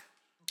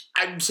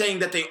 I'm saying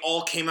that they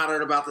all came out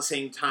at about the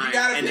same time. You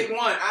gotta and pick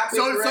one. I pick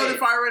So Red. did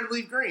Fire Red and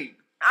Leaf Green.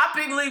 I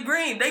pick Leaf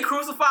Green. They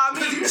crucified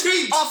me You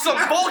cheat. on some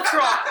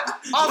Voltron.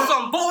 On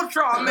some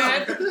Voltron,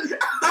 man.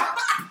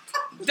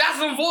 That's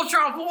some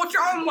Voltron.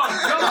 Oh my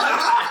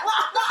god.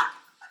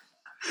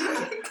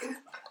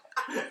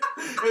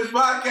 This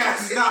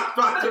podcast is not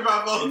sponsored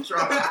by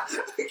Voltron.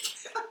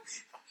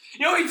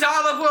 You know, he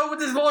tired of with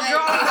this Voltron.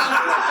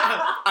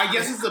 I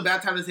guess this is a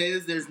bad time to say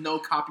this. There's no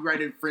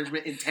copyright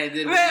infringement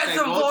intended. when you Man, say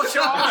some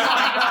Voltron.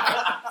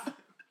 Voltron.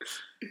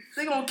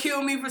 They gonna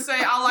kill me for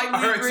saying I like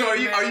All Leaf right, Green. so are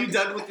man. you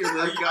done with your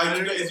list? Is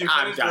your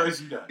I'm finish done. or is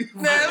you done?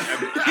 Man,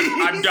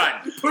 I'm done.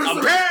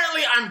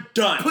 Apparently, I'm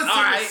done. Put All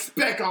some right.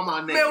 respect on my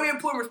name. man, we ain't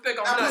putting respect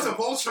on I put some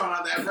nothing. Voltron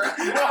on that,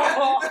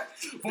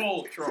 bro.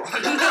 Voltron.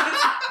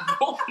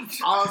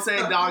 All I'm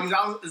saying, dog, is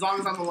as long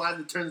as I'm the line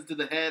that turns to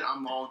the head,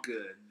 I'm all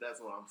good.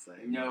 That's what I'm saying.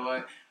 You know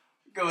what?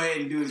 Go ahead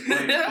and do this play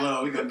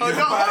flow. We're gonna Oh, get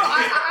no, up out of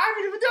I here.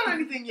 haven't even done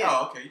anything yet.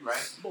 Oh, okay, you're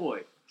right.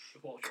 Boy,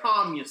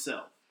 calm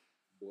yourself.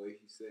 Boy, he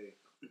say.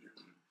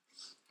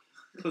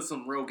 Put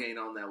some Rogaine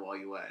on that while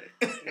you at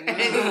it.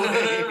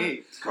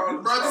 Anyway,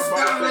 Bro, this is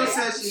not a real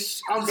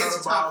session. I'm getting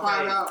the top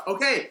 5 out.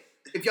 okay,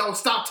 if y'all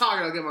stop talking,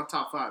 I'll get my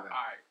top 5 out.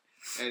 Alright.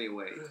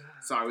 Anyway,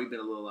 sorry, we've been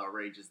a little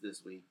outrageous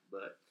this week,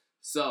 but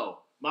so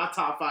my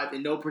top 5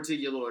 in no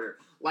particular order.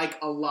 Like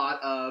a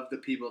lot of the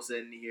people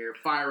sitting here,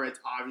 Fire Red's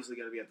obviously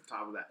going to be at the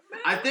top of that.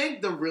 I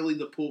think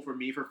the pull for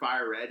me for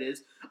Fire Red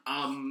is,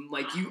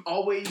 like you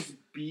always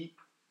beat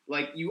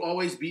like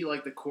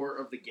the core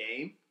of the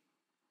game,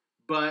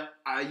 but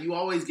you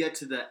always get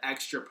to the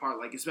extra part,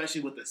 like especially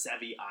with the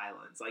Sevi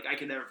Islands. Like I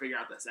can never figure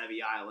out the Sevi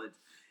Islands.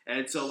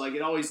 And so, like,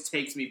 it always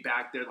takes me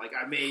back there. Like,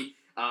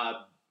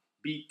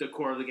 beat the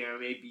core of the game. I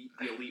may beat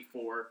the Elite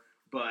Four,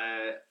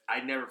 but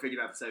I never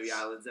figured out the 70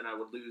 Islands, and I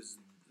would lose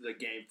the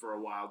game for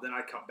a while. Then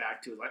I'd come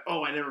back to it like,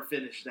 oh, I never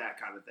finished that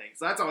kind of thing.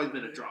 So that's always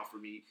been a draw for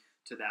me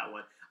to that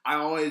one. I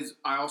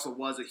also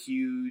was a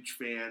huge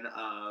fan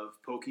of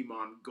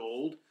Pokemon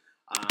Gold.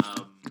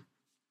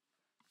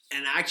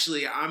 And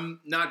actually,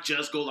 I'm not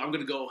just Gold. I'm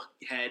going to go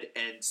ahead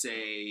and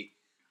say...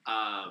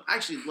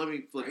 actually, let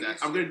me flip that.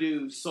 I'm going to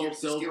do Soul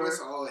Silver. Give us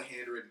all a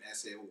handwritten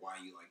essay of why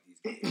you like these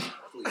games,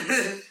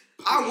 please.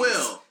 I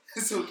will.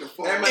 So we can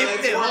fall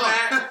MLS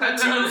format,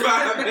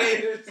 2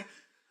 pages.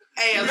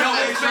 Hey,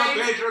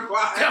 No page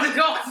required.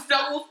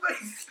 Double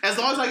face. as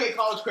long as I get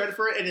college credit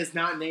for it and it's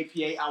not an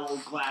APA, I will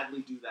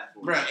gladly do that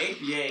for Bro,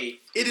 you. APA.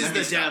 It is Let me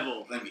the stop.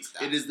 devil. Let me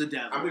stop. It is the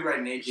devil. I'll be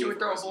writing APA. Should we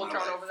throw a for the rest of my Voltron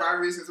life. over there? 5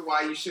 reasons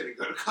why you shouldn't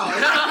go to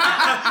college.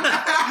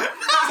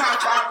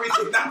 Top 5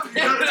 reasons not to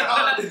go to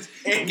college.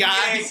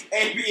 Guys.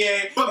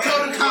 APA. But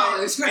go to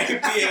college. Go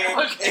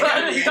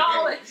to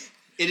college.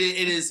 It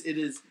is.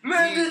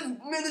 Man,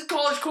 this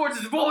college course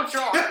is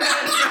Voltron.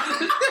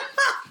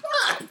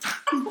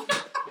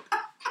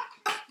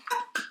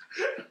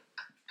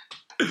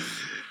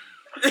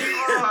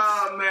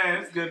 Oh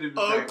man, it's good to be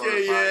back on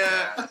Okay, the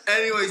yeah. podcast.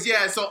 Anyways,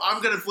 yeah, so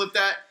I'm going to flip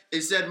that.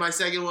 Instead, my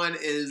second one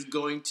is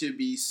going to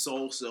be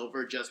Soul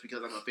Silver just because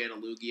I'm a fan of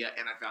Lugia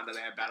and I found out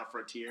I had Battle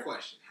Frontier.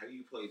 Question: have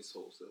you played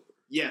Soul Silver?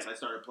 Yes, I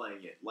started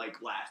playing it like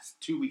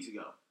 2 weeks ago.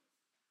 And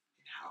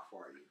how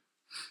far are you?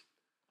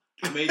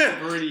 I made the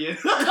Meridian.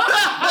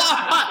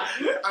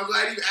 I'm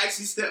glad you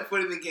actually stepped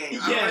foot in the game.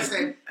 I Yes. want to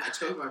say I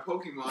chose my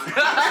Pokemon.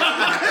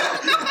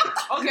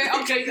 Okay,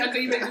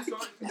 you made this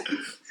one.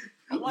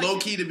 I like Low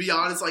it. key, to be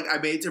honest, like I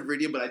made to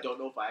Viridian, but I don't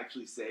know if I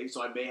actually saved,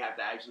 so I may have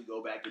to actually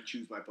go back and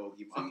choose my So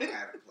Pokemon. you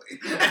haven't played.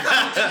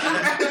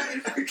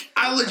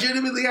 I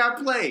legitimately have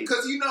played.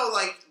 Because you know,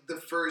 like the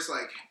first 2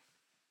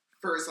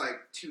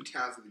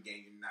 towns of the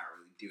game, you're not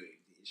really doing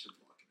anything. You're just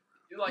walking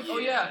around. You're like, oh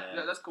Yeah.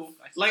 yeah, that's cool.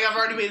 Like I've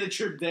already made the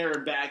trip there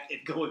and back,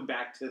 and going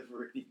back to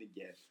Viridian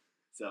again,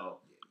 so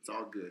it's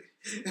all good.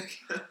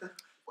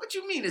 What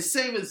you mean? It's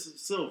same as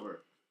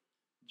Silver,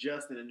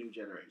 just in a new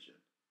generation.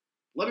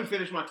 Let me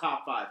finish my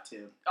top 5,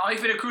 Tim. Oh, he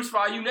finna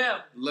crucify you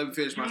now. Let me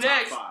finish my You top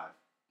next. 5.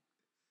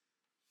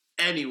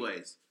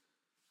 Anyways,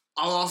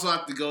 I'll also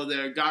have to go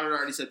there. Goddard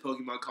already said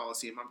Pokemon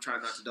Coliseum. I'm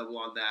trying not to double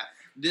on that.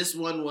 This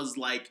one was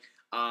like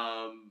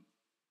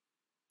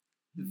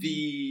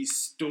the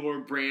store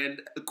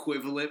brand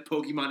equivalent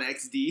Pokemon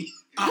XD.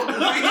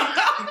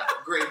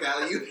 Great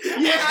value.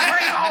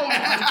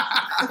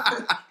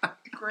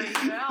 Great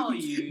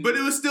value. But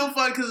it was still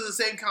fun because it's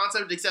the same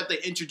concept, except they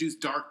introduced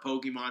dark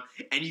Pokemon,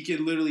 and you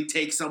can literally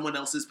take someone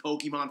else's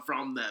Pokemon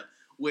from them.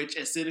 Which,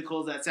 as cynical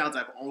as that sounds,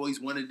 I've always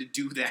wanted to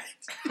do that.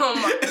 Oh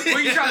my!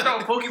 When you try to throw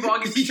a Pokeball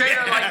against the trainer,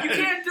 Yeah. like you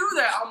can't do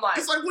that. I'm like,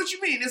 It's like, what you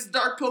mean? It's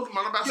dark Pokemon.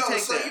 I'm about Yo, to take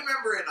so that. you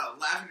remember in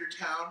Lavender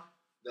Town,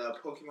 the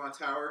Pokemon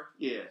Tower?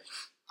 Yeah.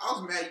 I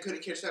was mad you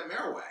couldn't catch that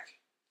Marowak.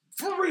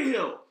 For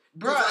real.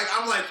 Bro,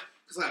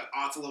 it's like,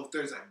 oh, it's a level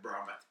 30. It's like, bro,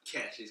 I'm about to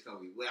catch it. It's gonna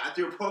be lit. I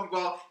threw a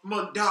Pokeball, I'm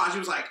gonna dodge. It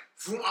was like,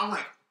 I'm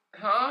like,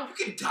 huh?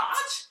 you can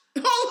dodge?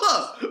 Hold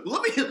up.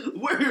 Let me.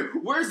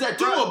 Where's that?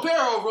 Do Bro. a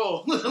barrel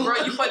roll. Bro,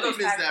 you played those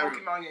Missed tag that.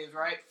 Pokemon games,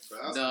 right? Bro,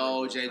 that was No,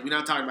 horrible. James, we're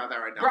not talking about that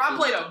right now. Bro, I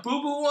played a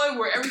Boo Boo one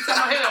where every time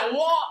I hit a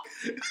wall,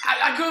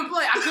 I couldn't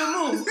play. I couldn't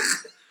move.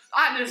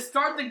 I had to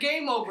start the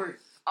game over.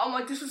 I'm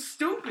like, this is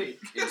stupid.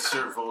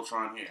 Insert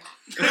Voltron here.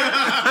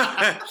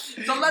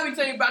 So let me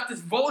tell you about this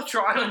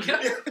Voltron.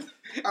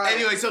 All right.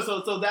 Anyway, so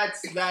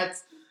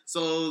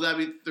that'd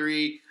be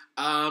 3.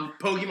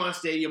 Pokemon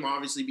Stadium,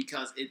 obviously,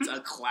 because it's a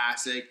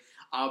classic.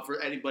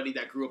 For anybody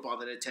that grew up on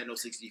the Nintendo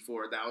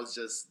 64, that was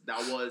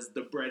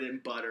the bread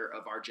and butter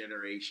of our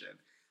generation.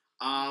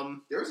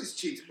 There was this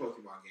cheats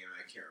Pokemon game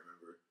I can't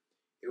remember.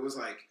 It was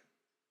like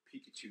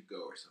Pikachu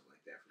Go or something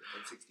like that for the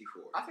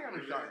N64. I think I know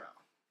what you're talking about.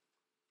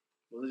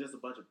 Was it just a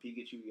bunch of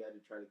Pikachu you had to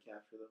try to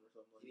capture them or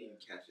something You like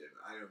didn't catch it.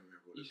 I don't remember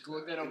what You it just was.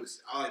 looked at It them?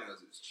 was, all I know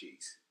is it was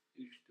cheeks.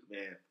 that?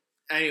 Man.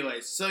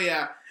 Anyways, so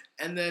yeah,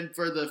 and then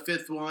for the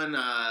 5th one,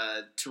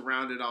 to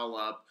round it all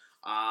up,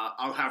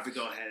 I'll have to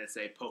go ahead and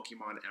say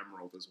Pokemon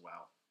Emerald as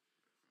well.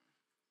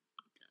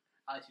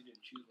 I actually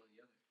didn't choose one or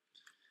the other.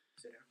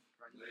 Sit down.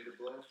 Right Ready to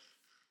blow?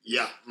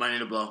 Yeah, mine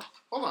need a blow.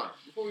 Hold on,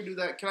 before we do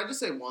that, can I just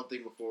say one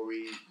thing before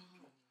we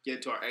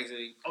get to our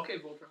exiting? Okay,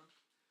 Voltron.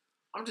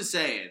 I'm just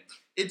saying,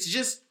 it's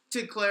just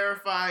to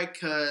clarify,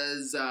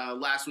 because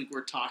last week we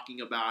were talking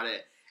about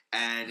it,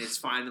 and it's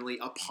finally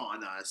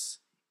upon us.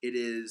 It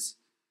is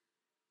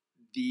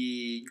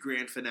the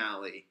grand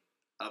finale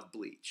of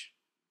Bleach,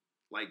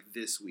 like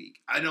this week.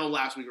 I know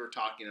last week we were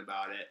talking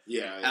about it,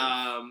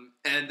 Yeah.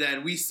 and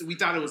then we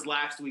thought it was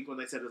last week when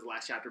they said it was the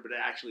last chapter, but it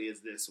actually is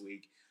this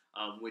week,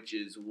 which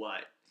is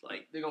what,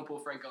 like, They're gonna pull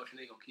Frank Ocean.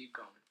 They're gonna keep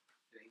going.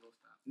 It ain't gonna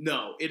stop.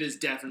 no, it is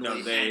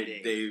definitely No,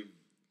 ending.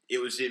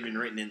 it was even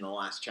written in the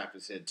last chapter.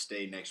 Said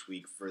stay next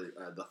week for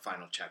the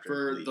final chapter.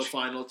 For of Bleach. the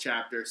final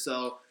chapter.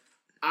 So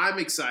I'm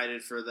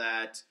excited for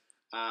that.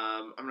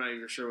 I'm not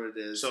even sure what it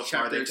is. So far,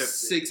 chapter they took-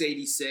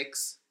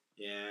 686.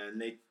 Yeah, and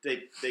they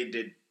did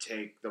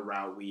take the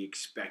route we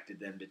expected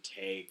them to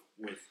take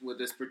with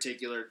this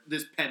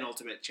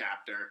penultimate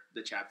chapter,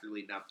 the chapter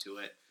leading up to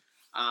it.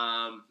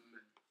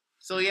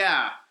 So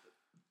yeah,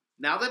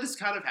 now that it's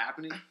kind of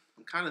happening,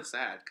 I'm kind of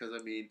sad because I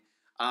mean,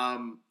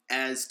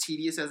 as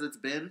tedious as it's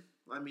been,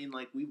 I mean,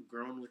 like we've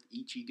grown with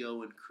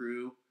Ichigo and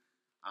crew.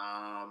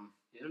 And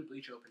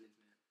Bleach openings,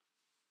 man.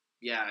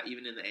 Yeah,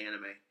 even in the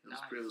anime,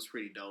 it was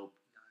pretty dope.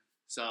 Nice.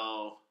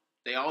 So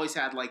they always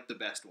had like the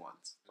best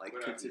ones, like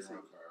What happened to consistent.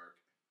 Ronka arc?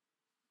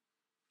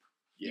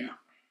 Yeah.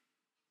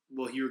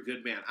 Well, you're a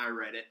good man. I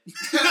read it.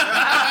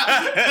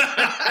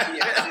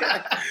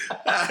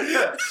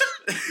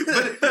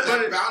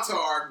 But Bounto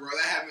arc, bro,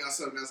 that had me on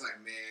something. I was like,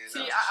 man.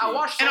 See, I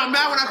watched. And I'm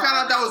mad when I found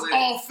out that was Lit.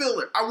 all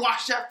filler. I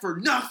watched that for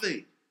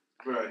nothing.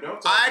 Bro,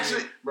 don't talk I to me.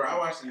 actually- Bro, I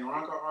watched the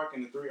Ronka arc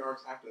and the 3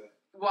 arcs after that.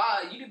 Wow,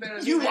 you did better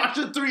than You me. watched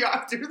the 3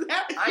 after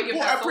that? I ain't get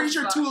Well, that I'm pretty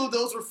so sure far. 2 of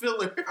those were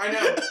filler. I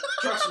know.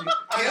 Trust me.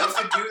 I Caleb's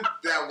know. the dude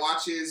that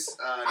watches.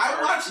 I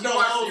watched the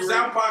whole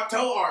original- Zanpakuto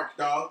toe arc,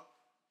 dog.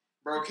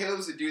 Bro,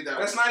 Caleb's the dude that.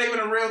 That's not even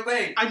a real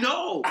thing. I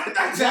know.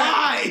 That's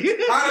Why? I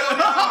don't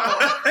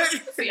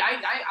know. See, I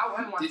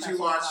haven't watched Did that you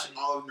so watch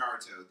far. all of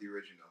Naruto, the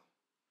original?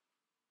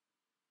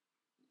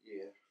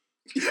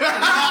 Okay,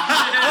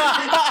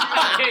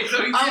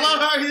 so you I did.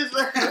 love how he's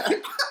like,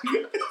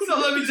 So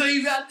let me tell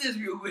you about this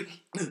real quick.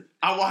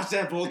 I watched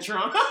that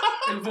Voltron.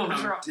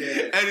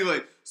 Dead.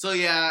 Anyway, so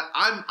yeah,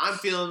 I'm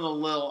feeling a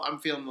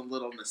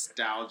little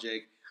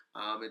nostalgic.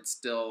 It's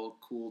still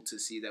cool to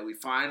see that we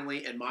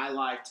finally, in my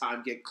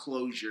lifetime, get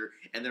closure,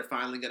 and they're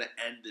finally gonna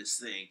end this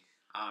thing.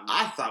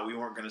 I thought we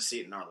weren't going to see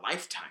it in our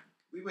lifetime.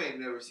 We may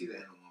never see that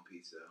in One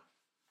Piece, though.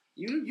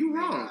 you We may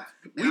wrong. not.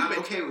 We And I'm may-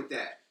 okay with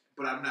that,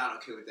 but I'm not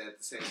okay with that at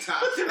the same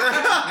time.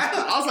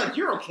 I was like,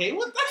 you're okay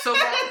with that? So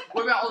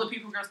what about all the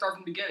people who are gonna start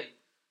from the beginning?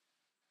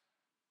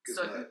 Good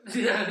So luck.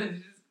 yeah.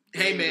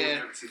 Hey We'll man,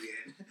 never see the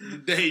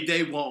end.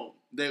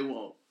 they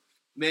won't.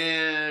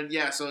 Man,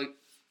 yeah. So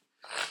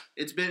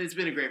it's been a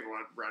great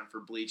run for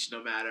Bleach.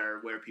 No matter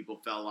where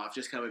people fell off,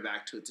 just coming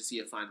back to it to see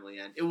it finally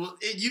end. It was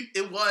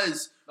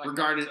Like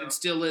regarded Naruto. and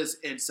still is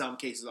in some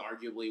cases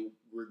arguably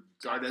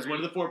regarded as one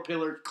of the 4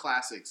 pillar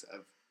classics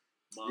of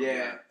manga.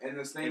 Yeah, and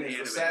the thing And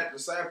is, anime. the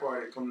sad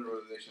part that comes to the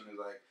realization is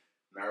like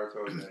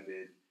Naruto is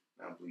ended,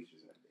 now Bleach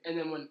is ended. And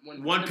then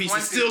when One Piece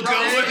is still Bro,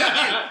 going.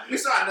 We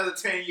saw another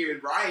 10 years,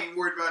 bro. I ain't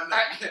worried about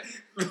nothing.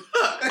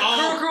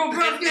 Oh,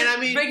 bro, and I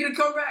mean, making a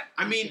comeback.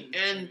 I mean,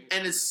 and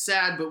it's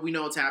sad, but we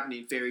know what's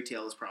happening. Fairy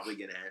Tail is probably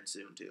gonna end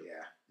soon too.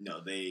 Yeah.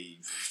 No,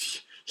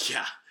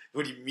 yeah.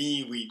 What do you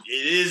mean? It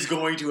is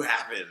going to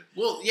happen.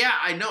 Well, yeah,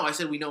 I know. I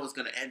said we know it's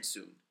gonna end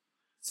soon.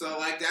 So,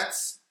 like,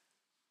 that's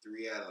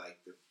 3 out of, like,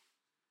 the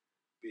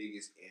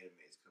biggest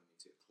animes coming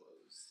to a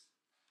close.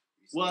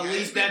 Well, at Yeah,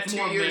 least it's been that's 2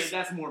 more years.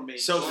 that's more main.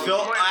 So Well,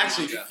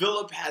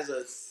 Philip has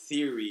a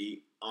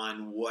theory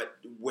on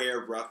where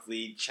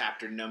roughly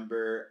chapter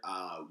number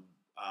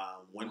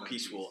One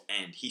Piece will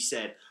end. He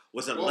said,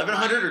 was it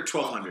 1100 or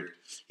 1200?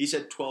 He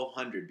said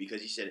 1200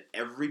 because he said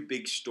every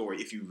big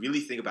story, if you really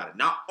think about it,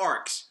 not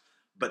arcs,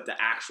 but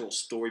the actual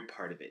story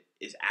part of it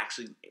is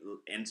actually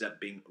ends up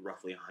being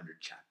roughly 100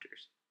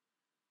 chapters.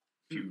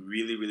 If you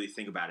really, really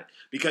think about it,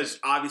 because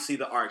obviously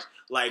the arcs,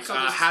 like So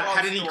there's how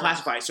 12 did he stories.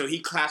 classify? So he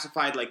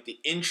classified like the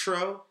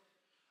intro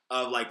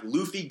of like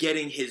Luffy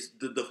getting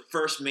the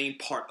first main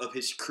part of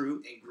his crew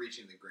And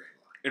reaching the Grand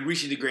Line. and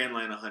reaching the Grand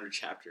Line 100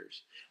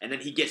 chapters, and then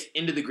he gets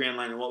into the Grand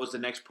Line. And what was the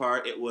next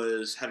part? It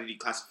was, how did he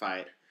classify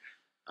it?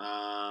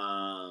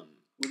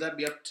 Would that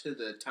be up to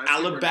the time?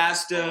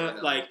 Alabasta, Oh,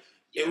 no. like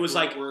Yeah, it was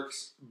like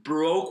Works.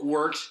 Baroque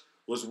Works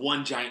was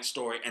one giant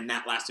story, and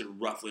that lasted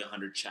roughly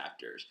 100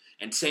 chapters.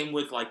 And same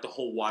with like the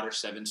whole Water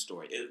 7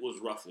 story. It was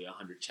roughly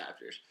 100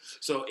 chapters.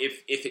 So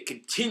if it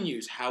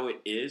continues how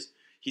it is,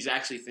 he's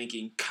actually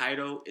thinking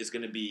Kaido is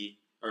going to be,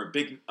 or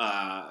Big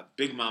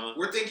Mama.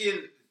 We're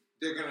thinking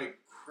they're going to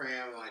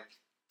cram, like,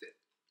 the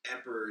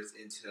emperors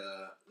into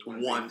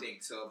One. big thing,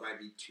 so it might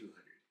be 200.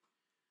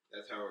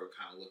 That's how we're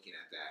kind of looking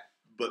at that.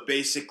 But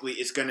basically,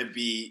 it's going to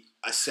be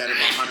a set of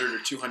 100 or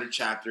 200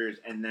 chapters,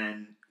 and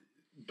then.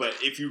 But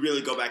if you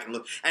really go back and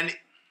look, and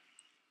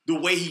the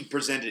way he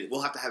presented it,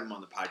 we'll have to have him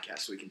on the podcast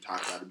so we can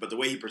talk about it. But the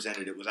way he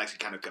presented it was actually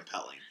kind of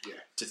compelling. Yeah.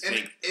 To And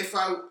think. if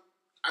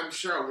I'm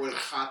sure I would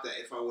have caught that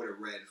if I would have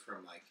read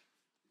from, like,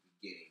 the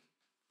beginning.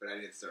 But I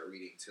didn't start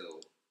reading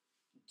till...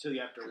 Until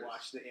you have to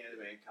watch the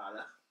anime and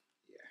kata.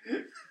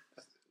 Yeah.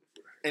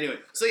 Anyway,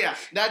 so yeah,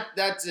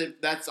 that's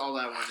it. That's all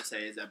I wanted to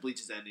say is that Bleach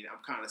is ending. I'm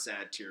kind of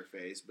sad, tear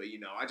face, but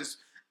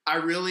I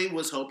really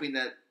was hoping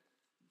that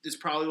this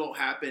probably won't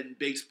happen.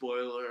 Big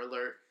spoiler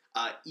alert: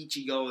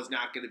 Ichigo is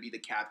not going to be the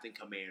captain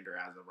commander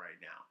as of right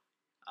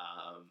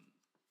now.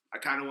 I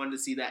kind of wanted to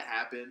see that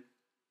happen,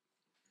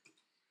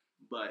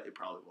 but it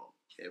probably won't.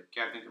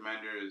 Captain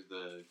Commander is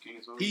the King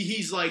of Swords?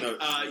 He's like No,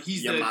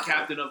 he's the Yamato.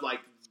 captain of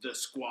like the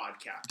squad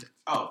captain.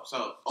 Oh, so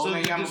So- Old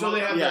Man Yamamoto? so they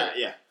have-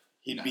 Yeah.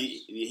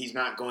 He's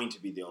not going to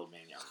be the old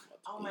man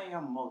Yamamoto. Old Man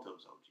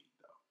Yamamoto's OG,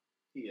 though.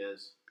 He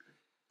is.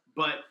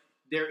 But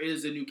there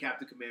is a new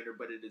captain commander,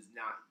 but it is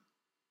not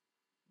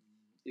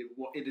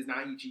It is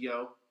not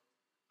Ichigo.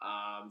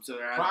 So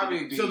there has Probably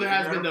been, be. so there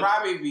has been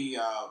probably be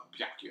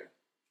Byakuya.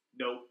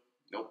 Nope.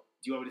 Do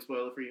you want me to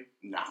spoil it for you?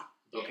 Nah.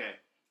 Okay.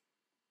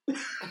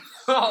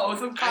 Oh, some I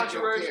don't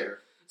controversy. care.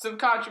 Some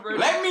controversy.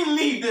 Let me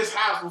leave this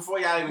house before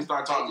y'all even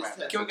start talking about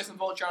it. Can we get some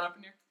Voltron up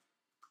in here?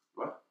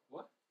 What?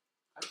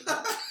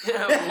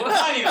 Yeah, what?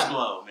 Money to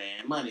blow,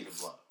 man. Money to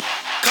blow.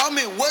 Call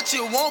me what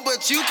you want,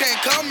 but you can't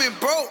call me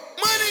broke.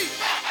 Money.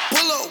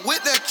 Pull up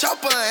with that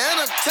chopper and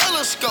a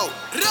telescope.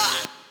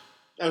 Rah!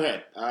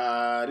 Okay,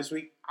 this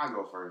week. I'll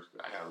go first.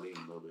 I gotta leave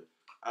in a little bit.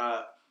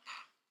 I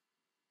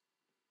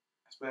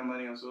spent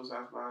money on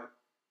Suicide Squad.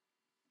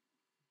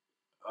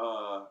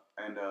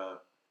 And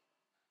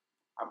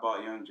I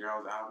bought Young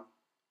Gerald's album.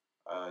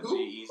 Who?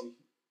 G-Eazy.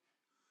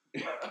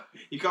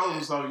 He calls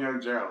himself Young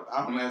Gerald.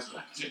 I don't mess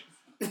with him.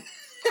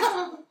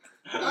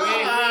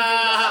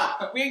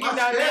 We ain't getting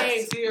our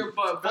names here,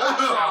 but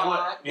Voltron.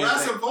 Well,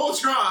 that's a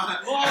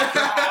Voltron.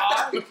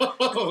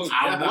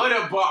 I would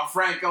have bought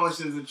Frank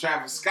Ocean's and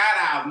Travis Scott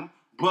album,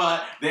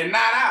 but they're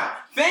not out.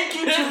 Thank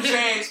you, 2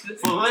 Chainz,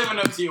 for living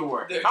up to your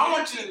word. I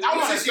want to Young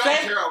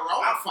Gerald, bro. I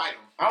want to fight him.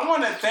 I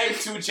want to thank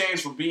 2 Chainz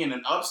for being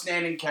an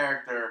upstanding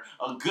character,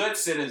 a good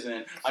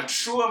citizen, a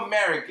true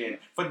American,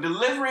 for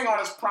delivering on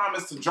his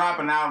promise to drop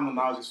an album on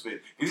August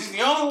 5th. Because he's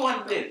the only one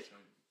who did it.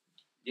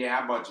 Yeah,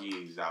 I bought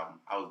G-Eazy's album.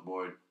 I was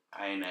bored.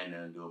 I ain't had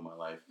nothing to do with my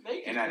life.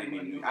 And I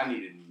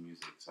needed new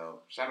music.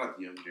 So, shout out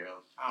to Young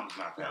Gerald. I'm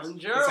not past. Young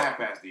It's Gerald. half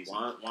past decent.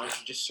 Why don't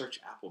you just search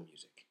Apple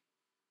Music?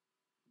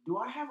 Do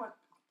I have a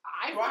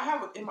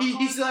in my He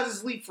car? still has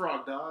his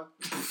leapfrog, dog.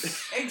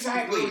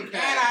 Exactly. And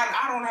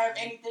I don't have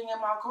anything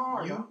in my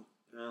car. You?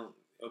 Well,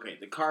 okay,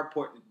 the car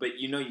port, but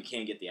you know you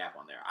can't get the app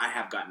on there. I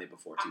have gotten it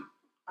before too.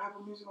 I have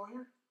a music on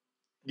here.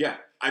 Yeah,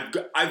 I've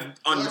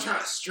I'm not trying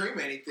to stream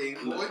anything,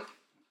 boy.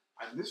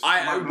 When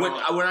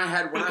I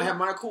had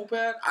my cool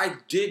pad, I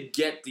did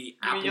get the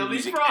Apple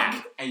Music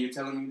app. And you're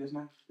telling me this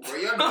now? Bro,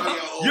 y'all know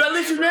y'all old. You at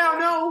least you now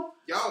know.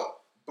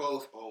 Y'all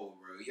both old,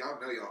 bro. Y'all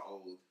know y'all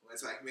old.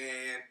 It's like,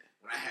 man,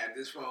 when I had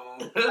this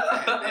phone, I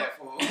had that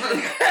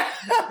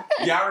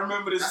phone. Y'all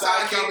remember this That's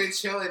how I sidekick? been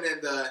chilling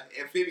in the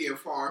amphibian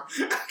farm.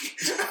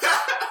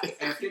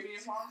 Amphibian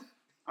farm?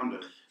 I'm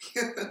done.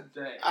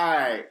 Dang. All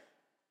right,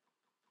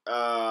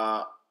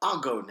 I'll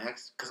go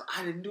next because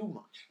I didn't do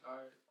much. All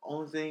right.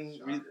 Only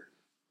thing,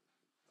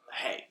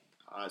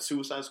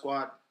 Suicide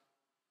Squad.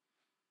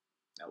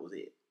 That was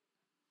it.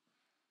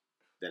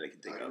 That I can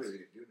think I of. really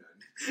didn't do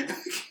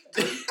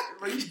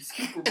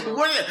nothing.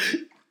 What?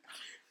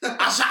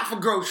 I shop for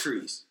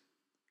groceries.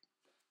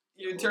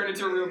 You turn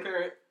into a real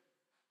parent.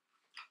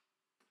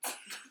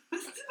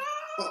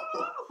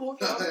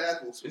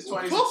 It's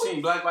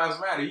 2016. Black Lives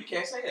Matter. You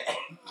can't say that.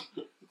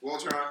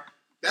 Voltron.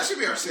 That should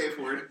be our safe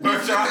word.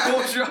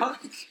 Voltron.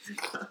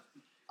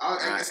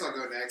 I guess I'll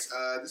go next.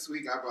 This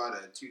week I bought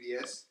a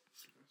 2DS,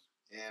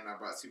 and I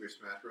bought Super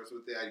Smash Bros.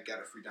 With it. I got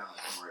a free download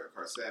from Mario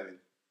Kart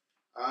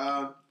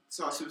 7.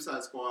 Saw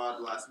Suicide Squad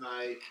last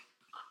night.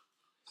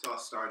 Saw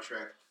Star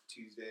Trek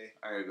Tuesday.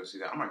 I gotta go see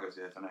that. I might go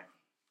see that tonight.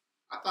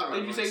 I thought about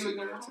Did you going say to you see were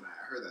going Nerve to? tonight.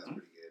 I heard that's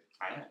pretty good.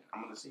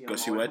 I'm gonna see it. Go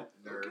see what?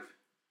 Nerve.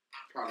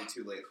 Probably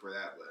too late for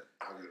that, but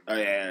I'll get it. Oh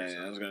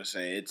yeah. I was gonna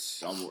say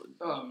it's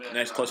Oh man.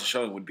 next closest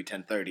showing would be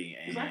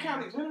 10:30. Is that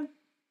Kylie Jenner?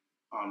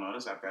 Oh no,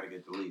 this app gotta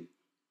get deleted.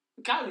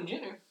 Kylie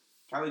Jenner.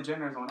 Kylie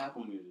Jenner's on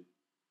Apple Music.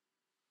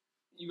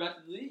 You got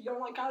to delete? You don't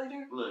like Kylie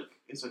Jenner? Look,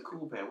 it's a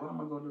cool pad. What am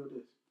I gonna do with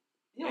this?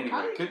 You don't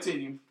Anyway, Kylie?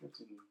 continue.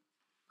 That's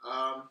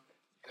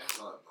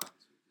all I bought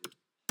this week.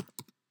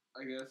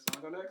 I guess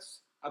I'll go next.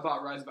 I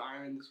bought Rise of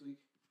Iron this week.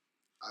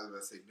 I was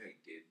about to say, no, you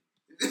did.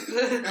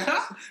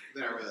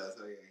 Then I realized,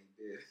 oh yeah,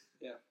 he did.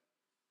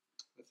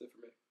 That's it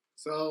for me.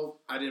 So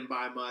I didn't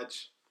buy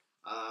much.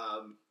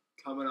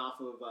 Coming off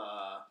of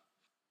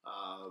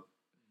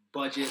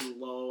budget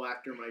low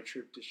after my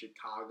trip to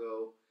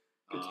Chicago.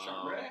 Good to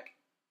try back.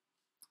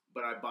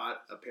 But I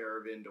bought a pair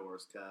of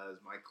indoors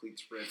because my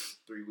cleats ripped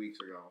 3 weeks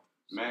ago.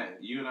 So, Matt,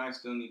 you and I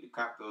still need to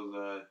cop those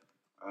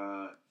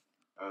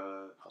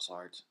Hustle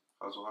Hearts.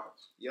 Hustle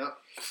Hearts. Yep.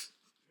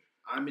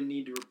 I'm in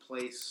need to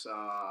replace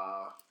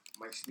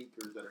my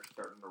sneakers that are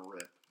starting to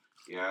rip.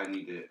 Yeah, I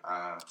need to.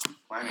 I'm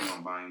planning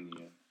on buying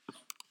the.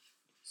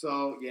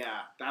 So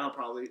yeah, I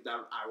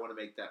want to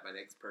make that my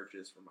next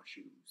purchase for my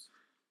shoes.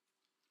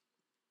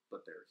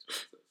 But they're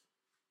expensive.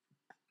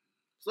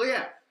 So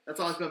yeah, that's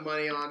all I spent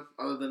money on,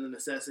 other than the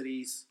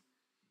necessities.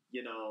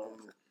 You know,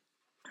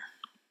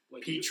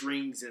 Wait, peach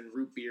rings and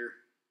root beer.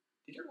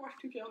 Did you ever watch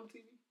 2K on the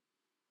TV?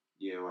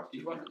 Yeah,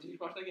 Did you watch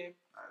that game?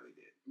 I really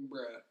did.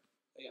 Bruh.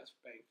 They got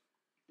spanked.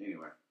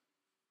 Anyway.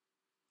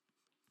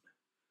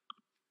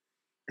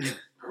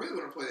 I really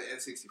want to play the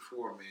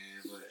N64,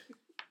 man, but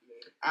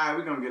Alright,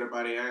 we're gonna get up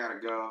out of here. I gotta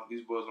go.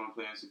 These boys wanna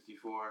play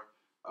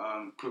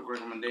N64. Quick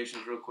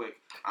recommendations, real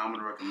quick. I'm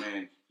gonna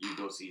recommend you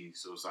go see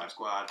Suicide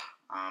Squad.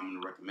 I'm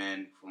gonna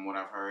recommend, from what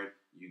I've heard,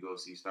 you go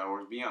see Star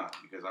Wars Beyond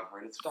because I've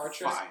heard it's Star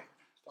Trek. fire.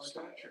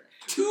 Star Trek.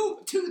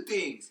 two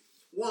things.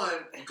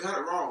 One, you got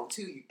it wrong.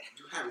 Two, you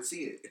haven't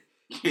seen it.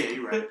 Yeah,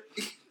 you're right.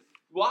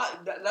 Why?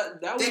 That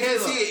They was can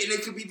see it, and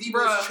it could be the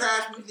most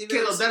trash movie they've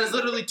ever Caleb, that is seen.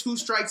 literally 2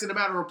 strikes in a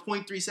matter of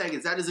 0.3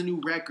 seconds. That is a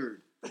new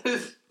record.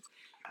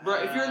 Bro,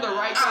 if you're in the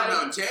right I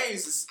don't side. know.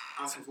 James is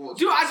on some bullshit.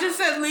 Dude, I just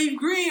said leave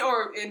green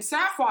or in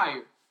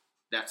sapphire.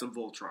 That's a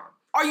Voltron.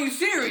 Are you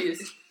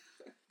serious?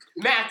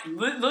 Matthew,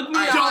 look me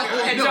Hey, up chill,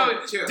 and no, tell me,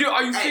 chill. dude,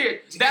 are you Hey,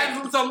 serious? James.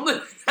 That's some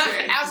that's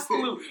James.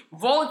 absolute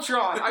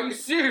Voltron. Are you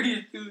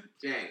serious, dude?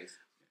 James.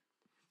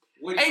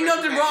 What do you Ain't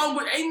nothing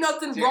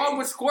recommend? wrong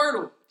with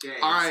Squirtle. James.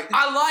 All right.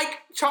 I like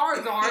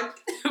Charizard,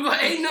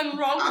 but ain't nothing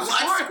wrong I with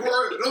like Squirtle.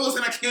 Squirtle.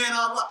 Listen, I can't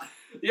unlock.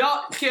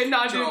 Y'all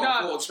cannot do Joe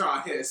that.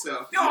 Voltron here,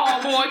 so.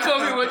 Oh boy,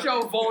 come here with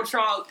your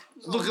Voltron.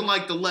 Looking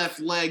like the left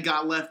leg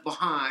got left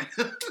behind.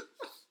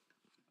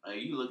 Hey,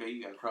 you look at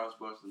you got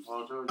crossbusters and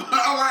Paul George. All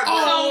right, bro.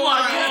 Oh my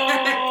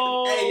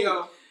god. Hey,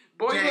 yo.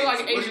 Boy, you James, look like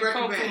an what do you Asian kung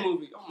fu recommend?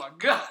 movie. Oh my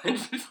god. Wait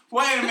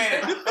a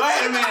minute.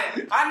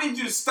 I need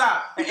you to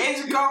stop. An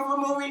Asian kung fu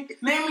movie?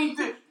 Name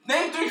 3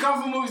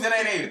 kung fu movies that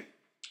ain't Asian.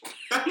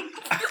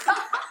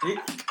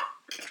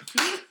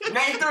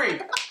 Name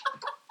 3.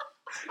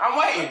 I'm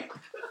waiting.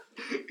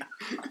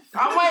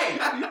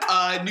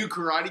 New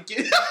Karate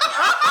Kid.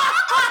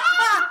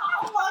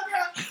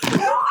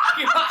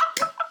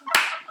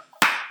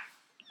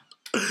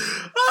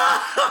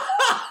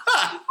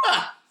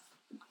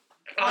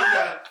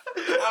 I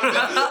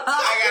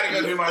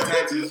gotta go do my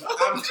taxes.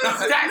 I'm done.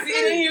 Taxi,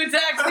 it ain't even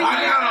taxi.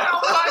 I know.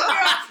 Oh my god.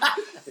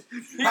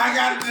 I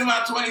gotta do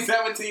my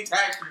 2017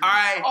 tax return. All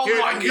right. Oh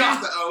my Here's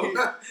God.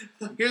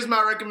 the O. Here's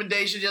my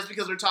recommendation. Just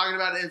because we're talking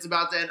about it, and it's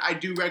about to end. I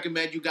do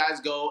recommend you guys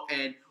go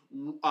and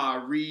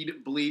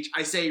read Bleach.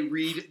 I say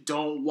read,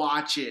 don't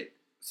watch it.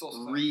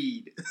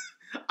 Read.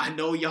 I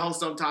know y'all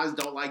sometimes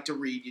don't like to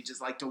read. You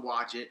just like to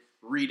watch it.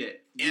 Read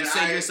it. You And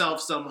save I-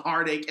 yourself some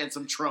heartache and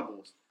some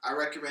troubles. I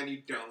recommend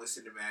you don't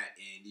listen to Matt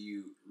and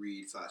you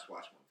read/watch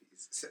One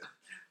Piece. So,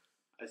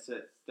 I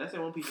said, did I say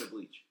One Piece or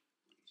Bleach?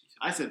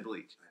 I said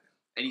Bleach. I know.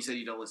 And you said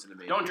you don't listen to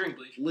me. Don't drink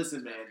bleach.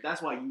 Listen, man.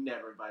 That's why you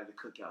never invited to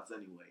cookouts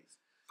anyways.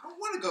 I don't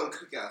want to go to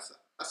cookouts.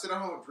 I sit at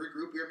home and drink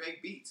root beer, and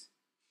make beats.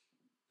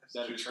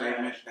 That's a true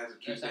statement. That's a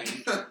true That's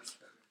statement.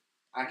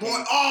 I Boy,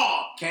 can't.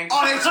 Can't.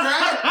 oh, they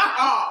trash.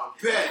 Oh,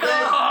 bet.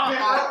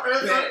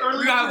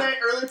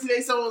 Earlier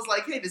today, someone was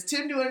like, "Hey, does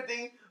Tim do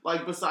anything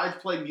like besides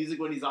play music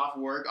when he's off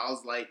work?"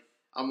 I'm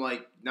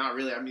like, not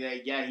really. I mean,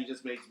 like, yeah, he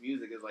just makes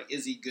music. It's like,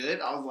 is he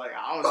good? I was like,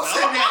 I don't know.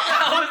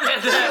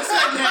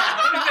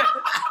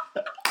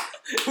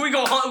 We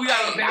go hunt. We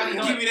got a bounty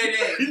Give hunt. me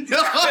that name.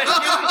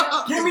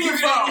 Give me your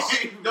phone.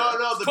 No.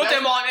 Put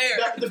them on air.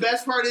 The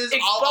best part is, I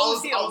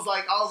Expose him. was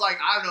like,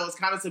 I don't know. It's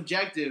kind of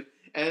subjective.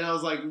 And I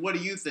was like, what do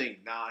you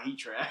think? Nah, he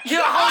trash.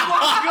 Yeah, oh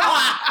my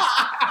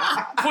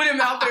god. Put him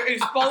out there.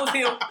 Expose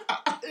him.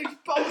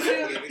 Expose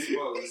him. Get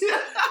exposed.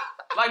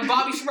 Like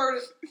Bobby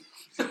Shmurda.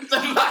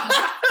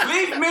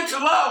 Leave Mitch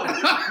alone.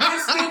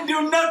 Mitch didn't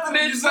do nothing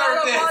to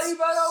deserve this.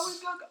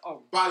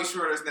 Oh. Bobby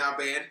Schmurder's now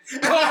banned.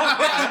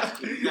 Oh,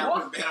 You gotta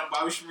put a ban on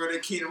Bobby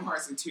Schmurder, Kingdom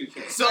Hearts, and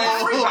 2K. So,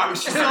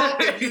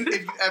 if you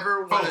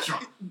ever want to...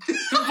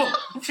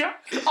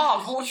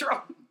 Oh,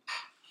 Voltron.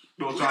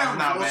 We Voltron's have a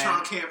not Voltron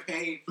bad.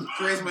 campaign to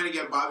raise money to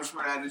get Bobby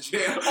Schmurder out of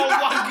jail. Oh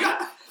my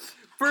god.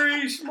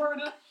 Free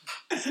Shmurda.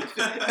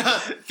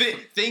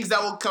 Things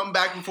that will come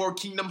back before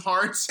Kingdom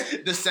Hearts,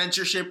 the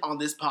censorship on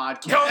this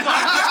podcast. Oh my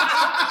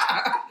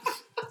god.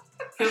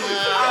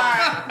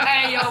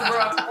 Hey, yo,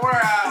 bro. We're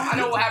out. I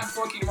know what happened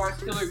before Kingdom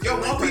Hearts. Yo,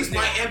 One Piece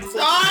might end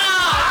before.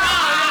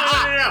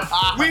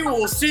 We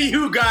will see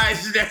you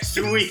guys next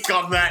week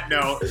on that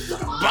note.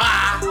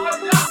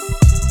 Bye.